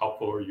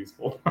helpful or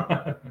useful.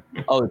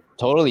 Oh,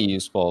 totally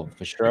useful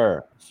for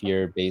sure.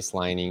 Fear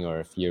baselining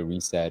or fear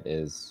reset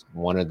is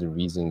one of the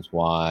reasons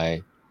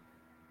why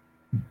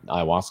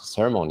ayahuasca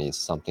ceremony is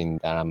something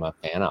that I'm a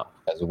fan of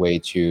as a way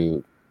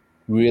to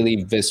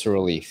really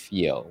viscerally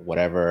feel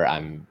whatever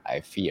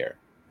I fear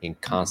and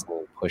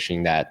constantly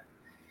pushing that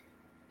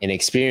and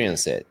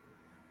experience it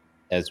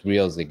as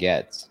real as it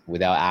gets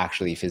without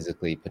actually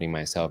physically putting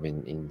myself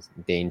in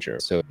danger.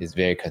 So it's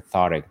very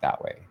cathartic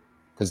that way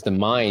because the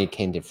mind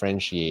can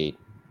differentiate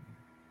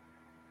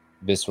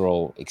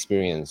visceral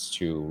experience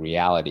to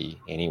reality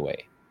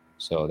anyway.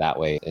 So that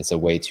way it's a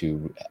way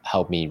to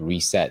help me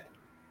reset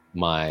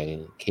my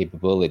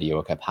capability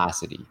or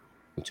capacity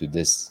to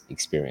this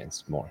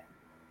experience more.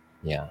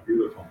 Yeah.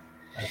 Beautiful.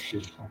 That's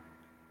beautiful.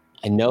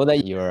 I know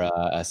that you're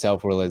a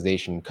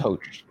self-realization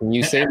coach. Can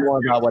you say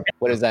more about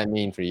what does that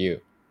mean for you?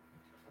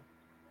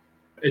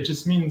 It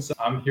just means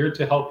I'm here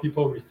to help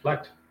people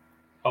reflect,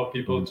 help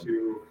people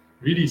to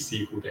really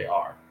see who they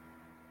are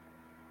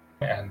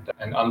and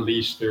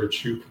unleash their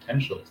true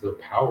potentials, their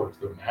powers,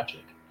 their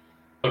magic.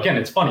 Again,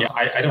 it's funny.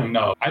 I don't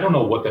know. I don't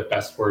know what the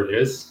best word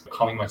is,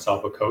 calling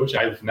myself a coach.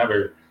 I've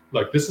never,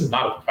 like, this is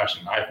not a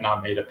profession. I've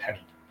not made a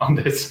penny on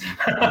this.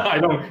 I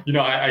don't,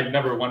 I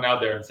never went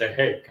out there and say,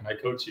 hey, can I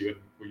coach you? And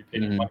will you pay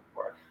me money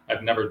for it?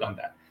 I've never done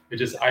that.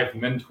 I've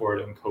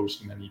mentored and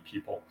coached many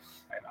people.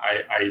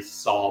 And I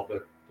saw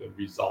the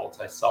results.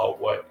 I saw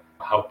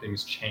how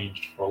things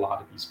changed for a lot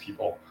of these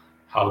people,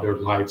 how their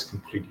lives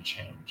completely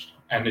changed.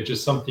 And it's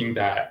just something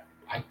that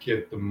I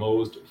get the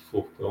most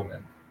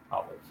fulfillment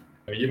out of.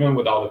 Even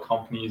with all the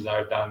companies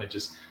I've done,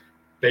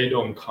 they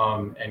don't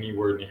come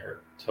anywhere near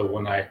to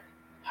when I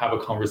have a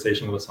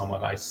conversation with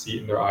someone, I see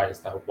in their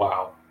eyes that,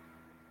 wow,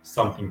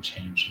 something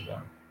changed in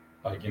them,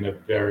 like in a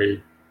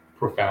very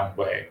profound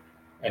way.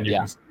 And you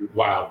can see,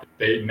 wow,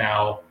 they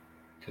now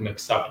can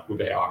accept who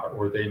they are,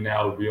 or they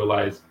now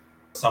realize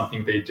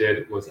something they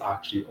did was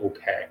actually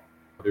okay.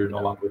 They're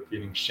no longer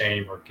feeling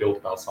shame or guilt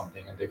about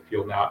something, and they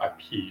feel now at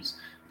peace.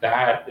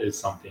 That is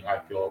something I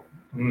feel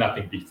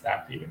nothing beats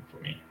that feeling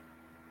for me.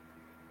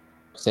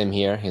 Same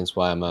here, hence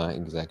why I'm an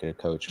executive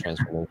coach,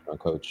 transformational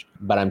coach.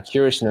 But I'm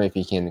curious to know if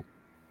you can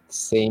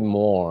say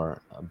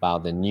more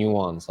about the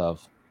nuance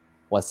of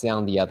what's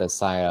on the other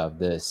side of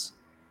this,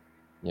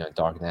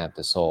 dark night of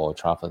the soul,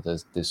 trough of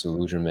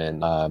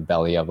disillusionment,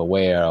 belly of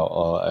aware,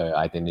 or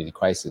identity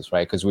crisis,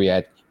 right? Because we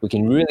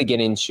can really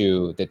get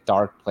into the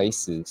dark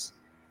places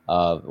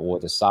or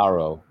the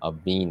sorrow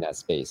of being in that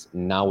space.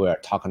 Now we're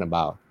talking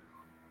about,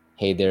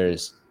 hey,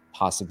 there's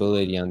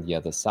possibility on the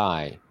other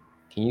side.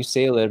 Can you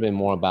say a little bit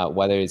more about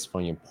whether it's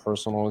from your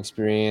personal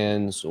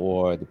experience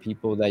or the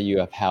people that you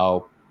have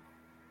helped?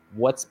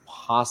 What's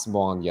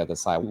possible on the other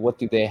side? What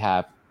do they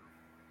have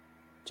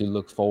to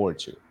look forward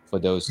to for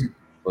those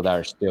people that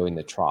are still in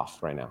the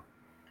trough right now?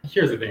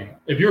 Here's the thing.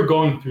 If you're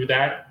going through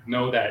that,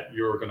 know that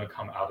you're going to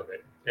come out of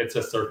it. It's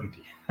a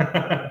certainty.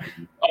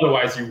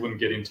 Otherwise, you wouldn't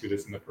get into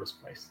this in the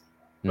first place.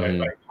 Right?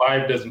 Like,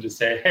 life doesn't just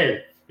say,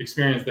 hey,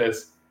 experience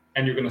this,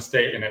 and you're going to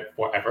stay in it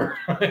forever.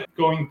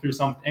 Going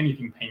through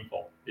anything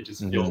painful, it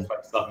just feels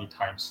like suddenly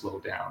time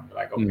slowed down. You're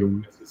like,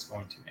 okay, this is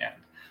going to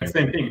end.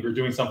 Same thing. If you're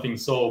doing something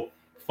so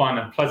fun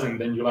and pleasant,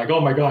 then you're like, oh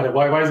my God,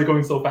 why is it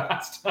going so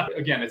fast?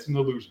 Again, it's an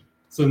illusion.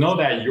 So know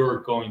that you're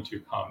going to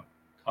come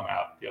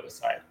out the other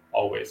side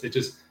always.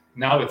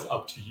 Now it's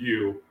up to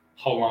you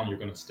how long you're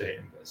going to stay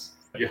in this.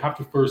 You have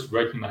to first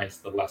recognize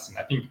the lesson.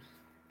 I think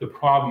the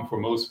problem for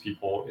most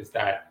people is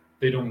that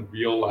they don't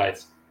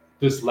realize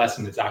this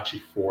lesson is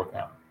actually for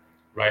them,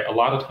 right? A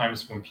lot of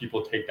times when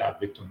people take that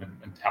victim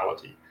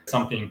mentality,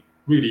 something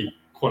really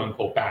quote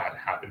unquote bad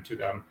happened to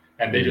them,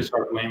 and they just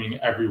start blaming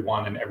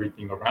everyone and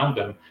everything around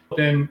them,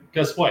 then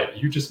guess what?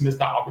 You just missed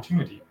that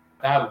opportunity.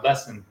 That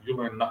lesson, you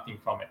learn nothing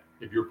from it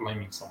if you're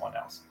blaming someone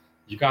else.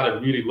 You got to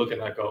really look at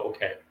that and go,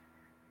 okay,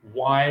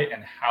 why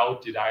and how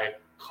did I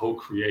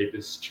co-create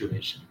this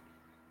situation?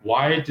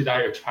 Why did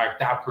I attract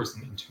that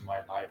person into my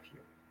life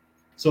here?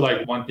 So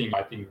like one thing,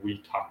 I think we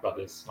talked about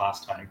this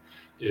last time,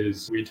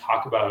 is we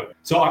talk about,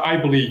 so I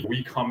believe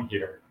we come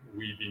here,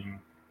 we being,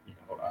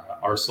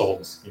 our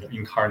souls,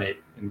 incarnate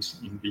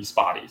in these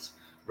bodies,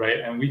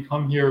 right? And we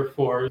come here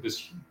for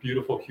this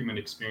beautiful human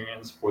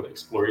experience, for the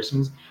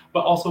explorations, but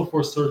also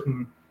for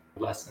certain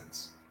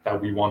lessons that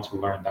we want to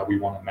learn, that we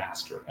want to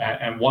master.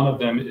 And one of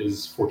them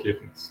is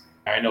forgiveness.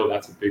 I know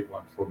that's a big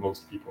one for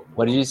most people.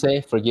 What did you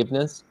say?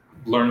 Forgiveness?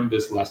 Learn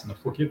this lesson of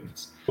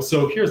forgiveness.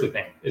 So here's the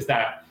thing, is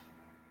that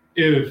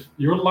If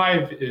your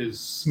life is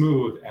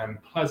smooth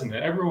and pleasant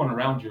and everyone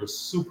around you is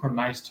super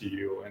nice to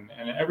you and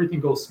everything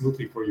goes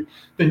smoothly for you,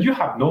 then you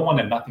have no one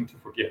and nothing to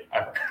forgive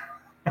ever.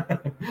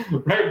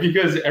 Right?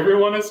 Because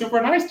everyone is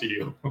super nice to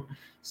you.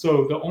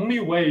 So the only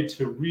way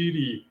to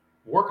really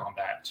work on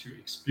that, to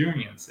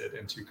experience it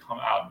and to come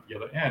out the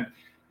other end,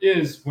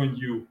 is when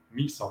you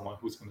meet someone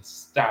who's going to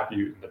stab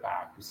you in the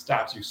back, who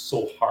stabs you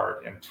so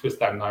hard and twists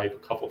that knife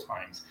a couple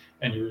times,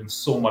 and you're in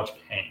so much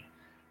pain.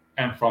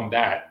 And from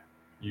that,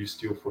 you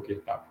still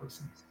forgive that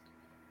person.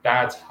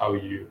 That's how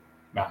you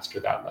master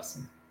that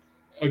lesson.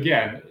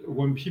 Again,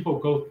 when people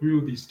go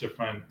through these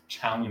different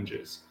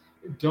challenges,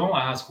 don't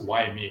ask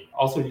why me.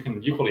 Also, you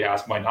can equally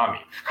ask why not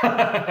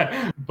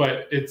me.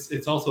 But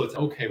it's also it's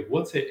okay.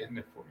 What's it in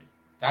it for me?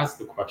 That's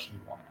the question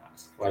you want to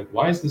ask. Like,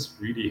 why is this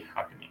really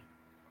happening?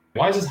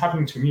 Why is this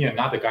happening to me and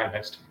not the guy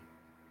next to me?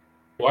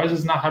 Why is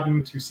this not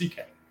happening to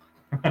CK?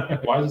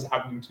 Why is this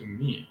happening to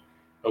me?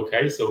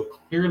 Okay, so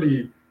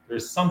clearly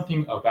there's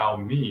something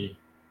about me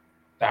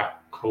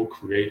that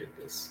co-created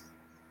this.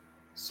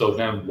 So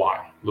then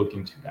why? Look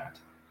into that.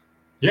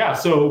 Yeah,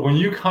 so when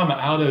you come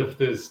out of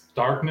this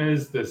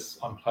darkness, this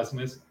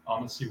unpleasantness,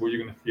 honestly, what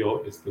you're going to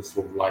feel is this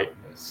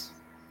lightness,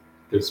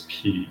 this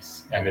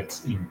peace, and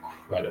it's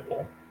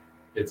incredible.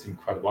 It's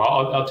incredible.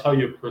 I'll tell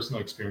you a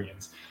personal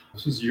experience.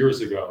 This was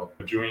years ago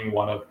during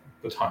one of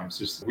the times.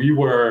 Just we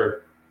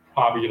were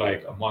probably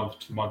like a month,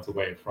 2 months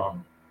away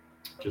from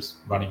just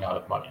running out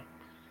of money.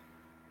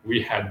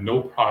 We had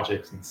no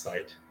projects in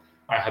sight.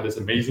 I had this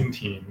amazing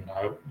team,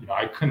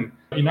 I couldn't.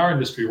 In our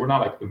industry, we're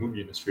not like the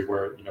movie industry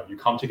where you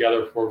come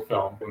together for a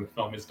film. When the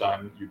film is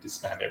done, you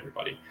disband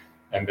everybody,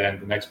 and then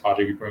the next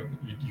project you bring.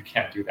 You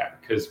can't do that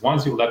because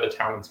once you let the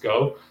talents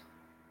go,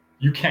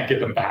 you can't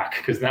get them back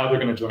because now they're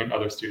going to join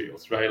other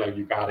studios, right? Like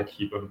you got to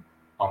keep them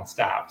on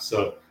staff.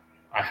 So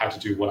I had to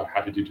do what I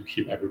had to do to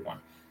keep everyone.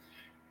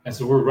 And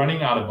so we're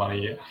running out of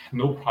money,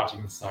 no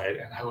project in sight,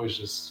 and I was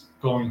just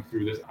going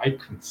through this. I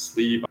couldn't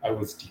sleep. I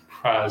was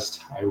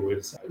depressed.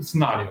 It's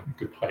not in a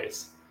good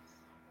place.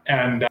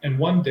 And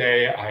one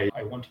day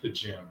I went to the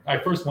gym. I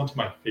first went to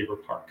my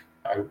favorite park.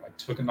 I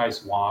took a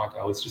nice walk.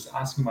 I was just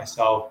asking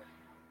myself,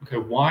 okay,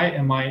 why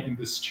am I in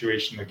this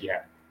situation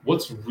again?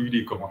 What's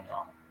really going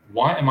on?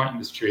 Why am I in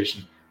this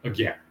situation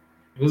again?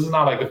 This is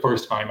not like the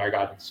first time I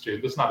got in this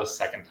situation. This is not the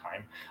second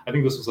time. I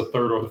think this was the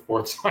third or the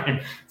fourth time.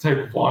 It's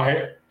like,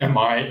 why am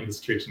I in this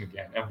situation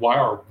again? And why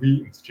are we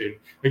in this situation?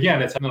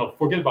 Again, it's,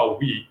 forget about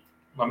we.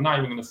 I'm not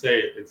even going to say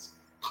it's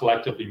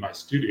collectively my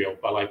studio,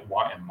 but like,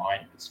 why am I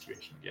in this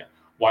situation again?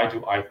 Why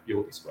do I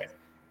feel this way?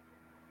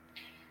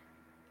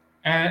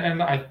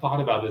 And I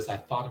thought about this,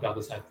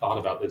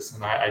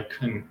 and I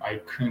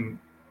couldn't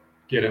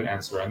get an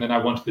answer. And then I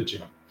went to the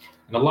gym.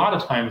 And a lot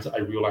of times I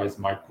realized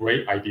my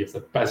great ideas, the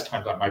best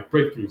times, my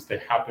breakthroughs, they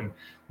happen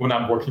when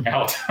I'm working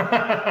out.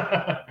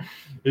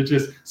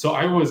 So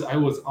I was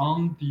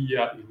on the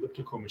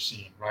elliptical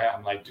machine, right?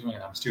 I'm like doing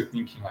it. I'm still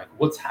thinking like,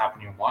 what's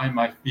happening? Why am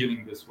I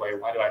feeling this way?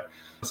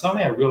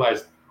 Suddenly I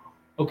realized,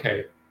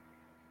 okay,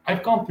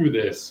 I've gone through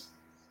this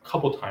a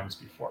couple times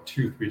before,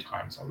 2-3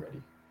 times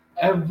already.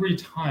 Every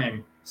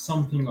time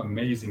something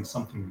amazing,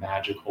 something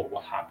magical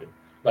will happen.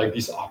 Like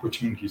these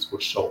opportunities will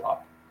show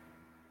up.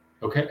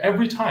 Okay,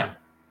 every time.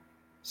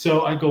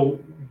 So I go,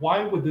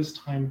 why would this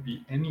time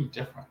be any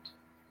different?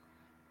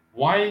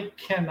 Why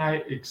can't I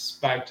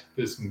expect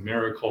this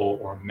miracle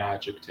or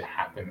magic to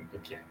happen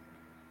again?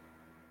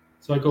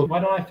 So I go, why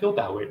don't I feel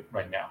that way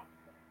right now?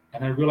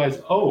 And I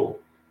realize, oh,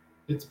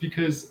 it's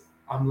because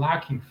I'm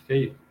lacking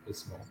faith at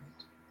this moment.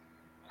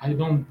 I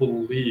don't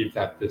believe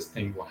that this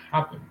thing will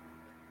happen.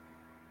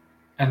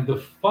 And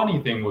the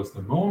funny thing was,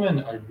 the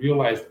moment I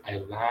realized I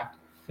lacked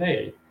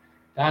faith,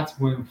 that's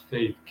when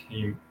faith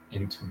came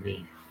into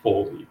me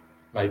fully.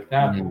 Like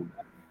that moment,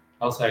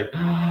 I was like,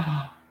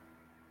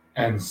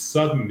 and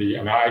suddenly,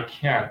 and I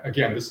can't,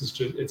 again, this is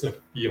just, it's a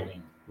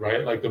feeling,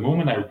 right? Like the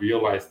moment I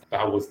realized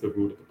that was the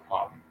root of the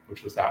problem,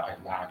 which was that I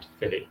lacked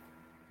faith.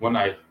 When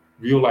I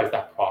realized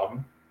that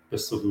problem, the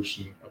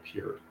solution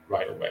appeared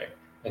right away.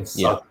 And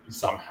suddenly,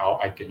 somehow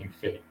I gained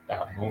faith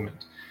that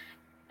moment.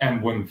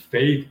 And when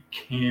faith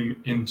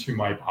came into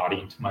my body,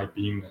 into my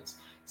beingness,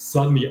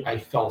 suddenly I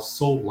felt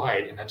so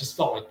light, and I just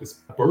felt like this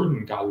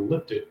burden got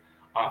lifted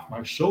off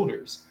my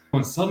shoulders.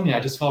 And suddenly I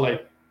just felt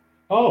like,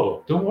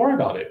 oh, don't worry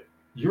about it.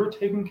 You're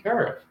taken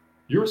care of.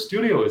 Your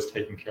studio is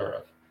taken care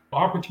of.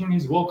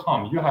 Opportunities will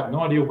come. You have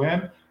no idea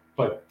when,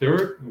 but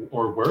where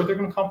they're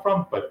going to come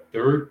from, but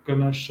they're going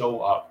to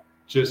show up.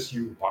 Just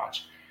you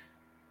watch.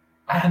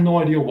 I had no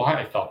idea why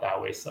I felt that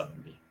way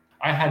suddenly.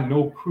 I had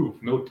no proof,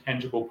 no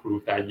tangible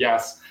proof that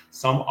yes,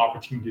 some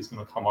opportunity is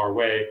going to come our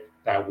way,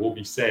 that we'll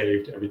be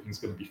saved, everything's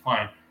going to be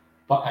fine.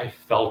 But I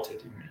felt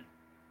it in me.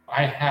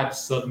 I had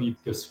suddenly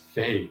this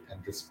faith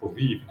and this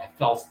belief, and I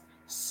felt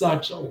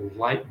such a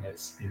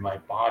lightness in my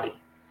body.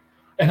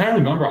 And I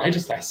remember I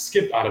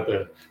skipped out of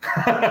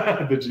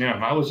the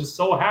gym. I was just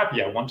so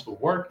happy. I went to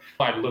work.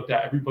 I looked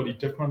at everybody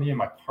differently, and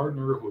my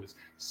partner, who was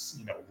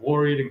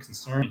worried and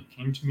concerned, he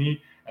came to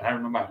me, and I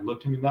remember I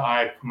looked him in the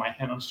eye, put my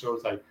hand on his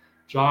shoulder, like,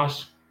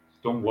 Josh,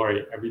 Don't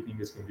worry, everything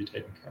is going to be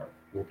taken care of.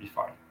 We'll be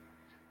fine.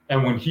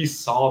 And when he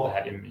saw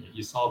that in me,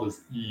 he saw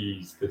this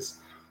ease,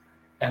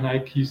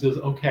 he says,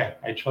 okay,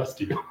 I trust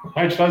you.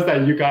 I trust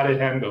that you got it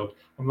handled.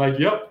 I'm like,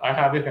 yep, I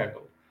have it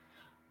handled.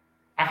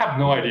 I have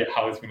no idea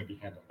how it's going to be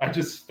handled. I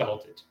just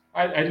felt it.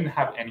 I didn't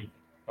have anything,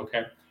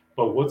 okay?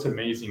 But what's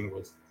amazing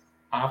was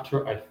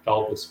after I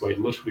felt this way,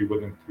 literally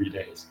within 3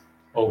 days,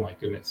 oh my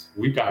goodness,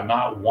 we got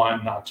not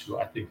one, not two,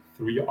 I think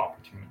 3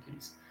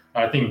 opportunities.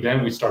 And I think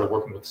then we started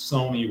working with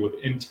Sony, with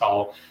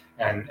Intel,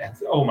 and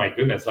oh my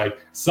goodness, like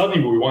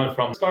suddenly we went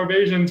from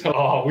starvation to,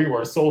 oh, we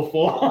were so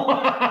full.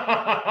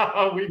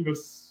 We did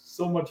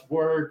so much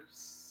work,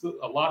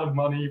 a lot of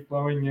money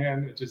flowing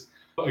in. It just,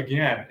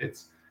 again,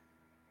 it's,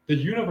 the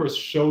universe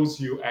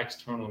shows you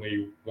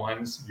externally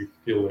once you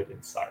feel it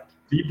inside.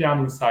 Deep down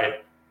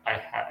inside,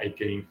 I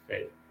gained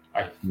faith.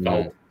 I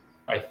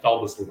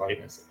felt this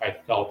lightness. I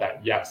felt that,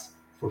 yes,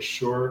 for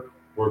sure,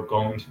 we're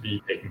going to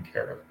be taken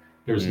care of.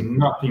 There's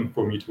nothing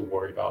for me to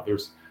worry about.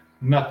 There's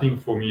nothing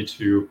for me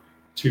to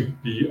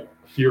be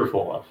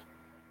fearful of.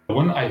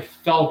 When I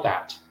felt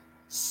that,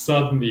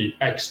 suddenly,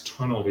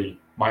 externally,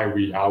 my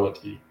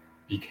reality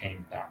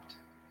became that.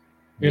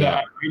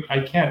 I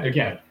can't,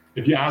 again,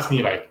 if you ask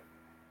me, like,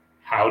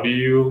 how do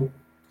you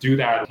do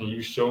that? Can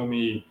you show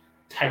me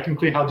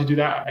technically how to do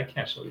that? I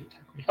can't show you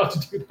technically how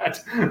to do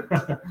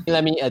that.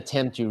 Let me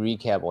attempt to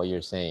recap what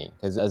you're saying,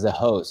 because as a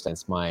host,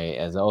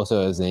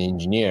 also as an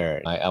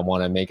engineer, I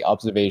want to make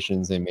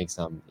observations and make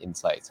some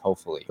insights,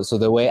 hopefully. So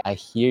the way I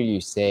hear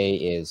you say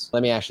is,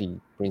 let me actually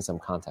bring some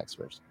context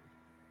first.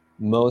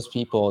 Most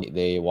people,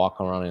 they walk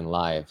around in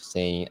life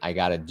saying, I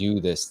got to do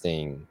this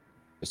thing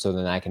so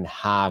then I can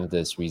have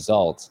this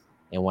result.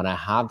 And when I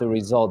have the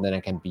result, then I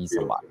can be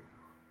somebody.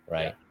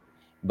 Right? Yeah.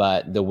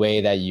 But the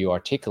way that you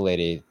articulate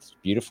it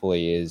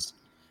beautifully is,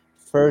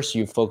 first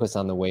you focus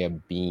on the way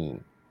of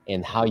being,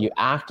 and how you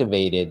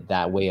activated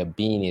that way of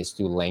being is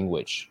through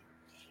language.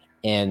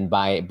 And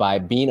by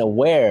being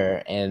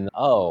aware and,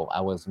 oh, I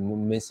was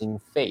missing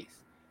faith.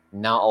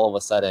 Now all of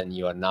a sudden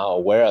you are now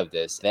aware of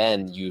this,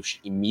 then you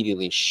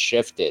immediately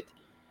shifted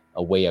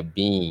a way of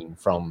being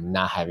from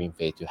not having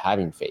faith to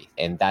having faith.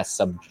 And that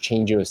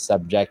change your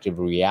subjective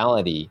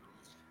reality.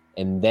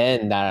 And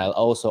then that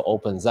also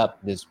opens up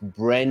this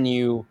brand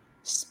new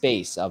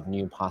space of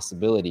new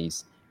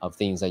possibilities of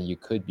things that you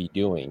could be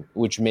doing,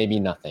 which may be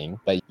nothing,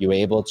 but you're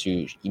able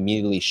to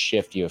immediately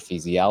shift your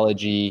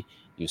physiology.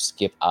 You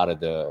skip out of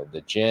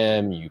the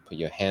gym, you put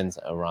your hands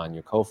around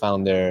your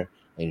co-founder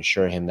and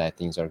ensure him that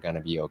things are going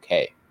to be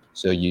okay.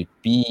 So you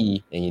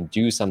be and you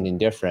do something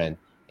different,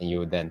 and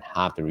you then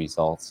have the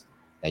results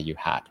that you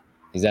had.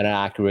 Is that an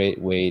accurate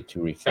way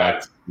to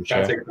reflect?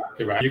 That's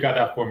exactly right. You got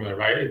that formula,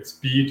 right? It's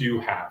be, do,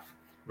 have,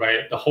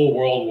 right? The whole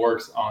world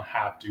works on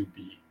have, do,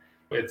 be.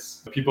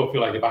 It's people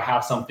feel like if I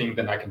have something,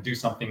 then I can do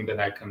something, then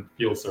I can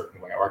feel a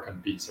certain way, or I can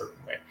be a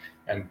certain way.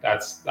 And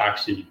that's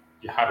actually,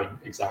 you have it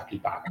exactly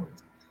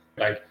backwards.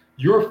 Like,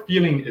 your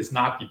feeling is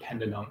not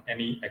dependent on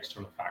any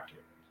external factor.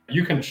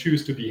 You can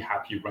choose to be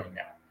happy right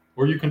now,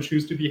 or you can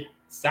choose to be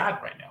sad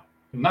right now.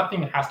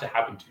 Nothing has to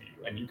happen to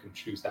you, and you can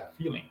choose that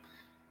feeling.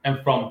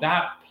 And from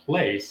that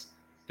place,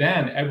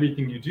 then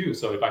everything you do.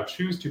 So if I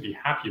choose to be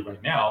happy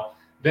right now,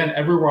 then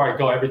everywhere I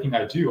go, everything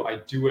I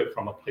do it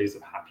from a place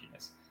of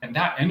happiness. And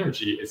that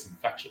energy is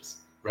infectious,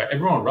 right?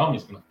 Everyone around me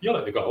is going to feel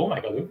it. They go, oh my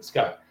God, look at this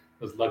guy,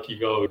 this lucky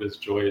go, this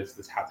joyous,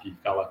 this happy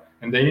fella.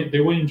 And they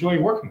will enjoy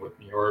working with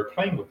me, or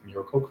playing with me,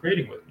 or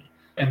co-creating with me.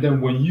 And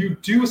then when you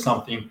do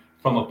something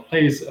from a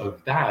place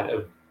of that,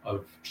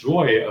 of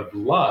joy, of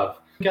love,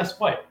 guess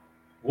what?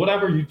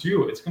 Whatever you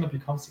do, it's going to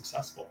become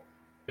successful,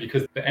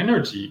 because the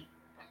energy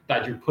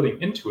that you're putting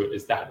into it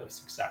is that of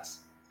success,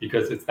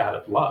 because it's that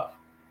of love.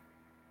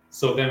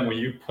 So then when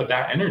you put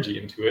that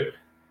energy into it,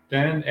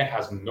 then it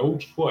has no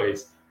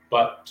choice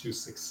but to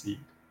succeed.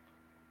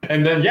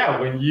 And then,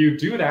 when you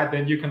do that,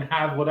 then you can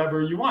have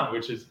whatever you want,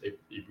 which is, if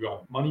you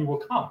want money, will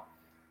come.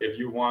 If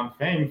you want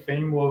fame,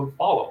 fame will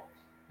follow.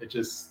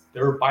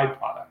 They're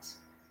byproducts.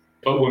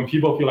 But when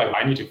people feel like,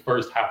 I need to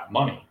first have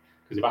money,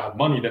 because if I have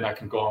money, then I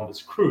can go on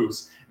this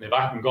cruise. And if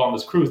I can go on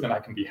this cruise, then I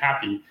can be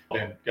happy.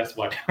 Then guess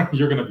what?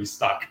 You're going to be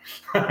stuck.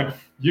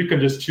 You can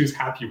just choose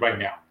happy right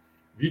now.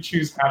 If you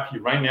choose happy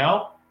right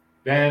now,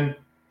 then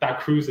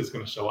that cruise is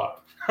going to show up.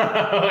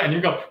 And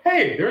you go,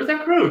 hey, there's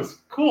that cruise.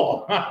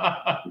 Cool.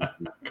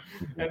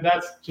 And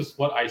that's just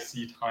what I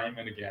see time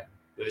and again.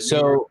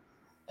 So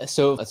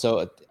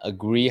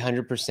agree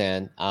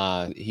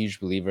 100%. Huge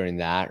believer in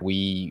that.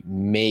 We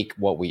make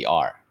what we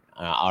are.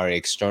 Our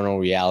external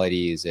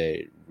reality is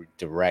a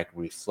direct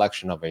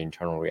reflection of our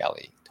internal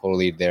reality.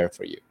 Totally there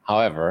for you.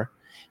 However,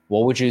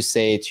 what would you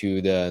say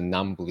to the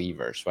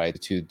non-believers, right?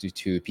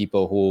 To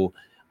people who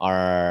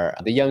are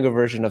the younger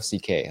version of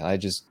CK? I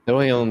just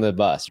throwing on the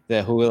bus.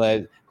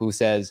 Who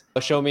says,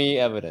 show me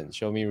evidence,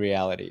 show me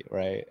reality,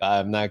 right?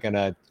 I'm not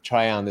gonna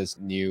try on this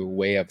new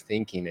way of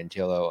thinking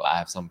until I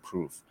have some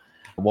proof.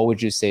 What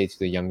would you say to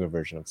the younger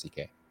version of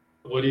CK?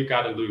 What do you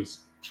got to lose?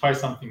 Try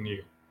something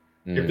new.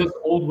 If this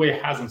old way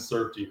hasn't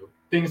served you,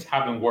 things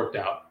haven't worked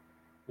out,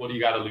 what do you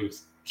got to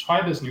lose?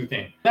 try this new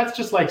thing. That's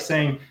just like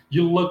saying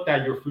you looked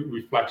at your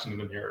reflection in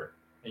the mirror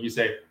and you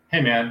say,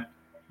 hey man,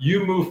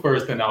 you move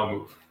first and I'll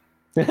move.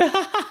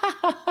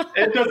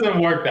 It doesn't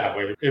work that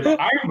way. If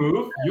I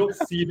move, you'll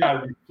see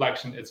that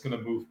reflection. It's going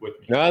to move with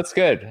me. No, that's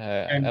good.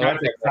 And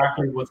that's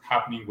exactly what's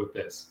happening with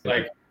this.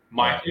 Like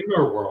my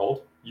inner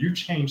world, you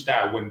change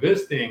that. When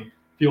this thing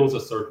feels a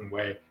certain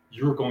way,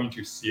 you're going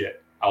to see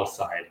it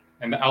outside.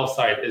 And the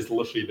outside is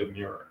literally the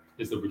mirror,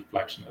 is the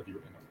reflection of your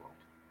inner world.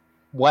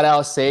 What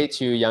I'll say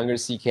to younger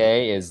CK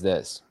is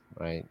this,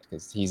 right?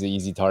 Because he's an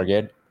easy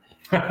target.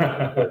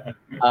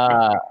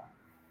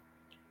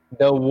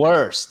 The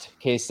worst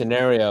case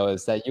scenario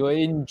is that you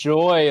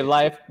enjoy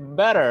life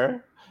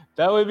better.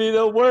 That would be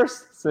the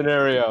worst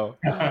scenario.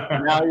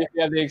 Now, if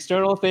you have the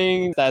external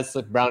things, that's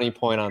the brownie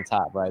point on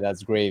top, right?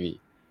 That's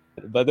gravy.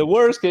 But the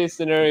worst case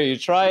scenario, you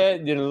try it,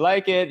 you didn't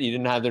like it, you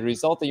didn't have the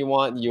result that you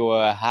want, you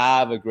will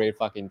have a great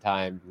fucking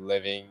time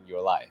living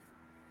your life.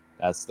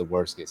 That's the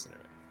worst case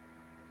scenario.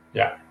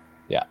 Yeah.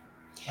 Yeah.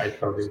 I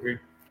totally agree.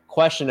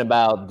 Question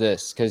about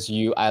this, because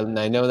I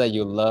know that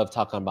you love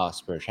talking about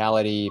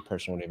spirituality,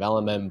 personal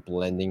development,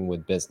 blending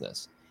with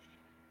business.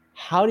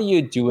 How do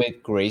you do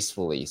it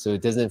gracefully so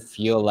it doesn't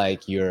feel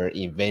like you're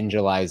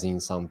evangelizing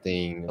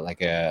something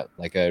like a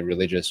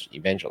religious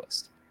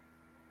evangelist?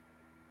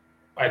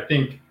 I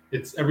think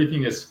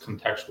everything is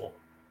contextual,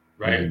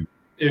 right? Mm-hmm.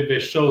 If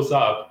it shows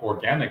up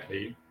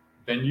organically,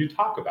 then you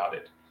talk about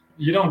it.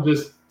 You don't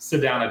just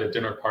sit down at a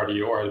dinner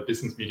party or a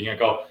business meeting and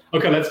go,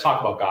 okay, let's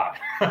talk about God,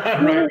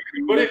 right?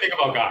 What do you think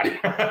about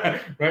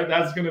God, right?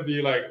 That's going to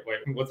be like, wait,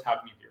 what's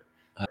happening here?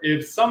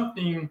 If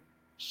something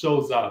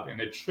shows up and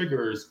it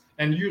triggers,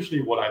 and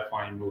usually what I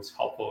find most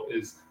helpful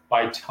is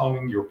by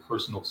telling your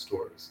personal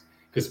stories,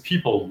 because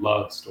people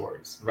love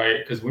stories, right?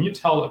 Because when you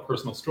tell a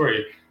personal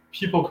story,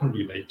 people can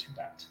relate to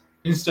that.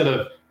 Instead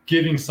of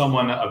giving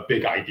someone a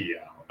big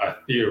idea, a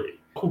theory,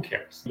 who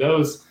cares?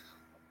 Those,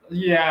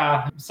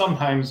 yeah,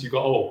 sometimes you go,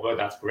 oh, well,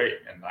 that's great.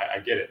 And I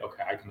get it.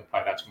 Okay, I can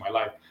apply that to my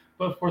life.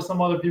 But for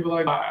some other people,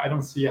 like, I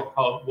don't see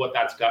what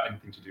that's got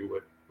anything to do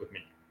with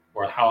me,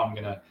 or how I'm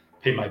going to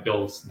pay my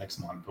bills next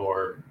month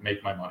or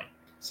make my money.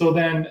 So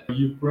then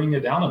you bring it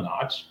down a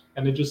notch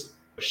and then just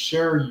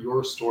share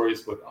your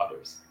stories with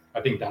others.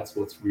 I think that's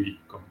what's really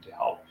going to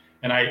help.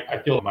 And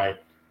I feel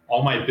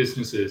all my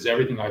businesses,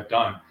 everything I've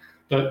done,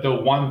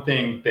 the one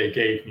thing they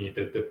gave me,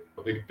 the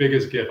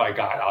biggest gift I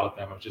got out of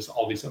them was just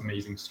all these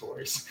amazing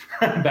stories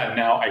that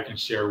now I can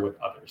share with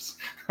others,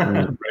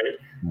 right?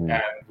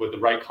 And with the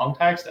right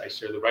context, I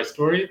share the right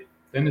story,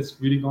 then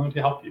it's really going to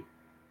help you.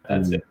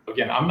 That's it.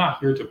 Again, I'm not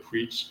here to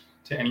preach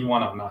to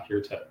anyone. I'm not here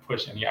to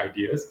push any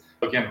ideas.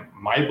 Again,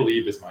 my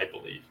belief is my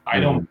belief. I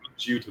don't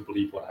need you to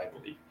believe what I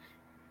believe,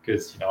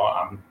 because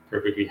I'm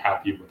perfectly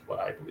happy with what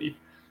I believe.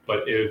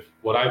 But if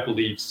what I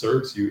believe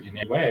serves you in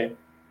any way,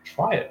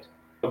 try it.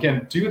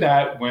 Again, do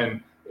that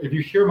if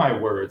you hear my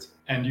words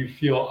and you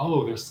feel,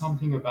 oh, there's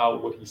something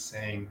about what he's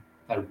saying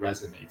that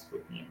resonates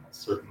with me on a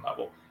certain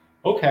level.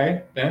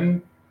 Okay,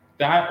 then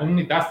that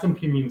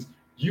simply means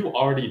you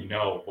already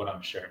know what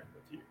I'm sharing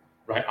with you,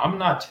 right? I'm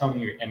not telling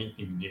you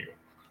anything new,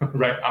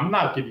 right? I'm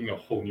not giving you a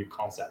whole new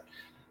concept.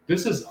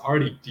 This is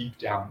already deep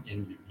down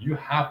in you. You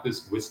have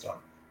this wisdom,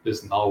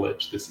 this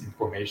knowledge, this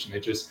information.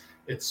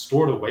 It's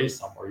stored away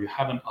somewhere. You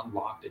haven't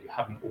unlocked it. You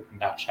haven't opened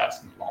that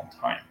chest in a long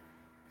time.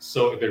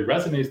 So if it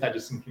resonates, that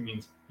just simply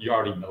means you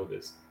already know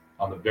this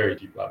on a very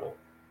deep level.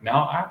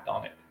 Now act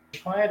on it.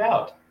 Try it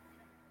out.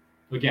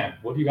 Again,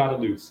 what do you got to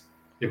lose?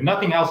 If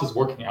nothing else is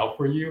working out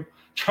for you,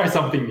 try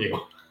something new.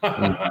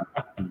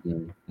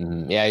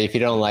 Yeah, if you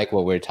don't like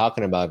what we're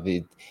talking about,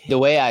 the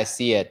way I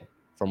see it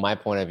from my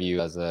point of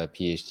view as a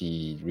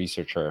PhD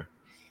researcher,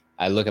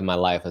 I look at my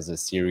life as a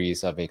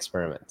series of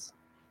experiments.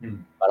 If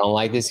I don't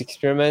like this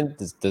experiment,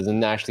 this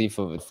doesn't actually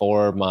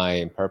fulfill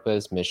my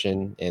purpose,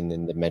 mission, and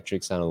then the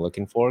metrics I'm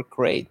looking for,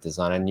 great,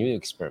 design a new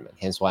experiment.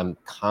 Hence why I'm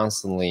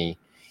constantly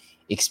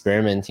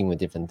experimenting with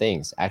different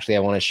things. Actually, I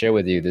want to share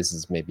with you, this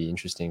is maybe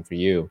interesting for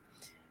you.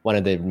 One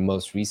of the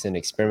most recent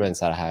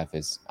experiments that I have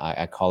is,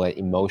 I call it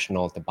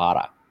emotional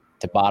Tabata.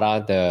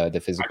 Tabata, the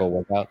physical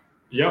workout.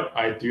 Yep,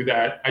 I do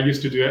that. I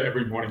used to do it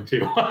every morning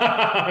too.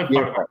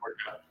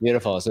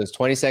 Beautiful. So it's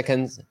 20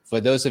 seconds. For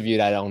those of you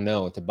that don't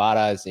know,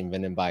 Tabata is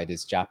invented by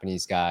this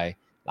Japanese guy,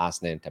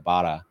 last name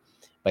Tabata.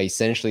 But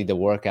essentially the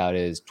workout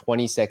is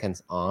 20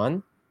 seconds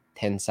on,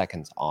 10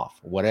 seconds off,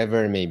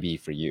 whatever it may be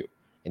for you.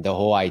 And the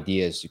whole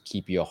idea is to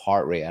keep your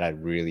heart rate at a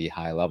really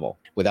high level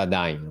without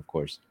dying, of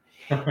course.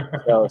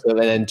 So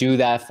then do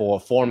that for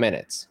 4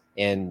 minutes.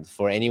 And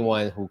for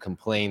anyone who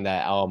complained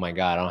that, oh my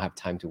God, I don't have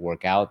time to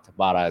work out,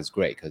 Tabata is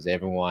great because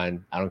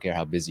everyone, I don't care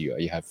how busy you are,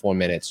 you have 4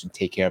 minutes to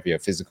take care of your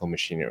physical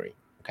machinery.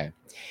 Okay.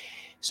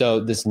 So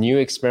this new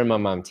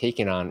experiment I'm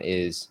taking on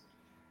is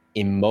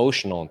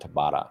emotional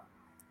Tabata,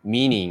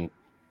 meaning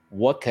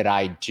what could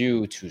I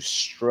do to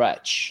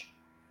stretch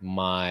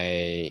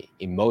my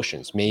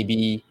emotions?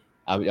 Maybe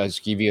I'll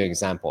just give you an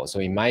example. So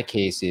in my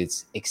case,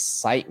 it's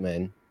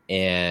excitement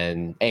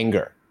and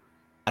anger.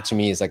 That to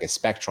me is like a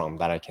spectrum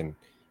that I can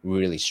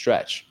really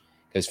stretch.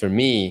 Because for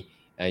me,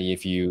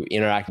 if you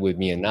interact with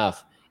me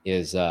enough,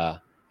 is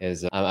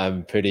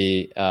I'm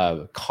pretty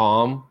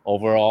calm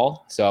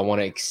overall. So I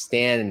want to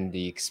extend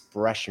the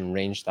expression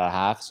range that I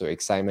have. So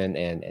excitement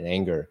and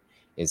anger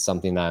is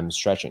something that I'm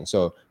stretching.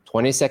 So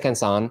 20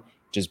 seconds on,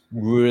 just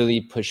really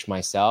push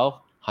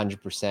myself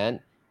 100%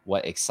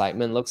 what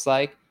excitement looks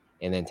like,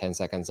 and then 10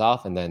 seconds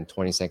off, and then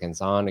 20 seconds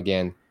on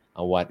again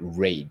on what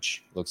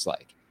rage looks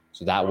like.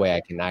 So that way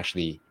I can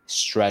actually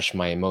stretch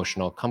my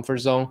emotional comfort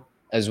zone,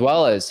 as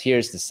well as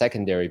here's the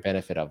secondary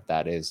benefit of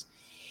that is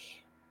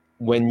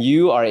when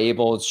you are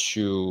able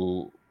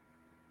to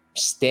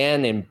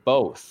stand in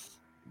both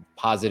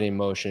positive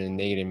emotion and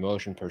negative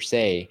emotion per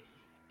se,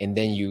 and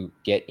then you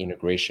get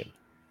integration.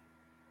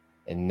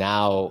 And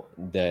now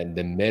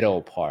the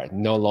middle part,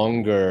 no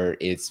longer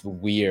it's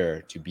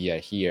weird to be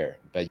here,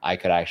 but I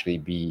could actually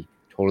be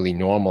totally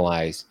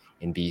normalized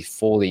and be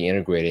fully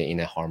integrated in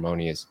a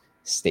harmonious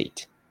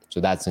state.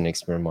 So that's an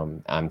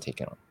experiment I'm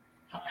taking on.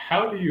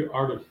 How do you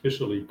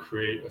artificially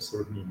create a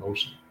certain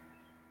emotion?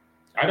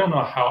 I don't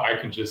know how I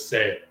can just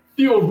say,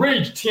 feel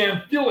rage,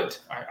 Tian, feel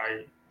it.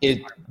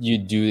 You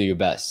do your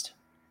best.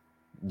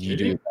 You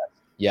do your best.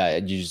 Yeah,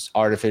 you just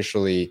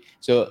artificially.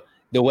 So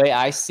the way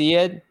I see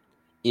it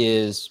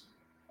is,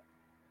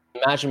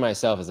 imagine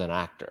myself as an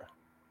actor.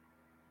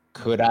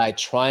 Could I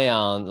try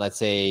on, let's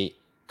say,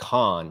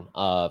 Khan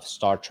of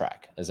Star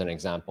Trek as an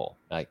example,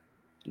 like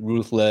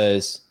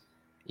ruthless,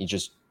 you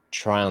just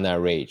try on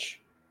that rage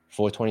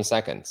for 20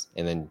 seconds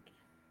and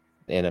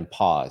then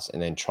pause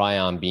and then try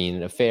on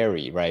being a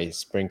fairy, right?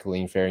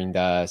 Sprinkling fairy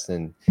dust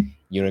and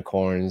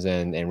unicorns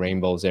and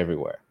rainbows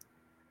everywhere.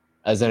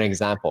 As an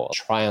example,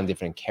 try on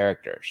different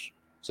characters.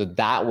 So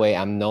that way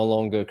I'm no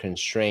longer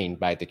constrained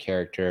by the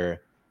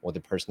character or the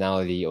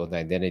personality or the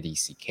identity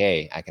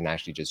CK. I can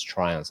actually just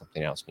try on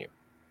something else new.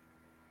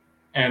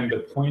 And the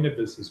point of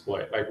this is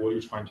what? Like, what are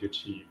you trying to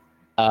achieve?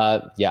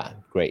 Yeah,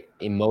 great.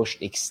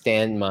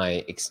 Extend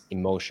my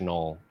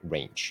emotional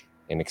range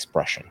and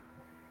expression.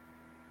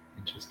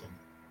 Interesting.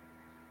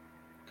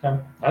 Okay,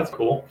 that's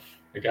cool,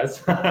 I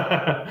guess.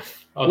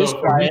 Although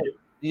for me,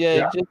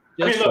 just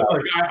I mean, look,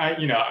 like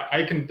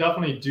I can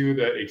definitely do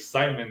the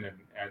excitement and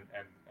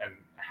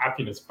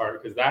happiness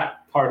part, because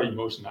that part of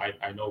emotion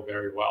I know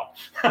very well.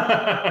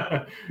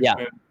 Yeah.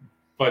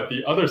 But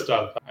the other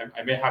stuff,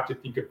 I may have to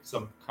think of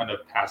some kind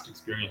of past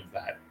experience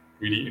that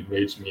really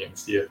enraged me and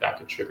see if that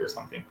could trigger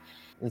something.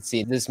 Let's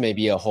see, this may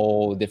be a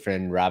whole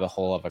different rabbit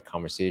hole of a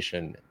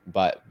conversation,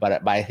 but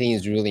I think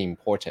it's really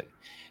important,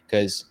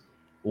 because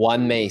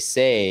one may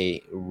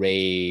say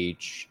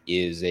rage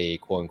is a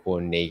quote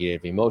unquote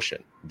negative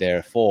emotion.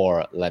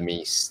 Therefore, let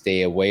me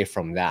stay away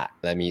from that.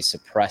 Let me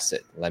suppress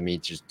it. Let me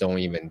just don't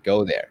even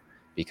go there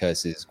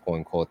because it's quote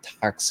unquote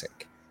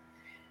toxic.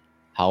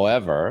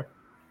 However,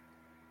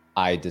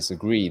 I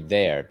disagree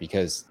there,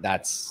 because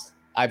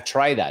I've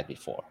tried that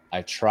before.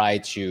 I've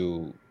tried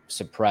to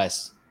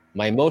suppress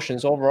my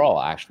emotions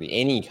overall, actually,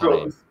 any kind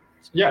of.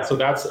 Yeah,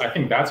 so I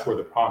think that's where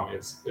the problem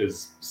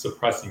is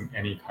suppressing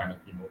any kind of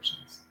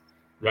emotions,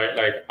 right?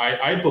 Like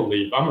I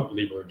believe, I'm a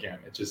believer again.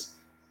 It's just,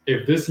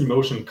 if this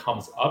emotion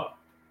comes up,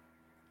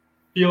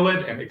 feel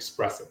it and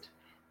express it,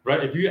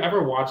 right? Have you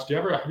ever watched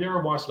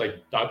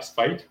like ducks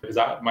fight? Because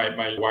I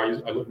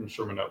live in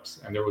Sherman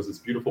Oaks, and there was this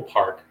beautiful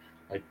park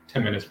like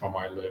 10 minutes from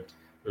where I lived.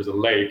 There's a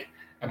lake,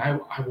 and I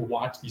will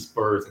watch these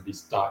birds and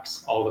these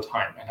ducks all the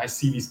time, and I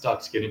see these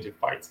ducks get into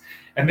fights,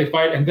 and they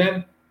fight, and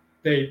then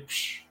they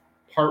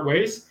part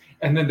ways,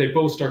 and then they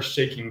both start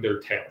shaking their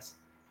tails,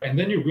 and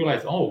then you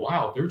realize, oh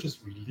wow, they're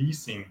just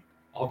releasing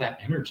all that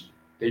energy.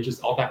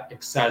 All that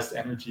excess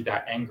energy,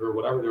 that anger,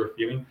 whatever they were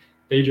feeling,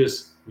 they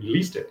just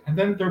released it, and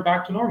then they're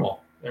back to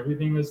normal. They're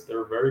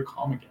very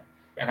calm again.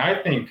 And I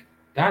think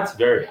that's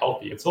very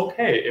healthy. It's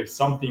okay if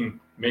something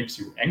makes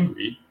you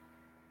angry,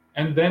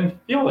 and then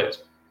feel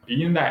it.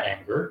 Be in that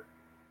anger,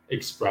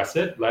 express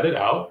it, let it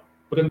out,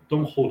 but then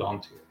don't hold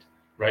on to it,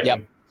 right? Yep.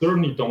 And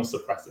certainly don't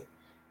suppress it.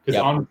 Because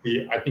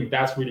honestly, I think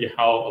that's really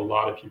how a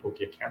lot of people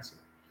get cancer,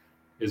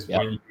 is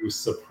when you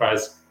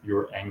suppress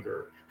your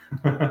anger.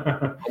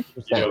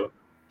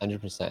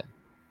 100%.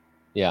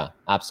 Yeah,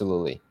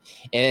 absolutely.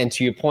 And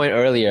to your point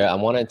earlier, I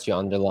wanted to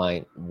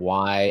underline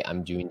why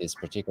I'm doing this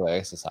particular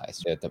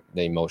exercise, the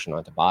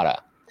emotional Tabata.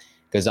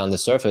 Because on the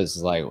surface,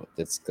 it's like,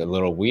 it's a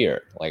little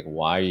weird. Like,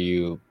 why are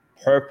you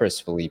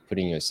purposefully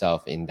putting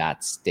yourself in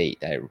that state,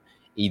 that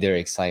either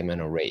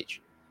excitement or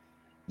rage?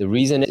 The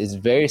reason is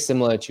very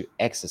similar to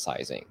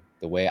exercising.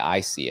 The way I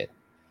see it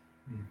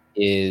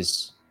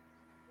is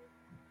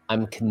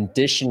I'm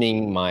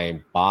conditioning my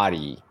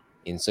body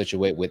in such a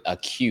way with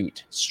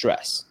acute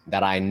stress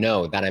that I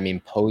know that I'm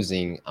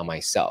imposing on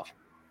myself,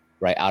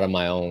 right, out of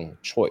my own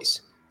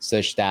choice,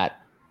 such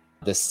that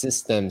the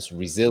system's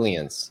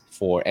resilience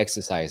for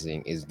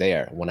exercising is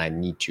there when I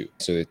need to.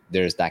 So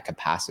there's that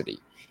capacity.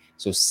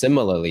 So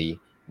similarly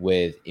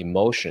with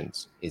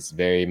emotions, it's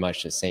very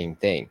much the same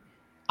thing.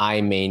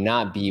 I may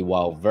not be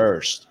well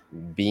versed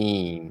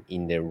being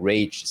in the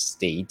rage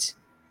state.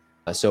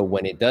 So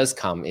when it does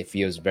come, it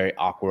feels very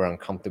awkward,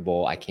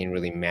 uncomfortable. I can't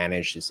really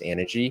manage this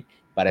energy.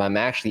 but I'm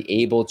actually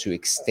able to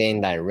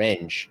extend that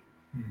range,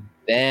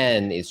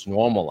 then it's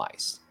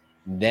normalized.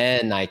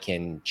 Then I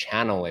can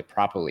channel it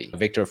properly.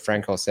 Viktor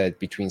Frankl said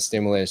between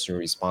stimulus and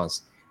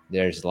response,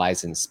 there's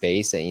lies in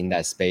space, and in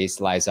that space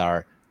lies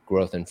our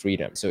growth and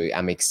freedom. So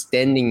I'm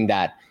extending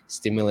that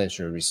stimulus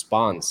and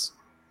response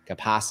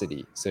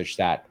capacity such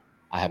that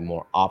I have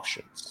more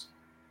options.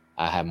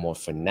 I have more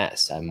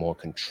finesse, I have more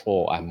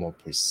control, I have more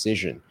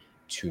precision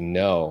to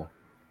know,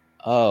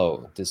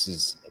 oh, this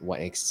is what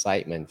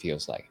excitement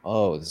feels like.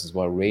 Oh, this is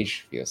what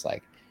rage feels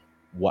like.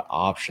 What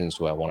options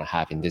do I want to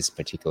have in this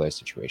particular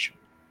situation?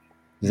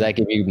 Does that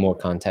give you more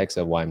context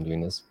of why I'm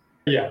doing this?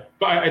 Yeah,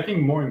 but I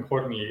think more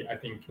importantly, I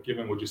think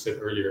given what you said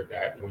earlier,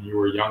 that when you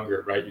were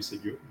younger, right, you said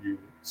you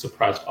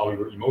suppressed all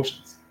your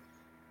emotions,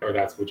 or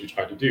that's what you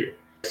tried to do.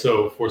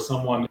 So for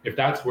someone, if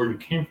that's where you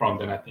came from,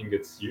 then I think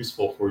it's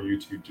useful for you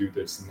to do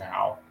this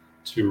now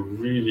to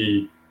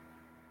really,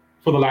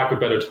 for the lack of a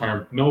better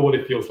term, know what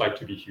it feels like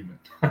to be human.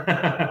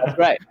 That's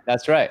right.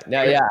 That's right.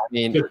 Now, yeah, I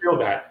mean, to feel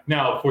that.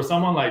 Now, for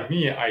someone like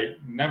me, I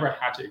never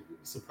had to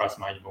suppress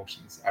my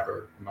emotions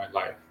ever in my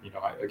life. You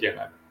know,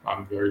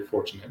 I'm very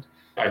fortunate.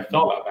 I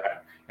felt like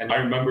that. And I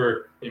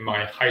remember in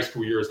my high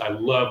school years, I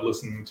loved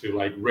listening to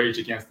like Rage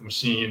Against the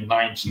Machine,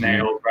 Nine Inch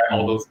Nails, right?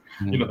 All those,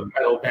 you know, the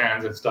metal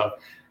bands and stuff.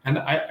 And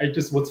I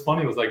just, what's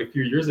funny was like a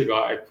few years ago,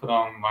 I put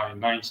on my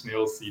Nine Inch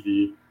Nails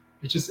CD.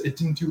 It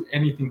didn't do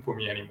anything for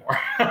me anymore.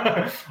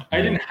 I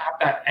didn't have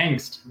that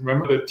angst.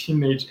 Remember the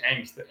teenage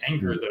angst, the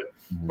anger, the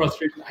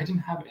frustration? I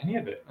didn't have any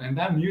of it. And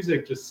that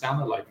music just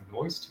sounded like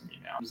noise to me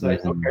now. It's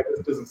like, okay,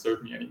 this doesn't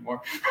serve me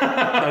anymore.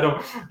 I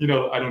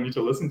don't need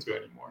to listen to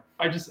it anymore.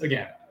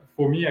 Again,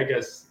 for me, I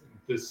guess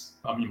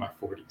I'm in my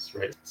 40s,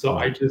 right? So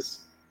I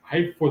just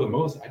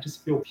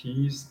feel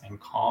peace and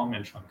calm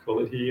and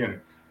tranquility and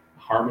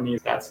harmony.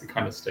 That's the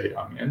kind of state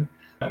I'm in.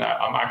 And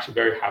I'm actually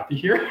very happy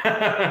here.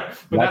 But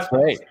that's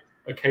great.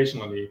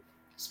 Occasionally,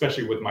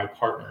 especially with my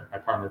partner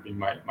being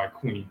my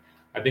queen,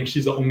 I think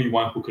she's the only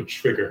one who could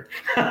trigger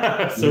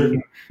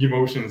certain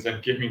emotions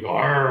and give me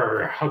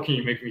how can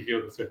you make me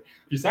feel this way?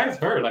 Besides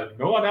her, like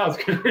no one else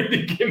could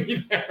really give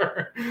me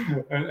there.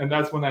 And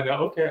that's when I know,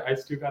 okay, I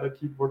still got to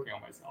keep working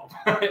on myself.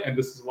 And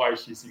this is why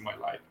she's in my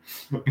life.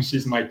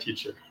 She's my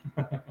teacher.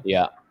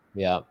 Yeah.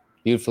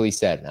 Beautifully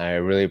said. I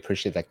really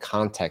appreciate the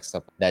context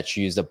of that.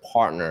 She's a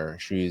partner.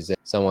 She's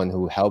someone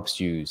who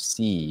helps you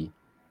see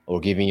or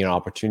giving you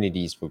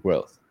opportunities for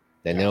growth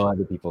that no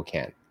other people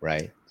can,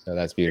 right? So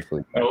that's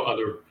beautifully said. No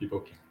other people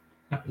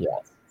can.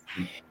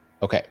 Yeah.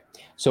 Okay.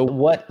 So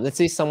let's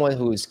say someone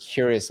who is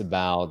curious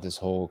about this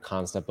whole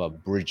concept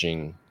of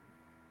bridging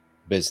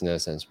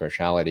business and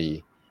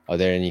spirituality, are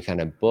there any kind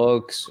of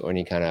books or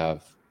any kind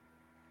of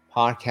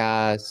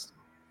podcasts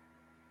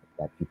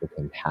that people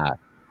can have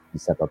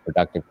these type of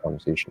productive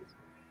conversations?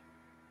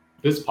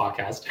 This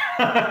podcast,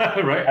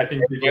 right? I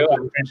think people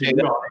listen to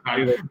you all the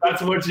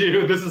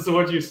time. This is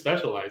what you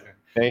specialize in.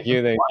 Thank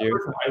you.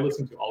 Person I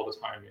listen to all the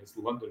time is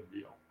London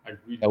Real. I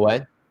really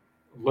what?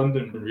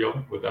 London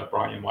Real with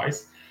Brian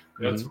Weiss.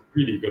 That's a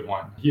really good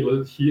one. He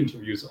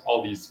interviews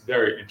all these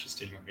very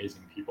interesting,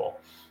 amazing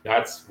people.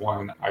 That's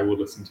one I will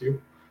listen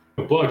to.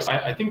 The books,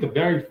 I think the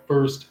very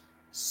first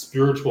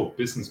spiritual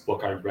business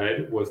book I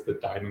read was The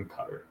Diamond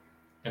Cutter.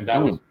 And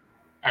that was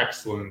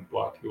excellent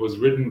book. It was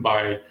written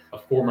by a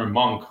former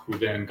monk who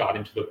then got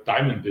into the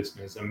diamond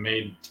business and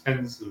made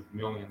tens of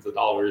millions of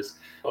dollars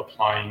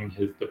applying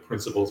the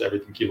principles,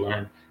 everything he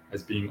learned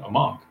as being a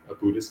monk, a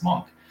Buddhist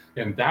monk.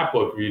 And that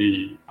book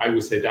really, I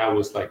would say that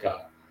was like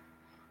a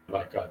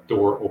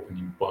door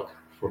opening book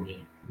for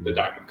me, The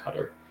Diamond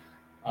Cutter.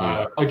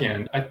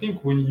 Again, I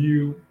think when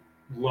you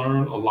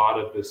learn a lot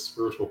of the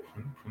spiritual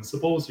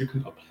principles, you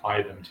can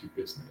apply them to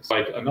business.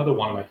 Like another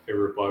one of my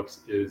favorite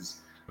books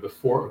is The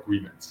Four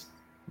Agreements.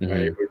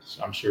 Right, which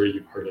I'm sure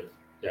you've heard of.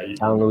 Yeah,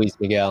 Don Luis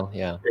Miguel.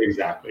 Yeah,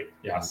 exactly.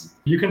 Yes,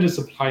 you can just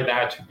apply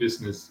that to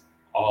business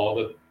all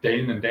the day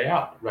in and day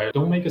out. Right,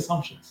 don't make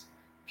assumptions.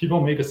 People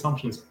make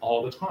assumptions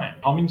all the time.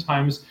 How many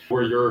times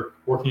where you're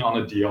working on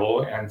a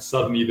deal and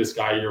suddenly this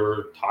guy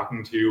you're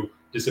talking to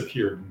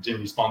disappeared and didn't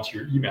respond to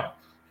your email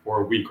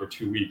for a week or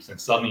 2 weeks,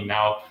 and suddenly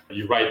now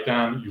you write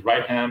him and you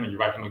write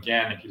him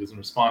again, and he doesn't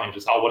respond. You're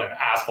just, oh, what an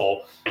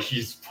asshole!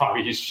 He's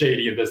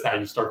shady and this, that.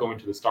 You start going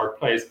to this dark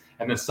place,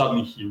 and then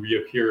suddenly he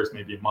reappears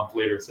maybe a month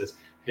later and says,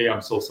 hey,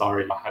 I'm so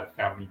sorry, I had a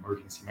family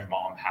emergency, my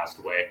mom passed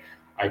away.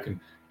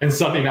 And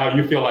suddenly now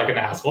you feel like an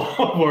asshole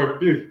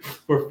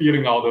for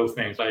feeling all those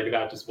things. Like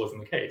that just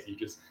wasn't the case.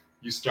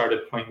 You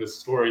started playing this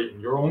story in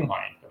your own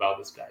mind about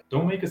this guy.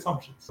 Don't make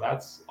assumptions.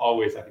 That's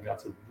always, I think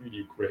that's a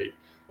really great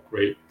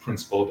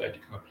principle that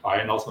you can apply.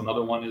 And also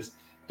another one is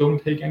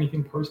don't take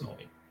anything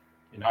personally.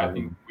 I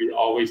think we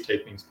always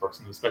take things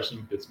personally, especially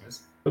in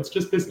business. It's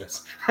just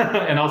business.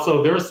 And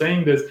also they're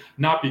saying this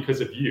not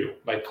because of you.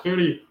 Like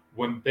clearly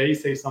when they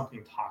say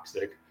something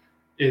toxic,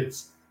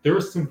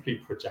 they're simply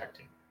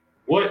projecting.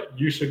 What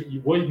you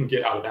can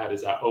get out of that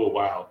is that, oh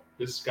wow,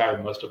 this guy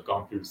must have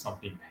gone through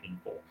something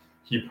painful.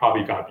 He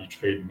probably got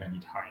betrayed many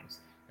times.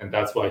 And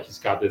that's why he's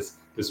got this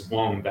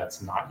wound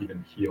that's not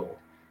even healed.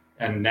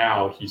 And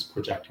now he's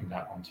projecting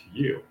that onto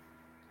you.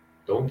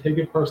 Don't take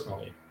it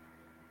personally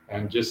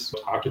and just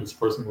talk to this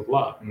person with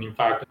love. And in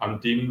fact, I'm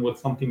dealing with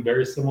something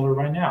very similar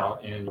right now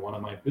in one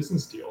of my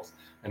business deals.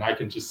 And I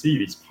can just see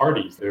these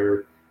parties,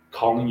 they're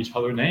calling each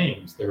other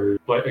names.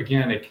 But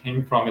again,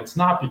 it's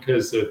not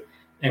because of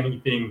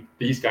anything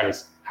these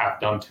guys have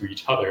done to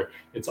each other.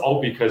 It's all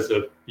because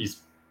of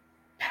these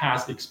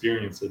past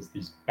experiences,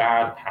 these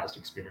bad past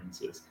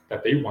experiences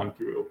that they went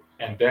through.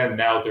 And then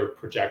now they're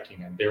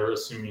projecting and they're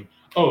assuming,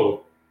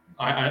 oh,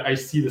 I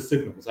see the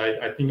signals.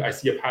 I think I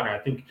see a pattern. I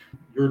think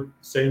you're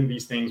saying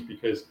these things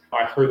because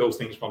I heard those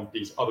things from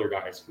these other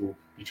guys who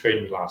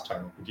betrayed me last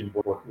time, who didn't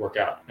work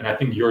out. And I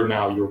think you're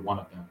one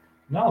of them.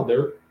 No,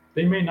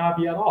 they may not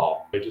be at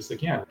all. They just,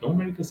 again, don't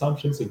make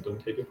assumptions and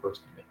don't take it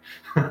personally.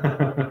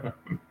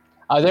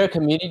 Are there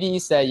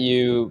communities that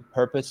you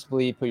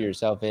purposefully put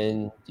yourself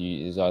in?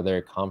 Are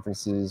there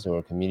conferences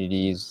or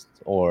communities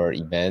or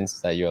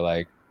events that you're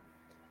like,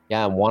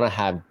 yeah, I want to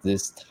have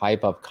this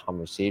type of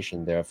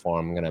conversation, therefore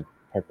I'm going to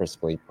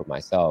purposefully put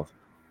myself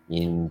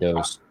in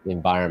those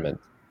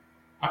environments?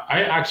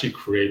 I actually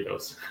create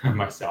those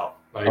myself.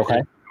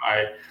 Okay.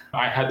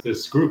 I had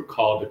this group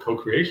called the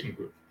Co-Creation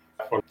Group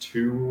for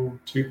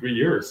 3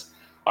 years.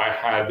 I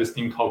had this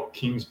thing called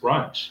King's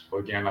Brunch. So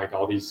again, like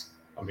all these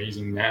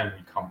amazing men,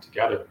 we come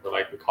together.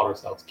 We call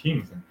ourselves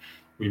kings, and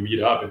we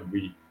meet up and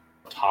we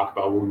talk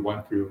about what we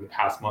went through in the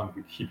past month.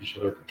 We keep each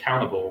other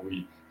accountable.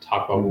 We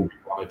talk about what we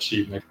want to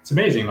achieve. And it's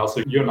amazing.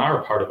 Also, you and I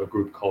are part of a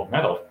group called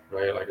Metal,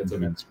 right? Like it's a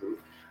men's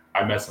group.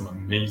 I met some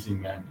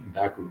amazing men in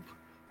that group.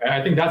 And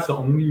I think is that the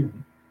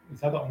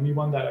only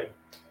one that I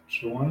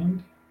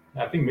joined?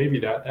 I think maybe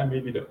that may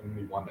be the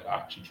only one that I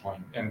actually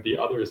joined. And the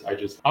others,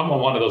 I'm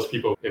one of those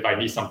people, if I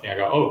need something, I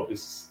go, oh,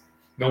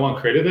 no one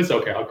created this?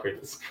 Okay, I'll create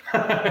this.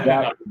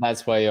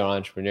 That's why you're an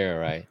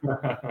entrepreneur, right?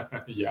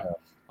 Yeah.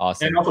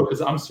 Awesome. And also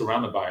because I'm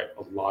surrounded by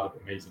a lot of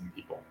amazing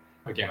people.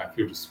 Again, I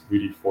feel just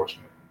really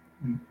fortunate.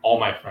 All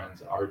my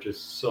friends are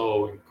just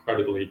so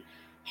incredibly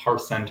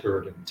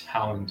heart-centered and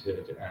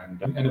talented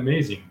and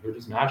amazing. They're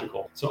just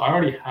magical. So I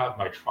already have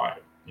my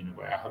tribe in a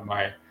way.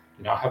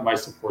 I have my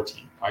support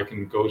team. I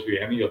can go to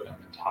any of them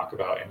and talk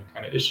about any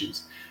kind of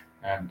issues.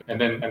 And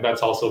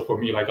that's also for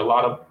me, like a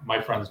lot of my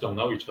friends don't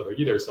know each other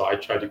either. So I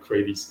try to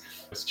create these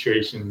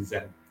situations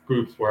and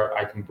groups where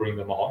I can bring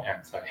them all in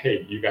and say,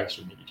 hey, you guys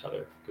should meet each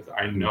other because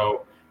I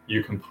know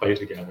you can play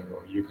together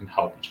or you can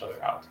help each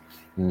other out.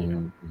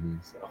 Mm-hmm.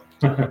 So.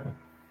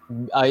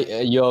 Are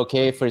you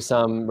okay for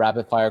some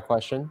rapid fire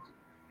questions?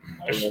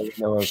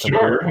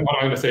 Sure. I'm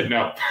going to say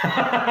no.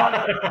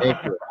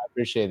 Thank you. I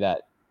appreciate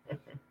that.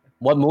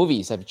 What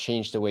movies have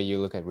changed the way you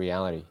look at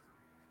reality?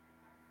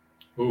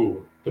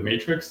 Ooh, The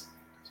Matrix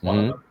is one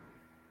of them.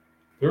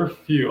 There are a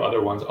few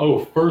other ones.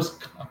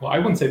 I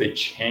wouldn't say they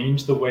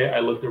changed the way I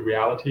looked at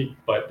reality,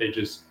 but they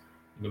just,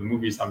 the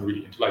movies I'm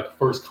really into, like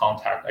First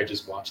Contact, I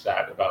just watched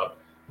that about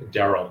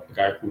Daryl, the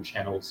guy who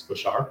channels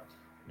Bashar.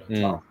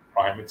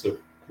 Prime. It's a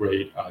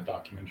great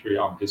documentary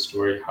on his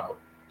story, how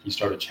he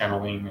started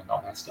channeling and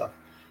all that stuff.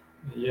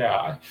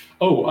 Yeah.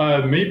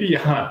 Maybe,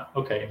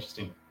 okay,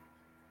 interesting.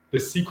 The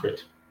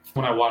Secret.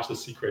 When I watched The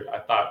Secret, I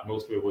thought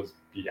most of it was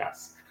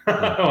BS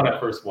when I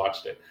first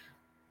watched it.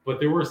 But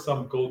there were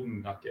some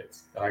golden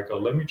nuggets that I go,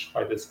 let me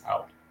try this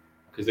out.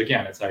 Because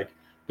again, it's like,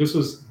 this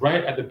was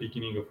right at the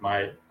beginning of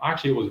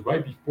it was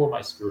right before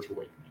my spiritual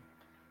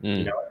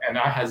awakening. And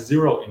I had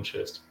zero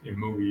interest in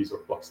movies or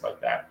books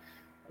like that.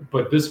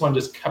 But this one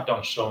just kept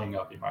on showing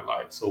up in my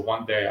life. So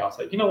one day I was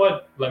like, you know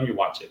what? Let me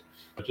watch it.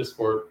 Just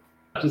for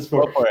shits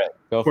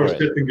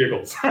and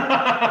giggles.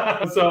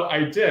 So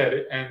I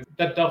did, and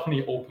that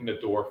definitely opened the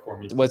door for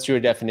me. What's your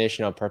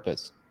definition of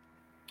purpose?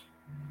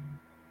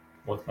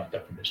 What's my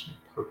definition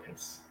of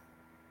purpose?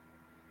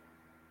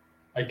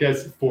 I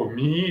guess for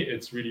me,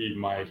 it's really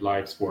my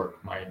life's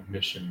work, my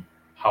mission,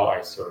 how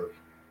I serve.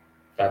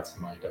 That's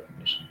my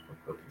definition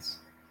of purpose.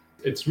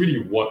 It's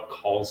really what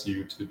calls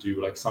you to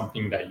do, like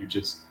something that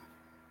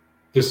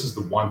this is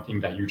the one thing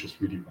that you just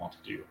really want to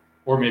do.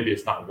 Or maybe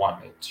it's not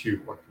one, like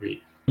 2 or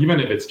 3. Even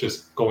if it's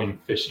just going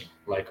fishing,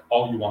 like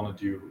all you want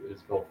to do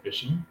is go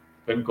fishing,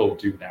 then go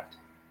do that.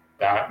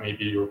 That may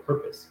be your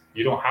purpose.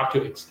 You don't have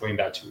to explain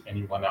that to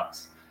anyone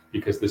else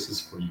because this is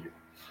for you.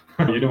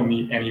 You don't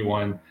need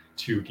anyone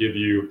to give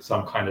you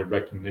some kind of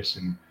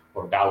recognition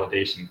or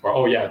validation for,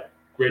 oh yeah,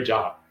 great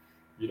job.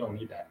 You don't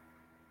need that.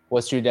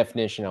 What's your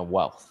definition of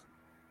wealth?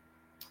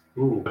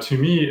 Ooh, to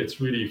me,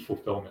 it's really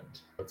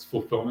fulfillment. It's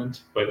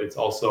fulfillment, but it's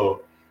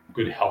also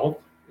good health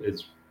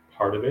is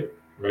part of it,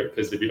 right?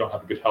 Because if you don't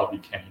have good health, you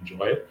can't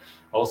enjoy it.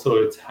 Also,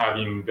 it's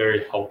having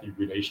very healthy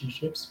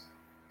relationships,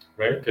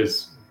 right?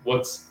 Because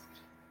what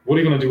are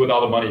you going to do with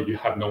all the money if you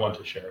have no one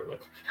to share it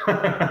with?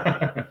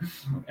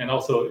 And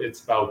also,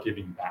 it's about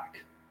giving back.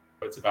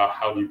 It's about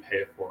how do you pay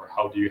it forward?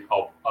 How do you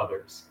help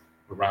others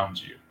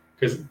around you?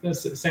 Because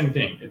it's the same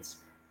thing. It's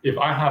if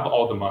I have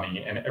all the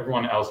money and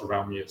everyone else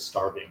around me is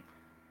starving,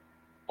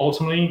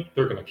 ultimately,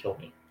 they're going to kill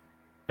me.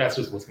 That's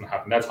just what's going to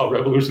happen. That's how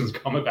revolutions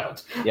come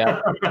about.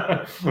 Yeah.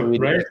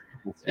 Right?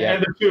 Yeah.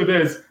 And the truth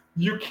is,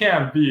 you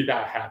can't be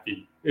that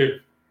happy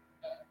if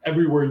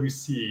everywhere you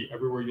see,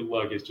 everywhere you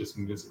look is just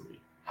misery.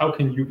 How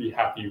can you be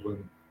happy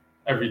when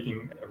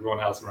everyone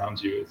else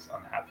around you is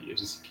unhappy? It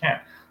just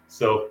can't.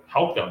 So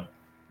help them,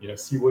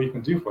 see what you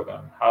can do for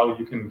them, how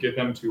you can get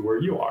them to where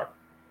you are.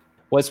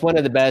 What's one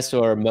of the best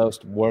or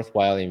most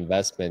worthwhile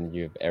investment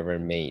you've ever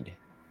made?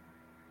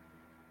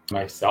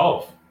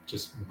 Myself,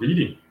 just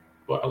reading,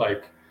 but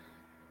like,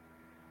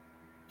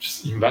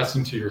 just invest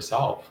into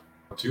yourself,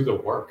 do the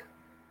work.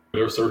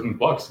 There are certain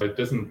books that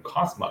doesn't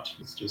cost much.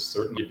 It's just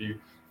certain give you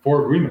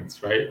 4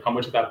 agreements, right? How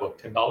much is that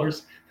book?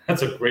 $10?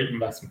 That's a great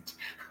investment.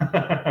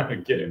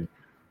 Get it.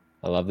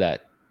 I love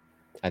that.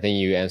 I think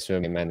you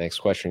answered my next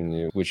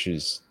question, which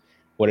is,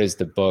 what is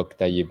the book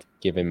that you've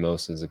given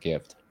most as a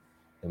gift,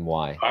 and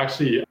why?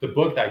 Actually, the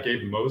book that I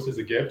gave most as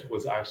a gift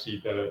was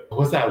actually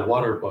what's that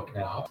water book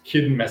now?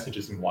 Hidden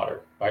Messages in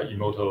Water by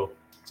Emoto.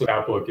 So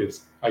that book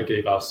I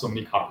gave out so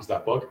many copies of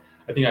that book.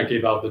 I think I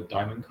gave out the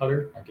Diamond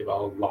Cutter. I gave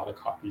out a lot of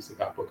copies of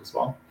that book as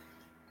well.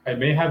 I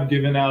may have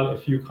given out a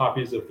few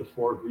copies of the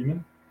 4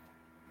 Agreement.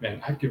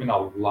 Man, I've given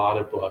out a lot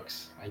of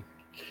books. I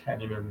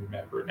can't even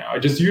remember now. I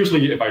just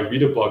usually, if I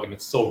read a book and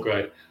it's so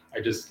good, I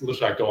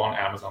go on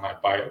Amazon, I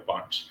buy a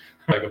bunch,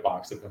 like a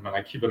box of them, and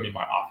I keep them in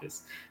my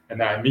office. And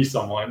then I meet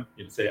someone,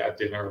 say at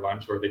dinner or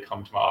lunch, or they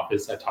come to my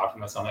office, I talk to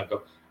them, and I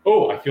go,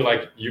 oh, I feel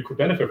like you could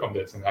benefit from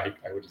this. And I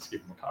would just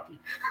give them a copy.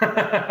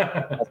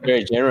 That's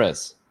very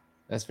generous.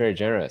 That's very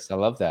generous. I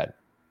love that.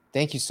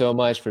 Thank you so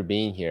much for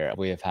being here.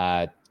 We have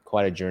had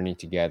quite a journey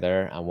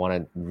together. I want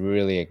to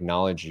really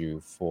acknowledge you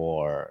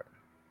for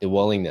the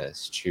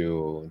willingness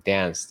to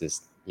dance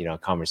this,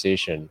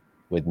 conversation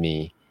with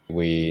me.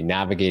 We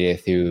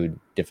navigated through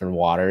different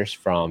waters,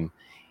 from,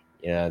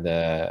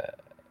 the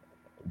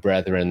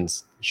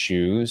brethren's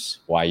shoes,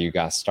 why you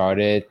got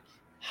started,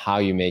 how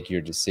you make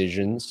your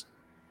decisions,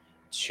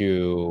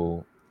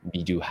 to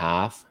be do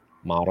have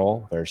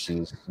model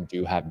versus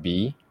do have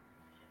be,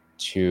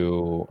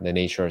 to the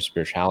nature of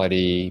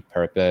spirituality,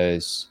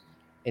 purpose,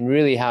 and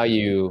really how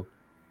you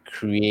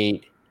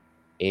create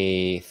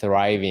a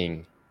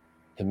thriving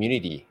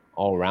community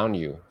all around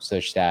you,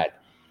 such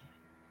that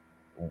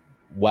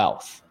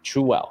wealth,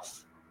 true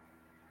wealth,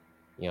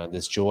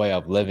 this joy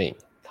of living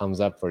comes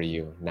up for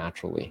you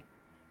naturally.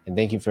 And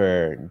thank you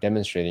for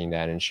demonstrating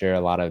that and share a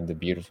lot of the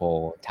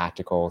beautiful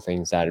tactical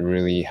things that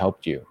really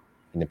helped you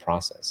in the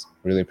process.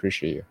 Really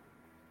appreciate you.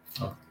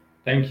 Oh,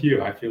 thank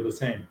you. I feel the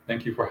same.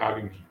 Thank you for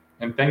having me.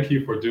 And thank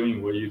you for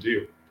doing what you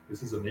do.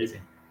 This is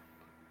amazing.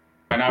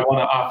 And I want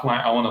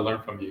to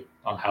learn from you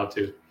on how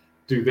to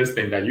do this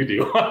thing that you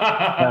do.